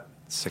is that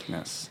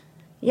sickness?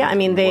 Yeah, I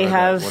mean, what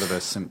are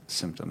the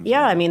symptoms?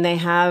 Yeah, I mean, they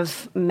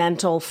have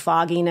mental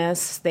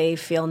fogginess. They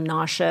feel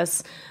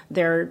nauseous.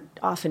 They're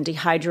often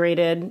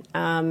dehydrated.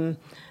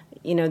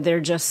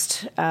 They're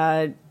just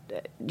they're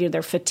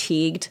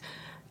fatigued.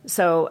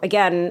 So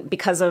again,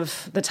 because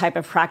of the type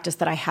of practice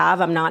that I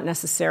have, I'm not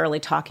necessarily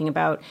talking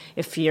about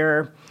if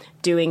you're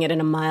doing it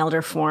in a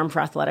milder form for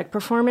athletic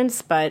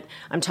performance, but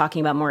I'm talking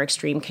about more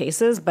extreme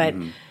cases. But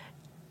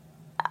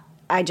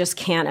I just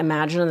can't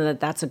imagine that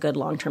that's a good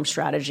long-term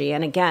strategy.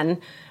 And again,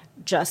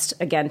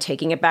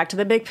 taking it back to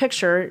the big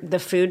picture, the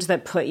foods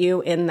that put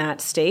you in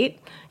that state,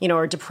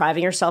 or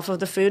depriving yourself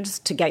of the foods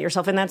to get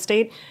yourself in that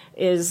state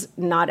is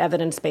not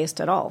evidence-based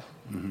at all.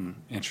 Mm-hmm.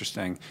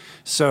 Interesting.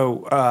 So,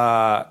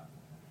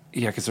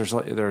 because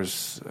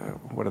there's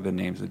what are the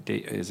names?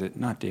 Is it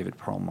not David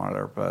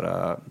Perlmutter,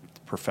 but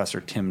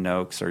Professor Tim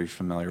Noakes? Are you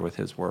familiar with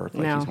his work?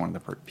 No. He's one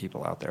of the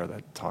people out there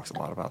that talks a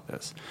lot about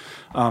this.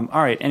 All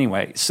right.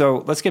 Anyway,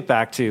 so let's get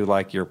back to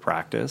like your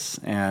practice,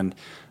 and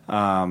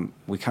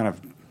we kind of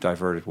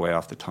diverted way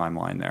off the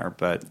timeline there,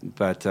 but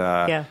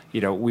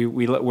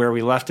we where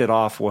we left it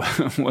off was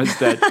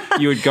that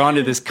you had gone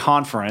to this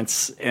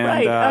conference and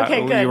right.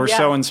 Okay, good. You were yeah.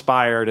 so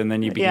inspired, and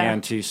then you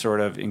began to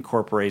sort of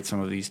incorporate some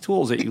of these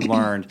tools that you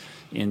learned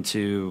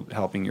into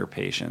helping your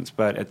patients.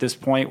 But at this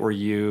point, were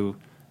you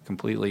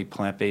completely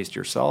plant-based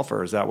yourself,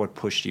 or is that what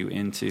pushed you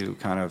into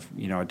kind of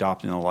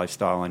adopting a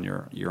lifestyle in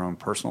your own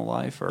personal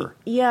life? Or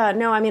yeah,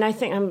 no, I mean, I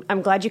think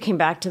I'm glad you came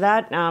back to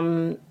that.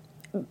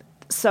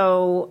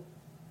 So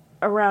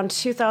around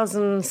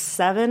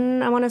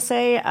 2007, I want to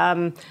say,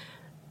 a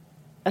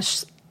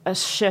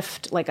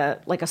shift, like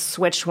a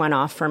switch went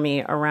off for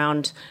me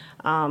around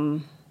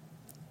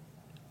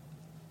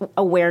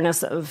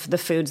awareness of the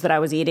foods that I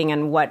was eating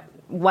and what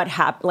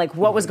happened, like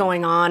what was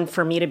going on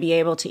for me to be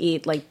able to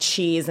eat like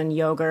cheese and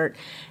yogurt.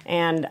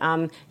 And,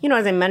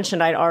 as I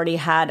mentioned,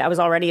 I was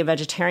already a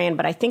vegetarian,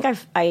 but I think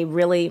I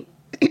really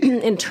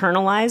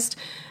internalized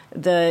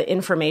the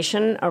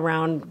information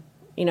around,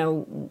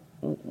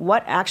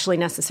 what actually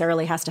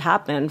necessarily has to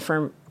happen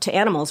to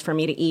animals for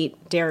me to eat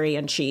dairy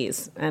and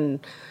cheese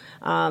and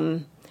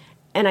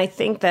I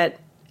think that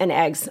and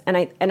eggs and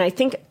I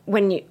think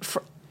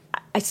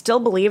I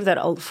still believe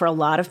that for a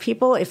lot of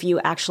people, if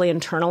you actually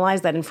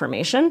internalize that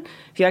information,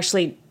 if you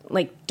actually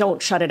like don't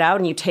shut it out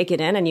and you take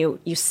it in and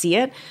you see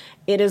it,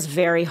 it is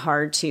very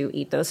hard to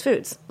eat those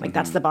foods. Like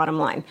that's the bottom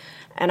line.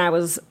 And I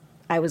was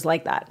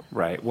like that.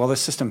 Right. Well, the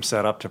system's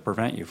set up to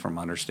prevent you from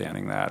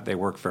understanding that. They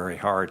work very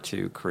hard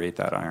to create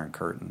that iron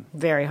curtain.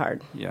 Very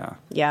hard. Yeah.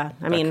 Yeah.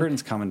 I mean,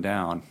 curtain's coming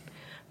down.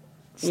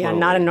 Slowly. Yeah,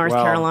 not in North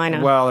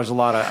Carolina. Well, there's a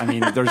lot of. I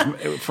mean, there's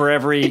for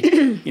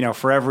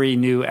every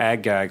new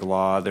ag gag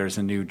law, there's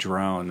a new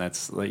drone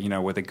that's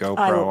with a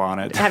GoPro on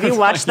it. Have you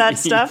watched that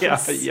stuff?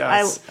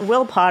 Yes.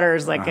 Will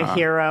Potter's like a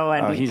hero,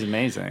 and he's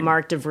amazing.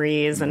 Mark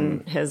DeVries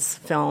and his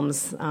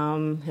films,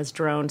 his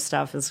drone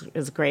stuff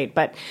is great.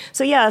 But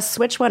so yeah, a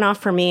switch went off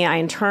for me.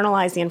 I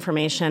internalized the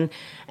information,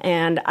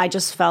 and I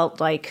just felt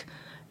like,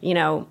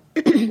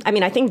 I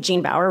mean, I think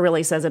Gene Bauer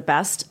really says it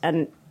best,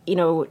 and.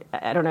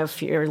 I don't know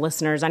if your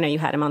listeners, I know you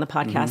had him on the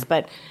podcast,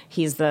 but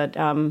he's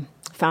the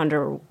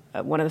founder,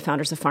 one of the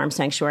founders of Farm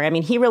Sanctuary. I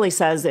mean, he really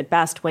says it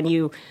best when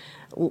the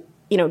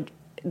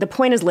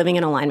point is living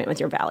in alignment with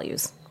your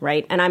values,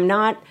 right? And I'm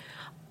not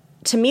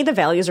to me, the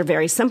values are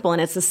very simple,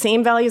 and it's the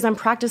same values I'm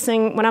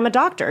practicing when I'm a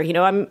doctor.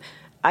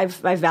 I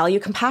value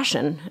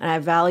compassion, and I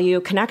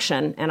value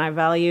connection, and I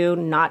value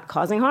not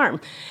causing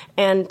harm.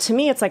 And to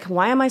me, it's like,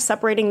 why am I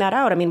separating that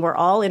out? I mean, we're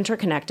all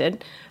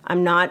interconnected. I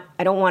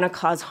don't want to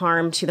cause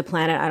harm to the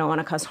planet. I don't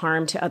want to cause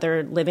harm to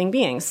other living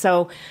beings.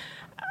 So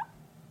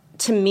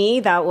to me,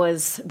 that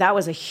was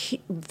a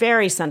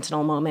very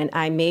sentinel moment.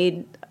 I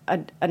made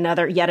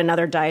yet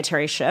another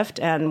dietary shift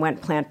and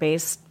went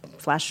plant-based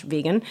 /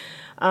 vegan.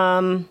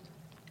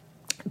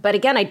 But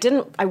again, I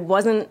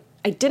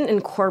didn't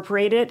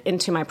incorporate it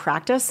into my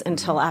practice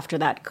until after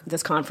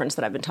this conference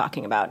that I've been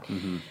talking about.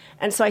 Mm-hmm.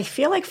 And so I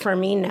feel like for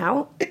me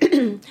now,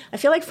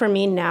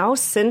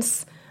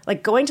 since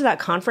like going to that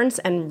conference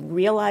and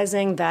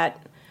realizing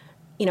that,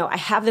 I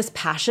have this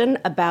passion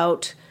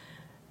about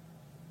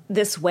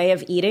this way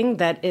of eating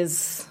that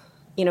is,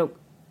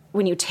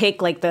 when you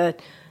take like the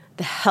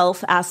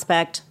health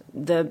aspect,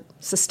 the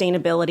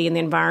sustainability and the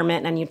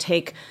environment, and you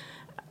take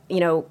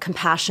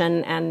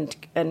compassion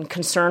and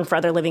concern for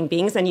other living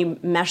beings, and you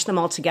mesh them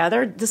all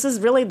together. This is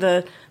really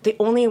the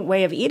only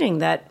way of eating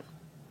that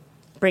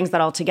brings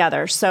that all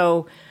together.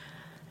 So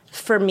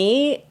for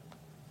me,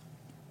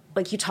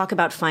 like you talk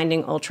about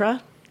finding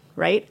ultra,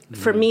 right? Mm-hmm.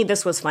 For me,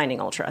 this was finding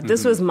ultra. Mm-hmm.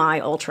 This was my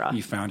ultra.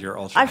 You found your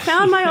ultra. I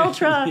found my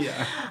ultra.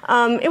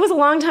 Yeah. It was a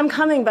long time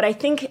coming, but I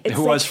think it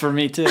was for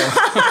me too.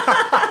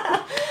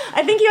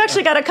 I think you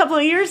actually got a couple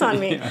of years on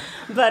me. Yeah.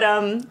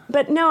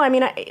 But no, I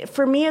mean,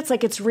 for me, it's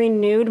like it's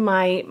renewed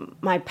my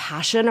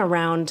passion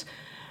around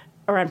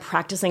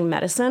practicing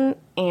medicine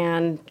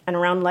and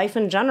around life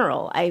in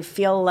general. I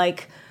feel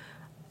like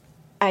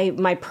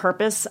my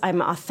purpose,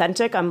 I'm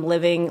authentic, I'm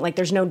living, like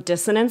there's no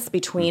dissonance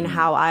between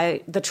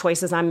the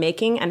choices I'm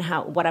making and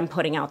what I'm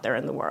putting out there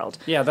in the world.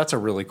 Yeah, that's a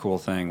really cool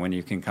thing when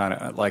you can kind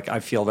of, like,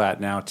 I feel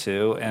that now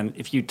too. And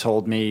if you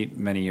told me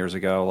many years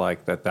ago,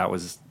 like, that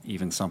was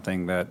even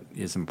something that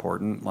is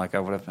important, like, I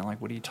would have been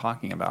like, what are you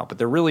talking about? But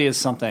there really is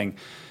something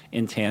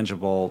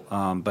intangible,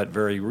 but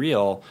very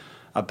real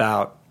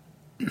about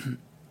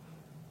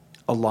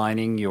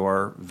aligning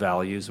your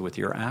values with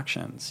your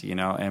actions,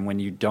 and when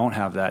you don't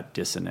have that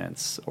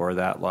dissonance or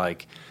that,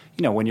 like,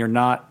 when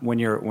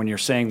you're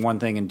saying one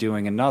thing and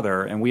doing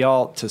another, and we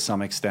all, to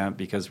some extent,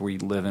 because we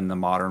live in the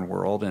modern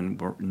world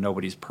and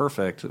nobody's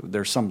perfect,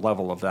 there's some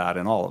level of that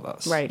in all of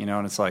us, right?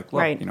 And it's like, look,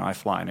 right. I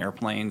fly in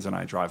airplanes and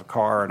I drive a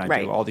car and I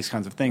right. do all these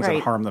kinds of things right.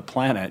 that harm the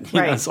planet.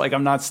 Right. It's like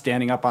I'm not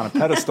standing up on a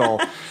pedestal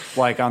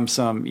like I'm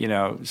some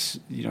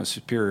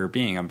superior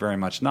being. I'm very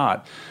much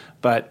not,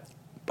 but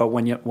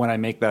when I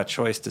make that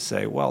choice to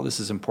say, well, this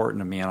is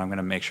important to me and I'm going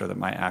to make sure that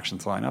my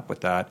actions line up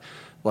with that,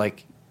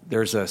 like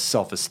there's a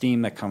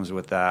self-esteem that comes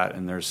with that,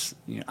 and there's,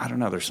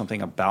 there's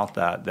something about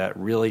that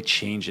really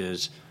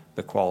changes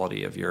the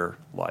quality of your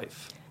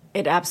life.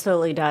 It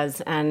absolutely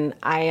does, and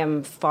I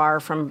am far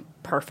from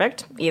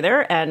perfect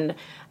either, and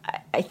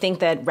I think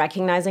that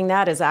recognizing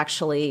that is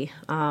actually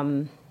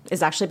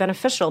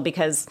beneficial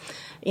because,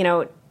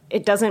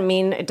 it doesn't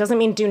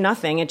mean do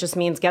nothing. It just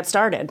means get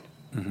started.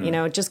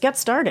 Mm-hmm. Just get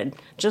started.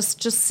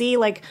 Just see,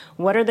 like,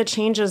 what are the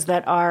changes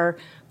that are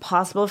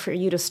possible for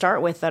you to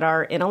start with that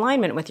are in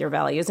alignment with your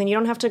values, and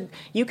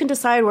you can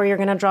decide where you're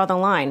going to draw the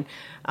line.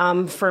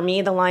 For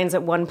me, the line's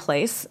at one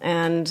place,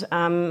 and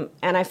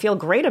I feel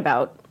great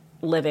about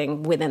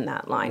living within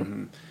that line.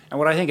 Mm-hmm. And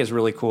what I think is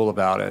really cool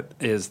about it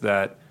is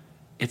that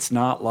it's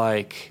not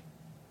like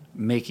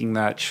making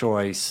that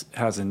choice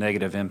has a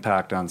negative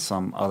impact on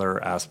some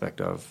other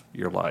aspect of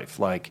your life.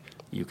 Like,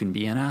 you can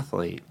be an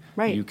athlete.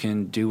 Right. You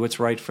can do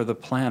what's right for the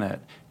planet,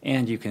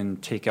 and you can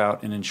take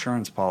out an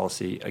insurance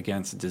policy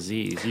against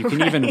disease. You can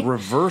right. even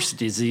reverse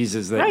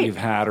diseases that right. you've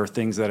had or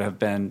things that have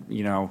been,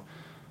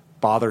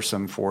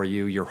 bothersome for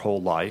you your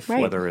whole life,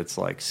 right. whether it's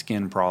like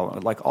skin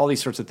problem, like all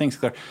these sorts of things.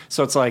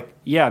 So it's like,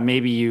 yeah,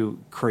 maybe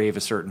you crave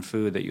a certain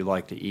food that you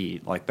like to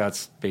eat. Like,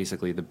 that's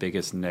basically the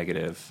biggest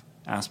negative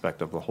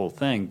aspect of the whole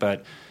thing.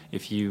 But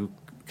if you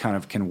kind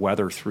of can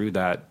weather through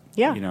that,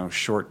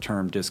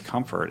 short-term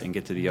discomfort and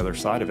get to the other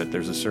side of it,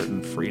 there's a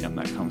certain freedom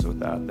that comes with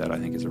that I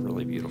think is a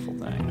really beautiful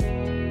thing.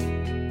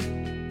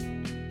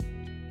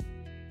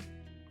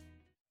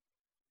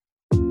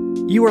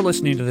 You are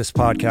listening to this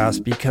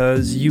podcast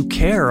because you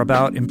care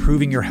about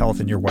improving your health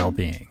and your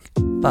well-being.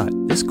 But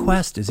this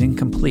quest is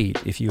incomplete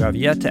if you have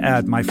yet to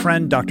add my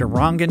friend Dr.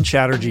 Rangan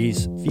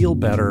Chatterjee's Feel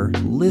Better,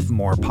 Live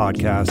More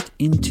podcast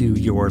into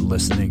your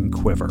listening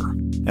quiver.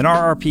 An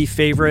RRP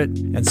favorite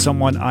and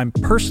someone I'm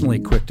personally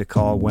quick to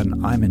call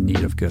when I'm in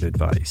need of good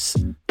advice.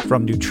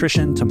 From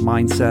nutrition to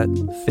mindset,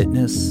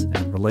 fitness,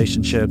 and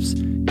relationships,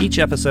 each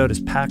episode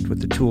is packed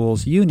with the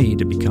tools you need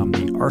to become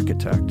the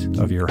architect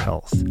of your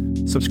health.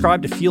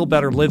 Subscribe to Feel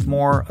Better, Live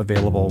More,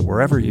 available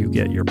wherever you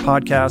get your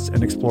podcasts,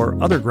 and explore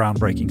other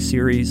groundbreaking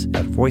series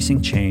at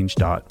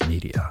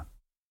voicingchange.media.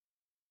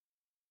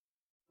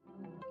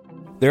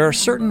 There are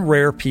certain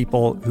rare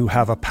people who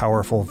have a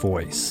powerful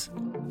voice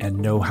and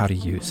know how to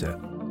use it.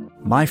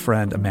 My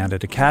friend Amanda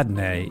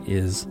DeCadenet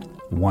is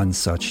one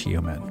such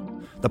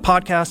human. The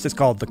podcast is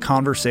called The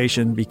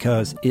Conversation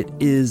because it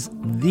is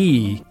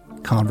the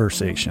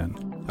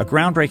conversation. a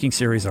groundbreaking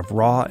series of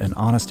raw and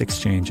honest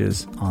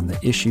exchanges on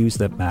the issues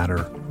that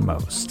matter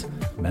most: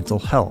 mental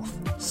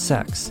health,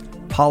 sex,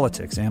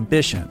 politics,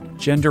 ambition,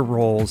 gender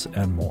roles,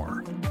 and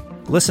more.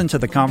 Listen to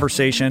the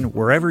conversation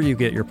wherever you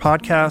get your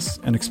podcasts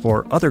and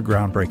explore other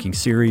groundbreaking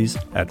series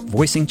at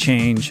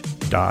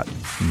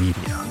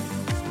voicingchange.media.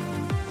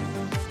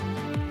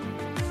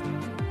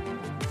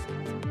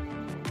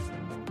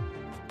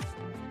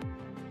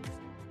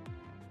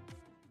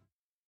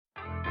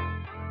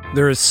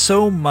 There is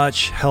so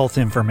much health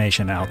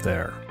information out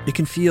there. It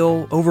can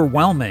feel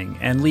overwhelming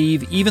and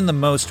leave even the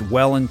most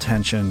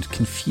well-intentioned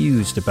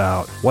confused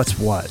about what's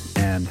what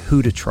and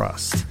who to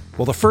trust.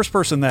 Well, the first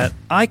person that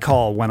I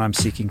call when I'm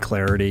seeking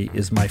clarity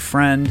is my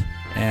friend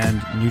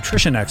and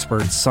nutrition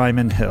expert,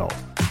 Simon Hill,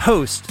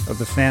 host of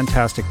the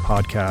fantastic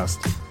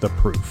podcast, The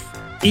Proof.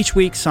 Each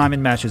week,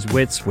 Simon matches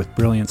wits with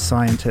brilliant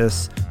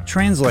scientists,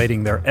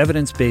 translating their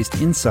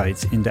evidence-based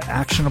insights into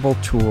actionable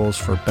tools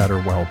for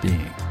better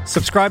well-being.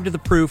 Subscribe to The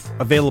Proof,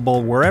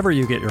 available wherever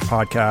you get your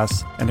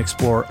podcasts, and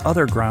explore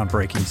other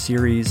groundbreaking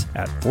series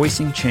at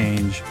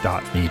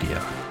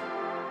voicingchange.media.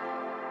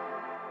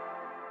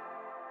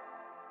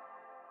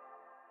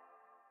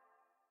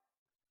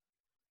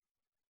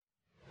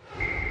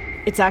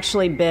 It's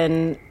actually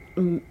been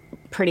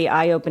pretty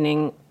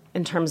eye-opening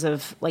in terms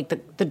of like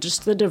the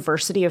just the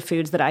diversity of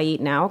foods that I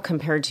eat now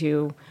compared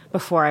to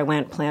before I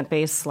went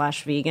plant-based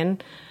 / vegan.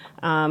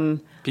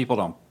 People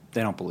don't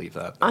believe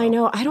that, though. I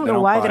know. I don't know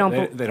why they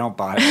don't. They don't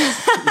buy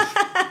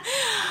it.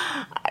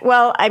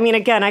 Well, I mean,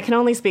 again, I can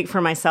only speak for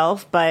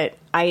myself, but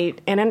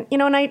when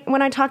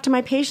I talk to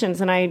my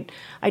patients, and I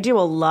do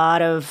a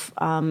lot of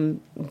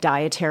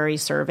dietary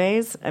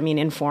surveys. I mean,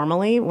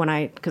 informally,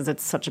 because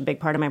it's such a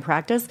big part of my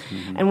practice,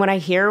 and when I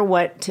hear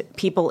what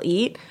people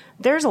eat,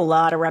 there's a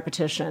lot of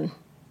repetition.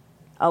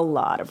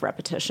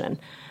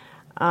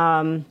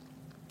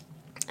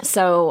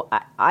 So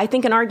I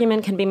think an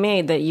argument can be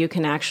made that you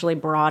can actually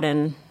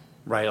broaden.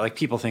 Right, like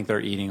people think they're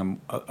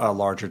eating a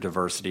larger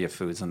diversity of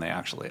foods than they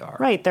actually are.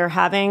 Right, they're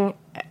having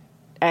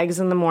eggs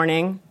in the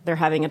morning, they're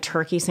having a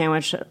turkey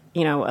sandwich, at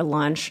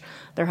lunch,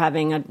 they're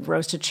having a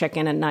roasted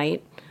chicken at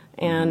night,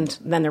 and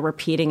then they're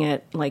repeating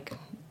it like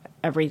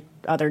every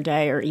other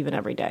day or even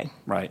every day.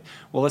 Right.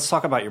 Well, let's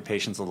talk about your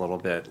patients a little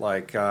bit.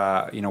 Like,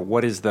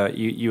 what is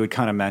you would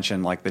kind of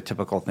mention like the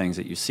typical things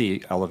that you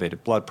see: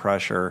 elevated blood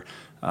pressure,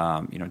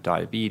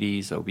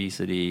 diabetes,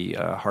 obesity,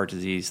 heart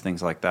disease,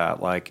 things like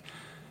that. Like,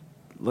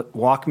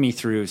 walk me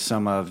through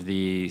some of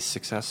the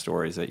success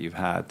stories that you've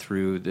had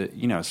through the,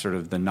 sort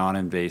of the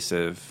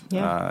non-invasive,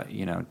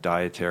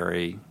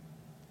 dietary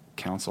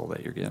counsel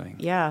that you're giving.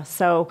 Yeah.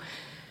 So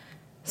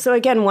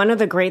again, one of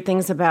the great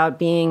things about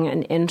being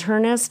an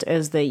internist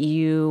is that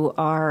you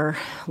are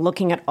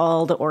looking at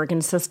all the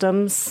organ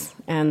systems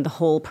and the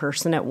whole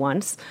person at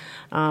once,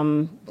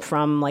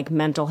 from like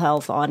mental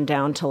health on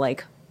down to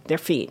like their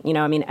feet,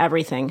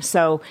 everything.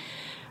 So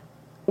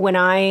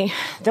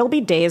there'll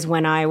be days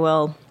when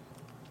I'll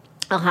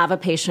have a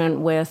patient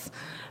with,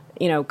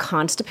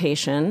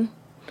 constipation,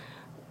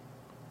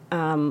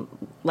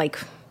 like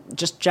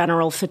just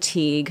general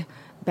fatigue,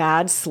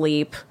 bad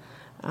sleep,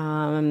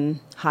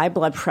 high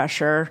blood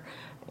pressure,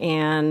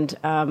 and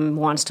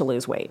wants to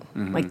lose weight.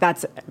 Mm-hmm. Like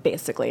that's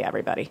basically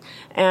everybody.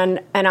 And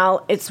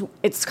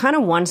it's kind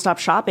of one-stop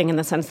shopping in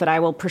the sense that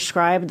I will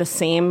prescribe the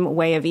same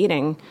way of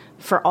eating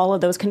for all of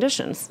those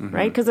conditions,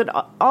 right? Because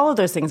all of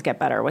those things get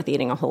better with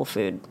eating a whole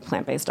food,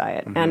 plant-based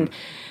diet. And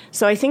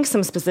so I think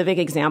some specific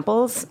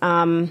examples,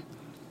 and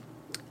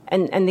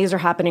these are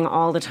happening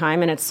all the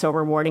time, and it's so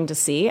rewarding to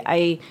see.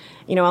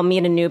 I'll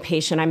meet a new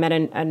patient. I met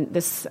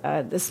this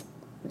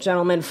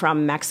gentleman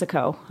from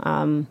Mexico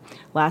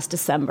last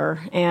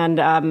December, and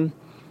I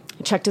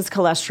checked his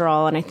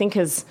cholesterol, and I think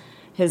his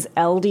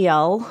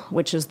LDL,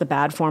 which is the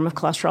bad form of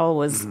cholesterol,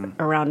 was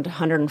around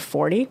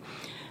 140.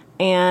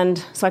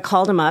 And so I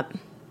called him up,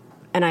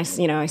 and I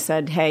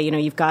said, hey,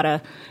 you've got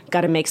to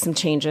make some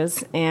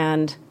changes,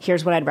 and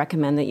here's what I'd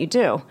recommend that you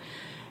do.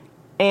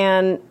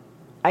 And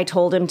I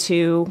told him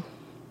to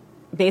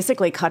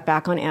basically cut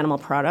back on animal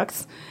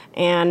products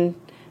and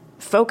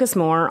focus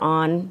more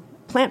on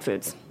plant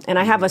foods. And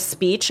I have I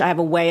have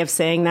a way of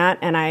saying that,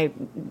 and I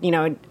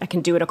can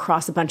do it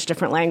across a bunch of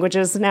different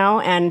languages now.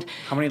 And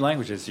how many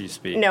languages do you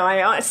speak? No,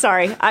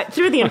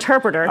 through the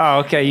interpreter. Oh,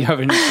 okay, you have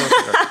an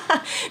interpreter.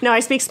 No, I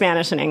speak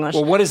Spanish and English.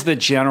 Well, what is the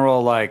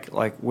general like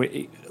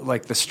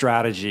the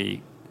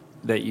strategy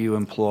that you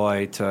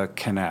employ to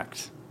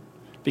connect?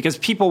 Because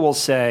people will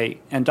say,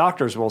 and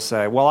doctors will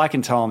say, well, I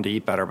can tell them to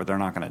eat better, but they're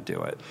not going to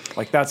do it.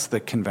 Like, that's the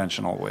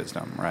conventional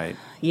wisdom, right?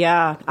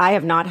 Yeah, I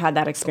have not had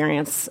that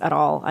experience at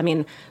all. I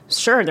mean,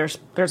 sure, there's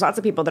lots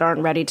of people that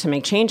aren't ready to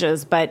make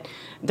changes, but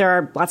there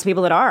are lots of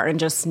people that are and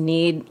just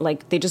need,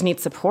 they just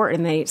need support.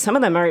 And some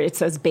of them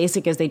it's as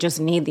basic as they just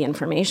need the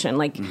information.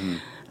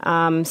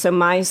 So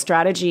my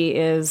strategy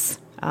is,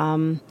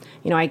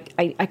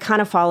 I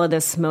kind of follow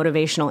this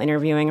motivational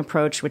interviewing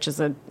approach, which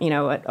is a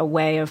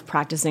way of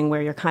practicing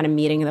where you're kind of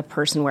meeting the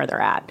person where they're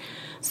at.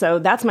 So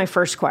that's my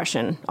first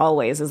question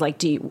always is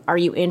are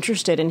you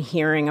interested in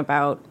hearing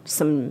about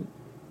some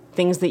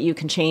things that you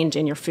can change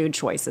in your food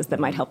choices that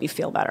might help you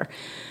feel better.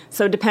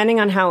 So depending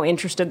on how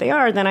interested they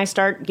are, then I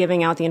start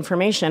giving out the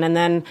information, and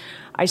then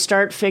I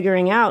start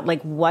figuring out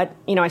like what,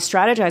 I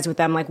strategize with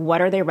them, like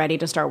what are they ready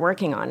to start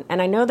working on?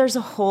 And I know there's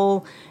a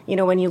whole,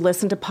 when you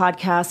listen to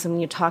podcasts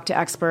and you talk to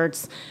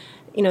experts,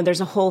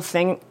 there's a whole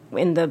thing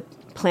in the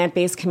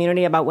plant-based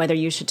community about whether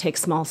you should take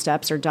small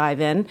steps or dive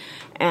in.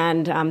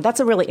 And that's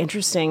a really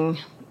interesting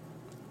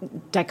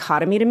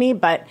dichotomy to me.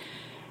 But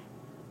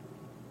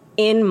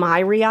in my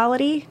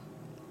reality,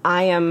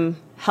 I am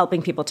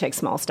helping people take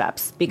small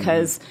steps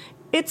because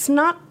it's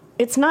not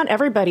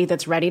everybody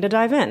that's ready to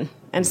dive in.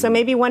 And so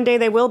maybe one day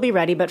they will be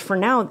ready. But for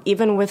now,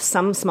 even with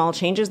some small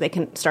changes, they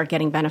can start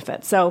getting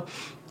benefits. So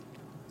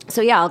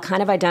yeah, I'll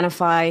kind of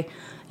identify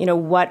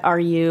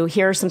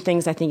here are some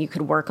things I think you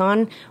could work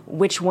on.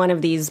 Which one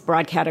of these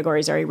broad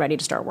categories are you ready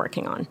to start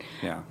working on?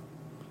 Yeah.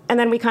 And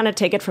then we kind of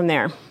take it from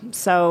there.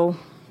 So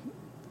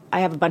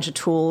I have a bunch of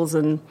tools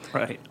and...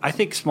 Right. I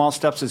think small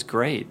steps is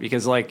great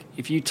because, like,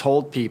 if you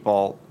told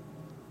people,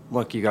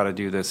 look, you got to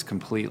do this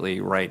completely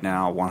right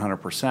now,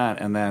 100%,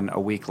 and then a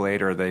week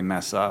later they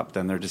mess up,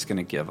 then they're just going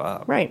to give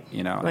up. Right.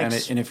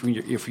 And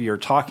if you're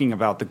talking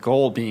about the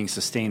goal being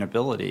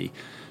sustainability...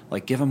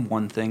 Like, give them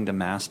one thing to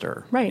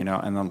master, right.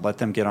 And then let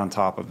them get on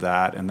top of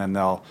that, and then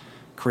they'll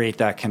create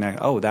that connect.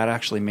 Oh, that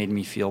actually made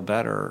me feel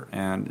better,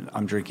 and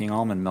I'm drinking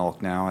almond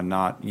milk now and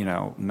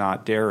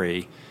not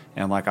dairy,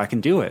 and like I can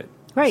do it.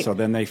 Right. So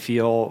then they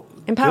feel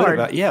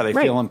empowered. They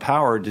feel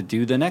empowered to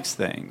do the next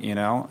thing.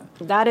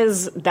 That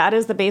is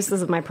the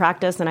basis of my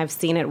practice, and I've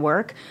seen it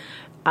work.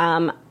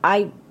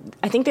 I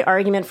think the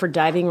argument for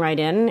diving right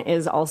in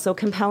is also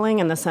compelling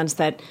in the sense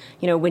that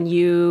when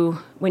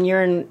you're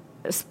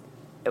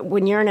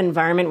in an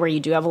environment where you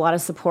do have a lot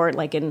of support,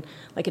 like in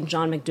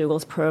John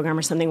McDougall's program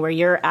or something, where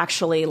you're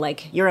actually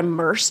you're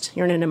immersed,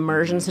 you're in an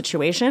immersion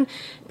situation,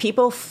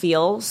 people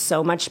feel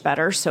so much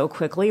better so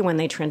quickly when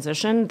they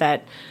transition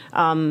that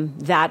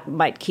that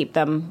might keep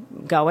them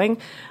going.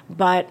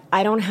 But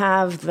I don't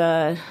have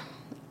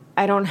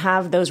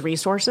those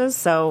resources,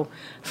 so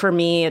for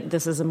me,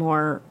 this is a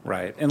more...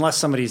 Right, unless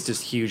somebody's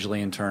just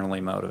hugely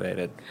internally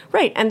motivated.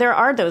 Right, and there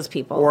are those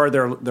people. Or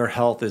their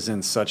health is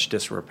in such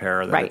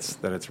disrepair that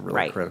it's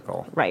really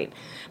critical. Right,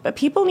 but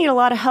people need a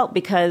lot of help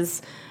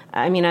because,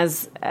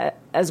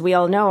 as we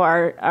all know,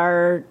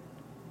 our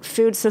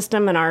food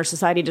system and our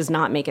society does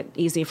not make it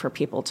easy for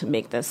people to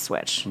make this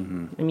switch.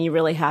 Mm-hmm. You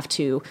really have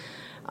to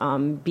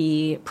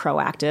be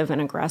proactive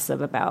and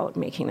aggressive about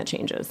making the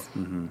changes.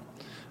 Mm-hmm.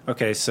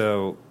 Okay,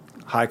 so...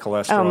 high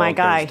cholesterol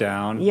goes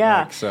down.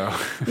 Yeah.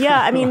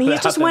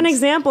 He's just one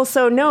example.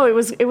 So no,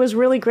 it was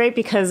really great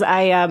because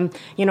I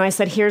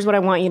said, here's what I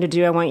want you to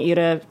do. I want you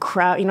to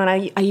crowd, and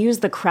I use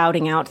the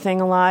crowding out thing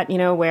a lot,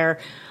 where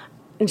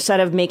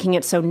instead of making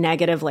it so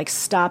negative, like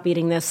stop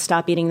eating this,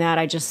 stop eating that,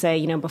 I just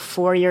say,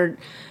 before you're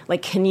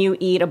like, can you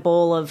eat a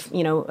bowl of,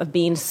 of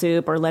bean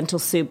soup or lentil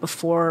soup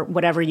before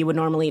whatever you would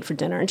normally eat for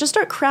dinner, and just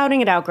start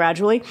crowding it out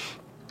gradually.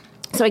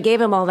 So I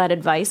gave him all that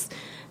advice,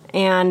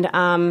 and,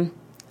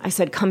 I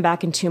said, come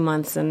back in 2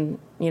 months and,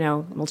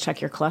 we'll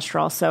check your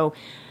cholesterol. So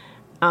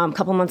a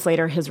couple months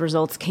later, his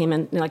results came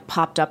in,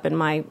 popped up in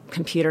my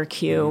computer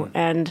queue. Mm-hmm.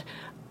 And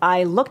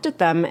I looked at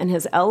them, and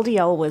his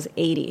LDL was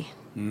 80.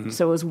 Mm-hmm.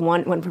 So it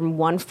went from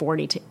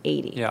 140 to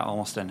 80. Yeah,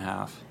 almost in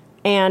half.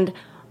 And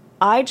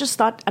I just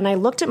thought, and I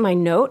looked at my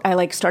note,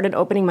 I started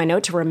opening my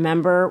note to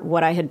remember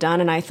what I had done.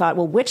 And I thought,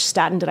 well, which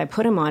statin did I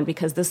put him on?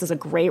 Because this is a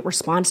great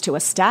response to a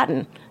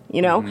statin,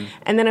 Mm-hmm.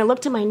 And then I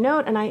looked at my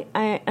note, and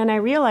I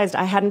realized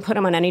I hadn't put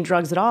him on any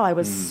drugs at all. It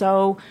was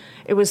so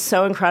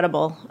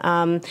incredible.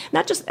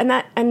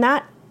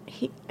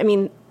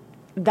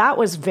 That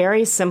was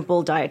very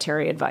simple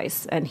dietary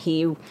advice, and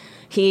he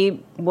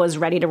was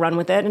ready to run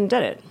with it and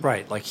did it.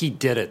 Right, like he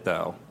did it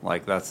though.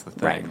 Like that's the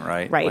thing,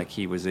 right? Like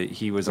he was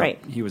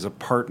a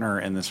partner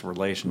in this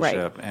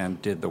relationship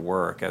and did the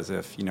work as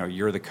if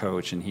you're the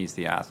coach and he's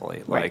the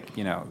athlete. Like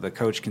the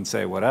coach can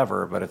say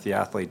whatever, but if the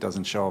athlete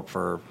doesn't show up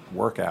for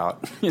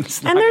workout,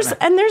 there's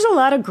a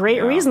lot of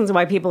great reasons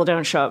why people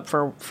don't show up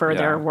for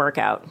their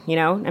workout.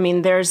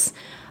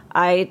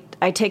 I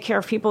take care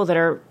of people that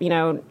are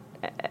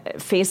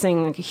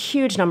facing a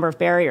huge number of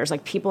barriers,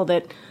 like people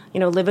that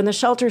live in the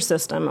shelter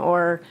system,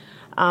 or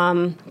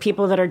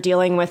people that are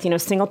dealing with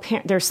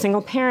they're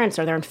single parents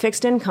or they're on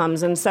fixed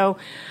incomes. And so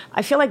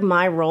I feel like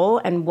my role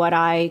and what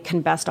I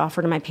can best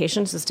offer to my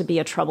patients is to be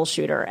a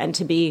troubleshooter and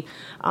to be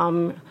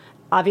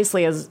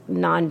obviously as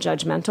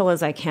non-judgmental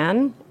as I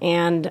can,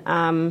 and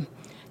kind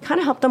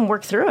of help them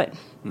work through it.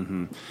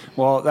 Mm-hmm.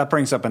 Well, that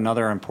brings up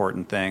another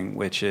important thing,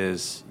 which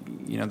is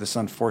this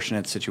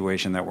unfortunate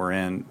situation that we're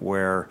in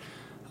where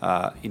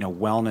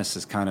wellness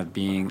is kind of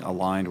being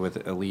aligned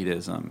with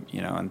elitism,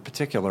 and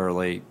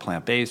particularly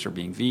plant-based or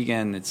being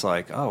vegan. It's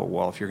like, oh,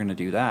 well, if you're going to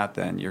do that,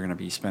 then you're going to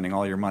be spending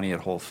all your money at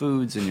Whole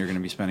Foods, and you're going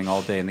to be spending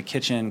all day in the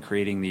kitchen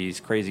creating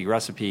these crazy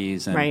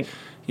recipes, and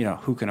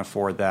who can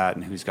afford that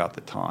and who's got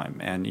the time?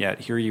 And yet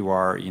here you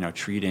are,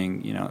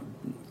 treating,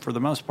 for the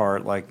most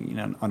part, like,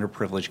 an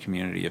underprivileged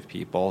community of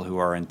people who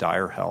are in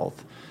dire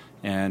health,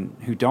 and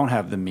who don't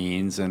have the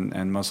means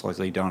and most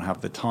likely don't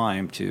have the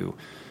time to,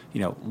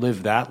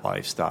 live that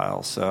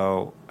lifestyle.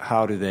 So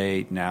how do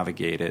they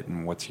navigate it,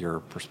 and what's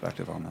your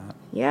perspective on that?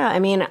 Yeah, I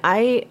mean,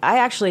 I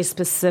actually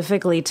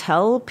specifically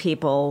tell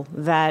people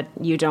that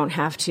you don't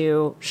have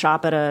to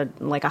shop at a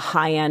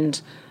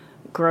high-end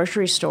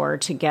grocery store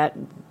to get,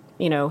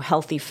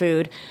 healthy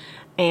food.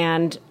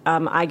 And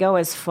I go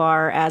as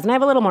far as, and I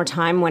have a little more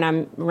time when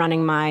I'm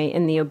running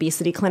in the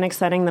obesity clinic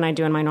setting than I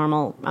do in my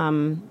normal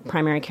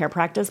primary care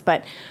practice.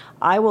 But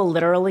I will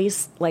literally,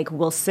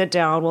 we'll sit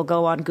down, we'll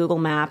go on Google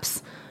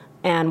Maps,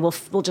 and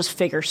we'll just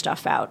figure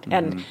stuff out.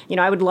 And,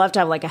 I would love to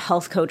have a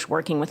health coach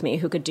working with me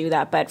who could do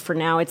that. But for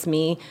now, it's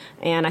me.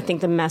 And I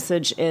think the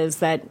message is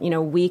that,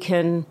 we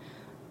can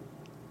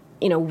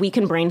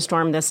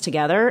brainstorm this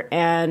together.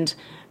 And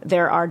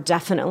there are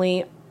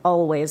definitely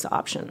always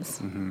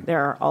options.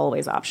 There are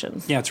always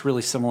options. Yeah, it's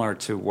really similar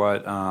to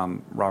what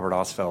Robert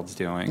Osfeld's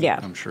doing. Yeah.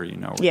 I'm sure you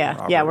know. Yeah,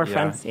 Robert. yeah, we're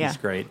friends. Yeah. He's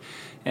great.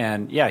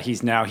 And yeah,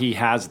 he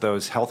has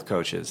those health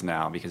coaches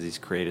now because he's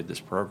created this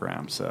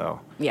program. So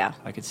yeah,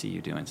 I could see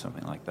you doing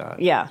something like that.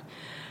 Yeah.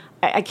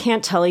 I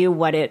can't tell you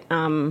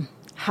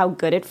how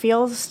good it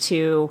feels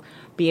to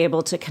be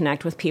able to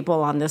connect with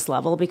people on this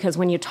level, because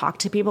when you talk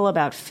to people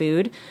about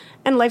food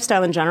and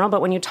lifestyle in general, but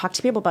when you talk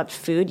to people about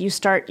food, you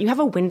have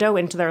a window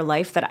into their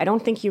life that I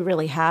don't think you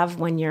really have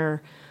when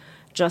you're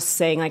just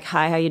saying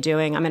hi, how you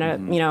doing? I'm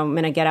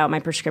gonna get out my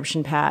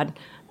prescription pad,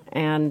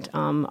 and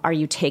are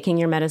you taking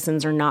your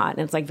medicines or not?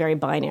 And it's very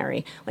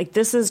binary.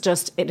 This is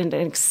just an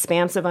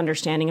expansive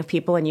understanding of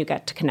people, and you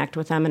get to connect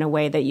with them in a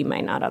way that you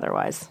might not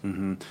otherwise.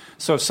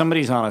 So if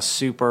somebody's on a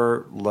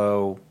super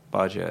low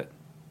budget,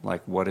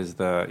 what's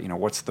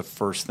the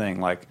first thing?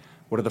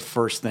 What are the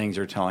first things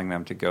you're telling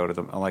them to go to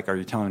them? Are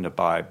you telling them to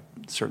buy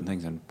certain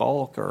things in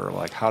bulk, or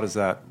how does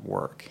that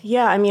work?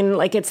 Yeah, I mean,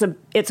 it's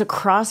a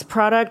cross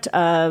product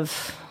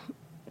of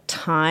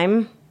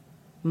time,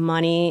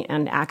 money,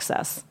 and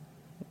access,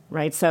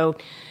 right? So,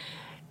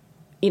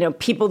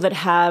 people that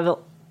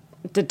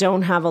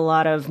don't have a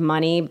lot of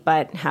money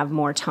but have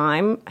more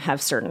time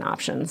have certain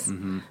options.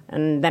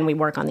 And then we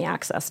work on the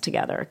access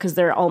together, because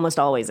there almost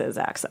always is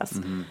access.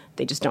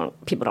 They just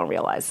people don't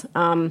realize.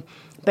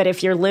 But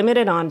if you're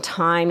limited on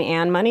time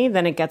and money,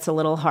 then it gets a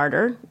little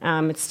harder.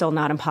 It's still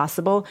not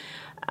impossible.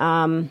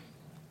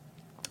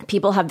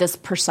 People have this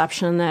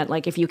perception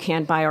that if you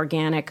can't buy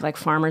organic,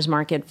 farmers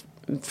market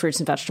fruits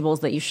and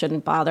vegetables, that you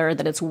shouldn't bother,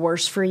 that it's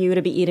worse for you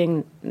to be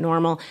eating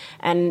normal.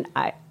 And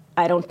I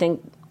don't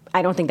think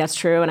that's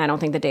true, and I don't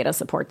think the data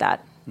support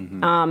that.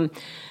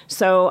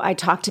 So I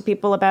talk to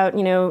people about,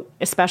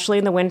 especially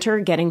in the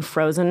winter, getting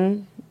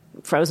frozen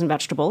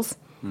vegetables.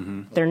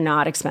 They're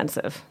not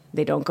expensive.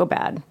 They don't go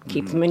bad.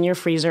 Keep them in your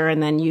freezer,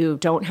 and then you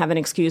don't have an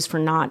excuse for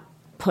not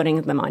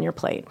putting them on your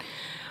plate.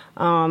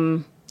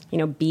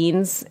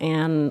 Beans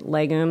and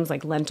legumes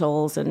like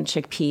lentils and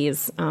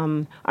chickpeas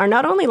are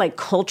not only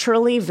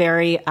culturally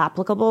very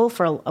applicable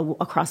for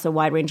across a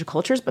wide range of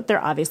cultures, but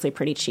they're obviously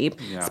pretty cheap,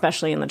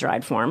 especially in the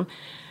dried form.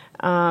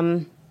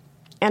 And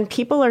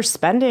people are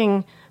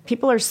spending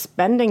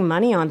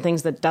money on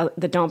things that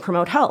don't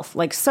promote health,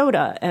 like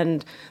soda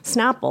and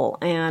Snapple,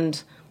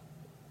 and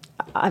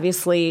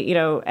obviously,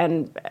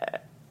 and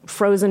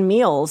frozen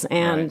meals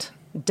and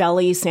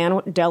deli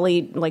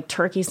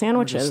turkey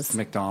sandwiches, just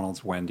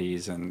McDonald's,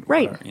 Wendy's, and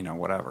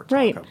whatever.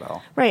 Right, Taco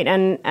Bell. Right,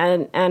 and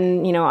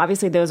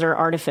obviously those are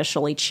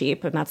artificially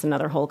cheap, and that's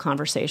another whole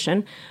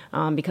conversation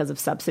because of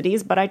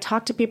subsidies. But I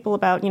talk to people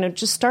about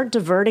just start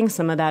diverting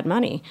some of that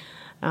money.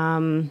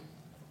 And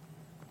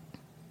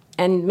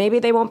maybe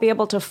they won't be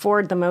able to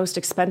afford the most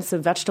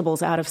expensive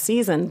vegetables out of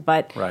season,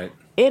 but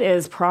it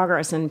is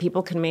progress, and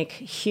people can make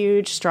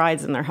huge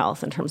strides in their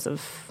health in terms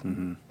of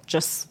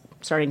just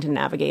starting to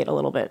navigate a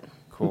little bit,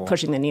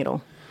 pushing the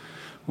needle.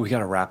 We got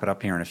to wrap it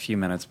up here in a few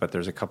minutes, but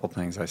there's a couple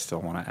things I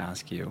still want to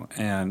ask you.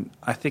 And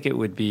I think it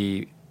would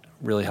be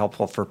really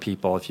helpful for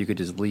people if you could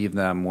just leave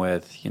them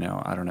with,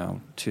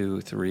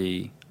 2,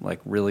 3,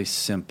 really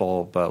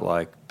simple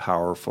but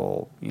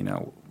powerful,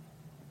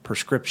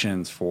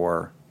 prescriptions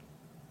for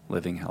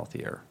living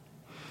healthier.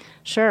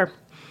 Sure.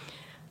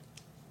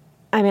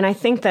 I mean, I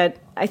think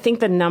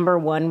the number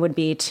one would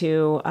be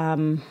to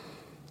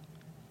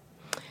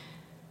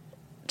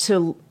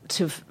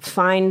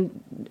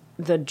find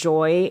the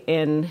joy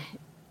in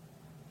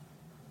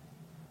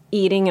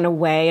eating in a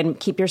way, and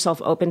keep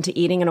yourself open to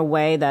eating in a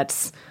way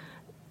that's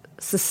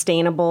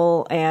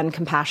sustainable and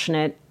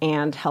compassionate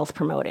and health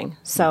promoting.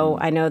 So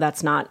I know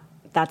that's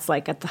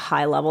at the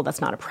high level, that's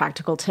not a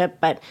practical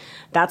tip, but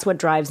that's what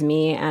drives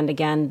me. And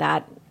again,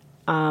 that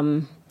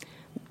I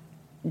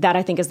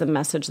think is the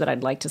message that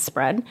I'd like to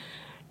spread.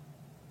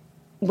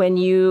 When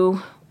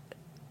you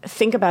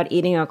think about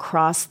eating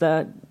across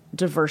the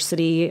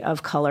diversity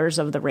of colors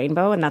of the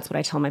rainbow, and that's what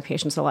I tell my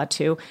patients a lot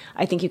too,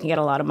 I think you can get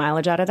a lot of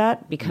mileage out of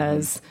that,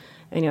 because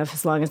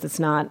as long as it's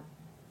not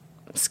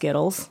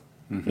Skittles,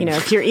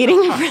 if you're eating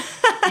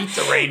eat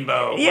the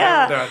rainbow.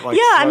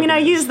 I mean, I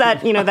use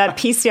that, that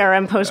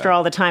PCRM poster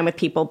all the time with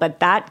people, but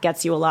that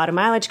gets you a lot of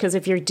mileage, because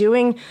if you're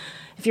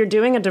if you're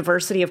doing a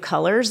diversity of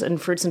colors and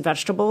fruits and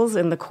vegetables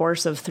in the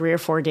course of 3 or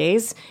 4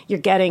 days, you're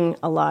getting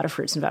a lot of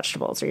fruits and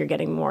vegetables, or you're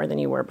getting more than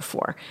you were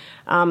before.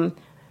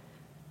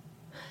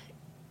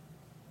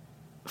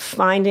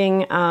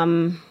 Finding,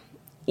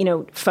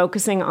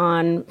 focusing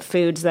on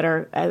foods that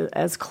are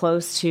as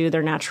close to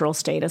their natural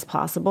state as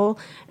possible,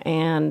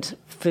 and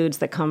foods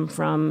that come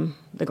from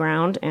the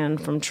ground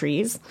and from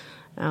trees.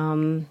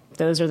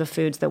 Those are the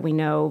foods that we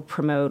know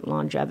promote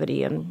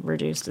longevity and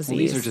reduce disease. Well,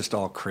 these are just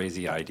all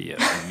crazy ideas.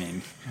 I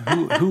mean,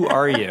 who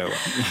are you?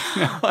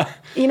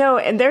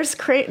 And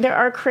there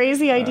are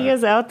crazy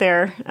ideas out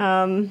there.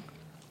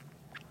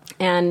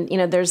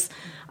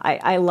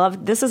 I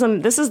love this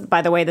is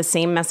by the way the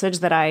same message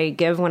that I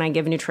give when I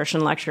give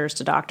nutrition lectures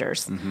to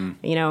doctors. Mm-hmm.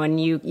 And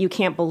you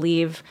can't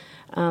believe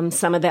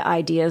some of the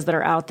ideas that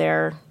are out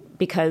there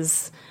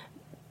because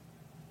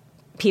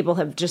people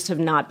have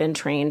not been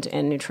trained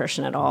in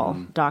nutrition at all,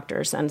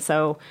 doctors, and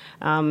so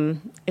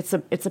it's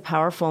a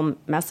powerful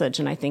message,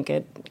 and I think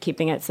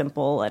keeping it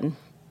simple and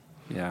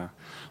yeah.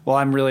 Well,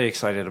 I'm really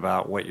excited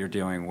about what you're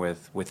doing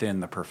within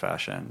the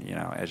profession,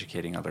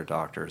 educating other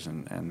doctors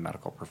and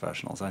medical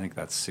professionals. I think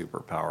that's super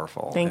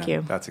powerful. Thank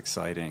you. That's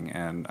exciting.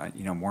 And,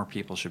 more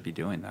people should be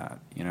doing that.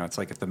 It's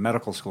like if the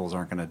medical schools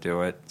aren't going to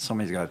do it,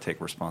 somebody's got to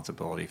take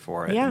responsibility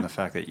for it. Yeah. And the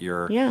fact that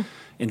you're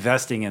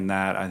investing in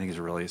that, I think is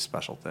a really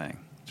special thing.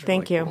 It's really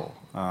Thank you. Cool.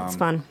 It's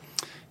fun.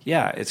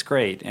 Yeah, it's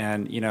great.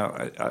 And,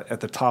 at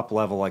the top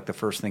level, like the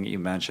first thing that you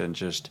mentioned,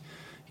 just,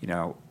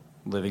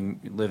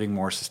 living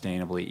more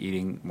sustainably,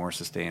 eating more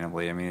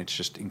sustainably. I mean, it's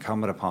just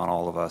incumbent upon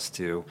all of us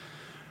to,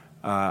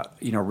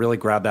 really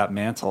grab that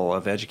mantle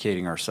of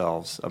educating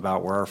ourselves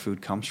about where our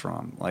food comes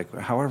from, like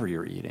however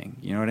you're eating.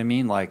 You know what I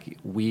mean? Like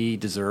we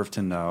deserve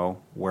to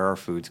know where our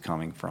food's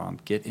coming from.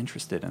 Get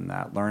interested in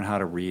that. Learn how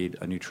to read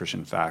a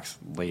nutrition facts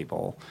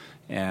label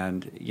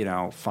and,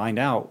 find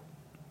out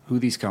who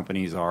these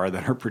companies are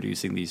that are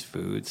producing these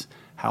foods,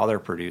 how they're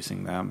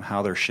producing them,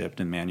 how they're shipped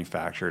and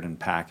manufactured and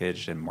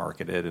packaged and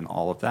marketed and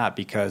all of that,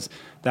 because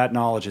that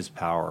knowledge is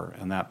power,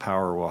 and that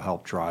power will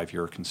help drive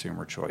your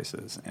consumer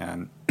choices.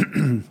 And,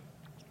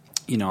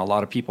 a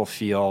lot of people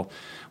feel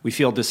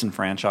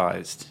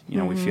disenfranchised.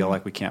 We feel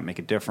like we can't make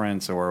a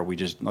difference, or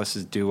let's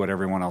just do what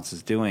everyone else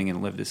is doing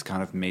and live this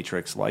kind of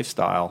matrix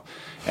lifestyle.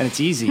 And it's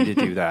easy to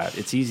do that.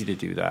 It's easy to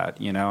do that,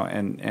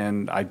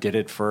 and I did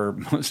it for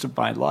most of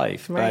my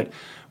life. Right. But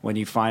when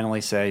you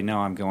finally say, no,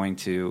 I'm going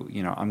to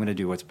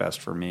do what's best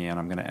for me, and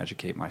I'm going to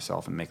educate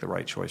myself and make the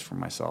right choice for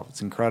myself,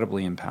 it's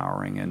incredibly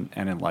empowering and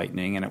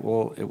enlightening, and it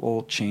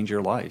will change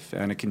your life,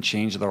 and it can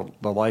change the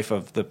life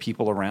of the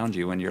people around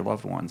you and your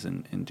loved ones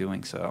in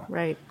doing so.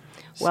 Right.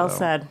 Well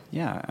said.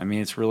 Yeah, I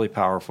mean, it's really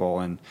powerful,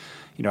 and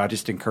I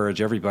just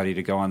encourage everybody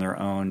to go on their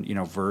own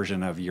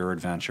version of your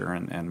adventure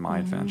and my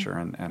adventure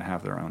and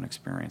have their own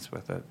experience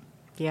with it.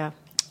 Yeah.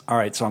 All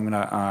right, so I'm going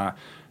to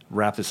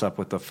wrap this up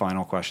with the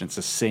final question. It's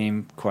the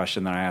same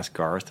question that I asked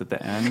Garth at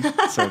the end.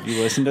 So have you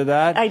listened to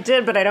that? I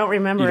did, but I don't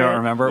remember. You don't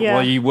remember? Yeah.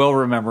 Well, you will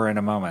remember in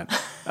a moment.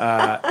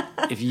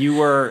 If you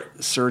were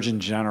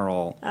Surgeon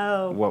General,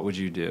 what would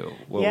you do?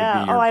 What would be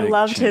your I big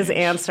loved change? his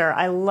answer.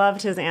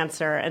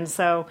 And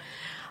so,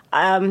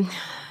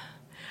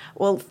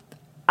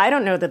 I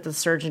don't know that the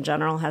Surgeon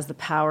General has the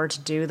power to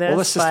do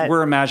this. Well,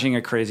 we're imagining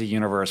a crazy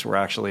universe where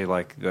actually,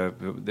 like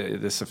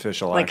this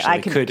official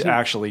could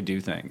actually do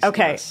things.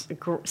 Okay, yes.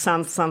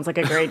 Sounds like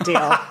a great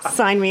deal.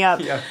 Sign me up.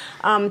 Yeah.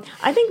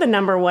 I think the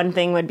number one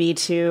thing would be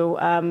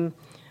to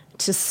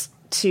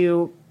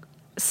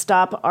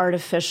stop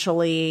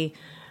artificially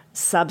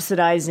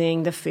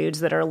subsidizing the foods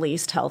that are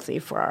least healthy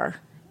for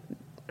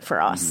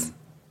us. Mm-hmm.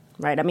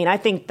 Right. I mean, I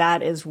think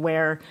that is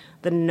where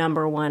the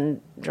number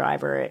one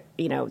driver,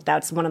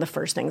 that's one of the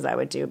first things I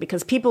would do,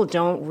 because people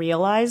don't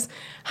realize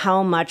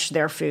how much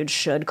their food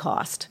should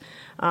cost.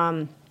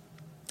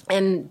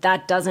 And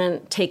that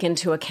doesn't take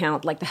into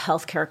account like the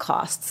healthcare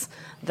costs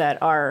that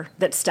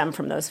stem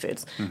from those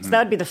foods. Mm-hmm. So that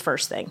would be the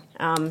first thing.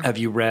 Have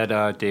you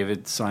read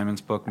David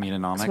Simon's book,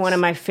 Metanomics? It's one of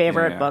my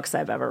favorite books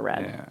I've ever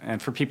read. Yeah.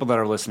 And for people that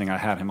are listening, I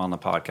had him on the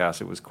podcast.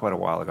 It was quite a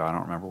while ago. I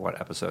don't remember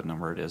what episode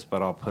number it is,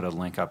 but I'll put a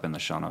link up in the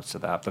show notes to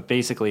that. But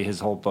basically,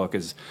 his whole book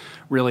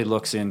really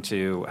looks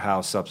into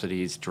how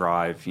subsidies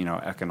drive,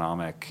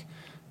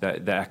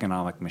 the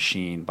economic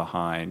machine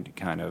behind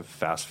kind of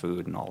fast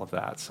food and all of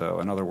that. So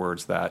in other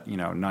words, that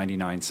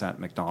 99-cent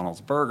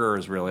McDonald's burger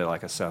is really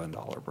like a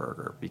 $7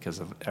 burger because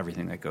of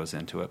everything that goes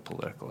into it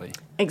politically.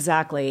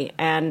 Exactly.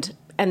 And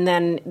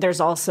then there's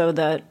also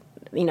the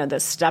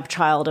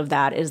stepchild of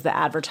that is the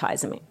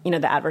advertising.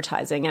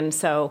 And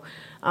so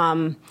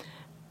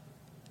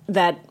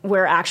that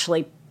we're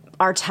actually,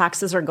 our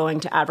taxes are going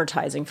to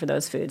advertising for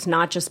those foods,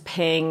 not just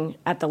paying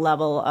at the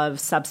level of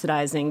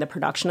subsidizing the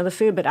production of the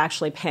food, but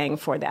actually paying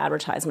for the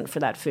advertisement for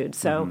that food.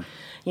 So,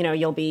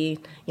 you'll be,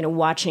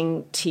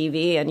 watching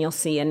TV and you'll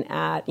see an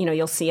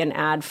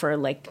ad for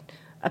like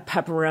a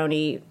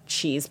pepperoni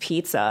cheese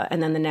pizza,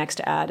 and then the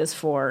next ad is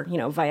for,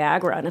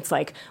 Viagra. And it's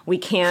like, we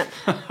can't,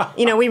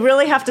 we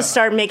really have to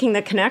start making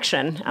the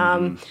connection.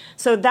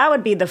 So that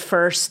would be the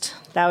first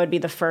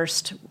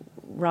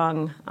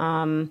wrong.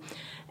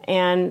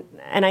 And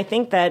I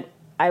think that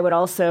I would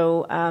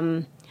also,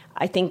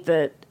 I think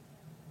that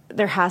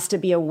there has to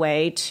be a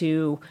way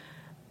to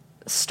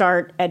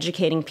start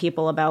educating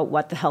people about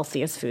what the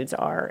healthiest foods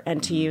are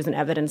and to use an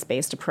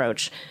evidence-based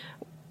approach.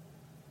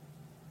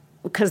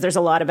 Because there's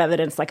a lot of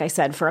evidence, like I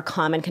said, for a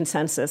common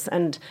consensus.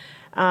 And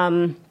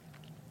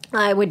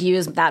I would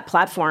use that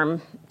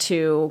platform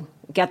to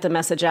get the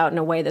message out in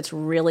a way that's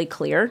really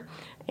clear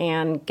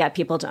and get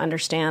people to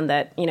understand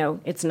that,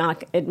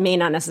 it may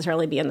not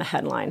necessarily be in the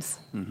headlines,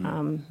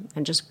 and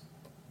just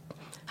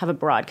have a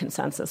broad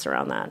consensus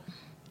around that.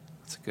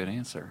 That's a good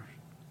answer.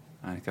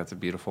 I think that's a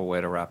beautiful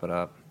way to wrap it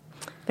up.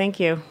 Thank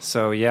you.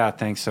 So, yeah,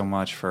 thanks so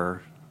much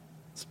for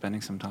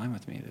spending some time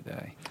with me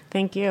today.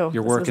 Thank you.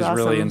 Your work is awesome.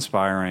 Really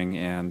inspiring,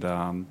 and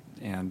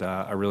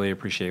I really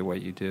appreciate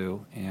what you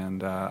do,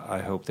 and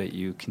I hope that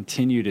you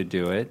continue to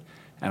do it,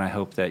 and I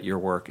hope that your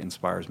work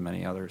inspires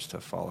many others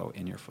to follow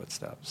in your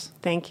footsteps.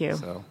 Thank you.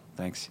 So,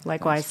 thanks.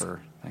 Likewise.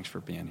 Thanks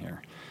for being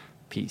here.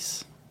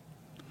 Peace.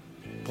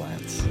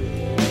 Plants.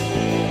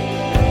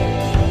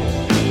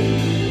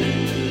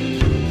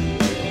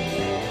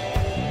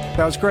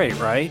 That was great,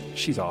 right?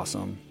 She's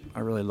awesome. I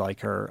really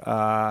like her.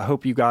 I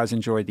hope you guys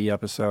enjoyed the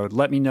episode.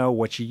 Let me know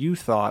what you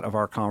thought of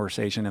our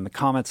conversation in the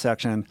comments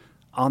section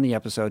on the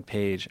episode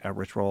page at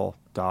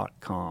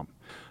richroll.com.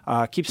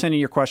 Keep sending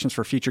your questions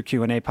for future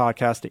Q&A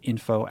podcasts to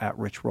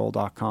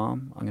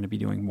info@richroll.com. I'm going to be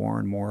doing more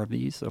and more of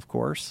these, of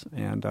course,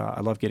 and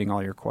I love getting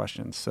all your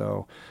questions.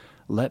 So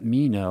let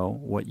me know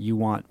what you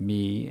want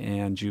me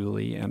and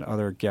Julie and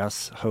other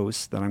guest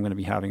hosts that I'm going to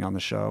be having on the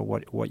show,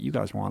 what you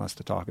guys want us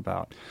to talk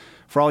about.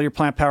 For all your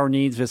plant power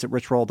needs, visit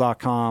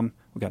richroll.com.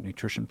 We got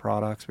nutrition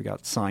products. We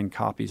got signed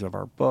copies of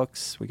our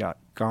books. We got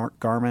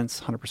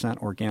garments, 100%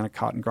 organic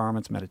cotton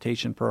garments,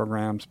 meditation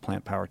programs,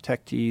 plant power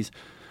tech teas,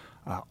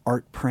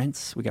 art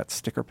prints. We got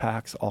sticker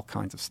packs, all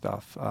kinds of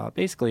stuff.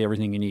 Basically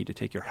everything you need to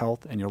take your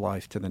health and your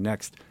life to the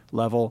next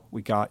level.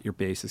 We got your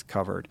bases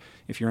covered.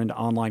 If you're into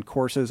online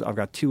courses, I've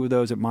got 2 of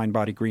those at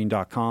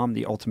mindbodygreen.com,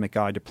 The Ultimate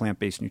Guide to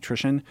Plant-Based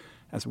Nutrition,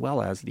 as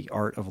well as The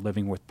Art of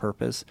Living with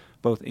Purpose,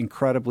 both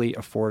incredibly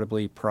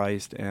affordably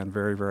priced and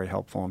very, very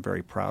helpful. I'm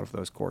very proud of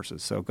those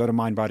courses. So go to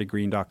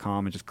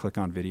mindbodygreen.com and just click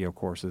on video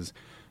courses.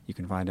 You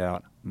can find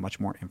out much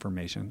more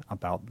information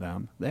about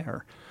them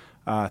there.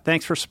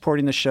 Thanks for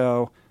supporting the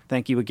show.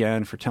 Thank you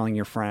again for telling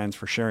your friends,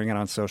 for sharing it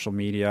on social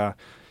media.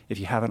 If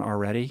you haven't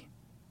already,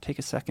 take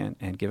a second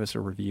and give us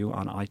a review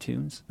on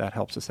iTunes. That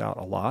helps us out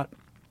a lot.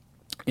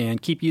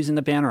 And keep using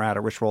the banner ad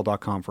at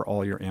richroll.com for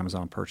all your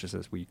Amazon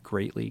purchases. We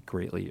greatly,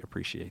 greatly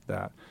appreciate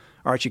that.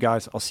 All right, you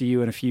guys, I'll see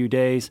you in a few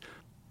days.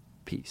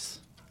 Peace.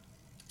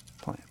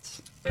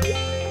 Plants.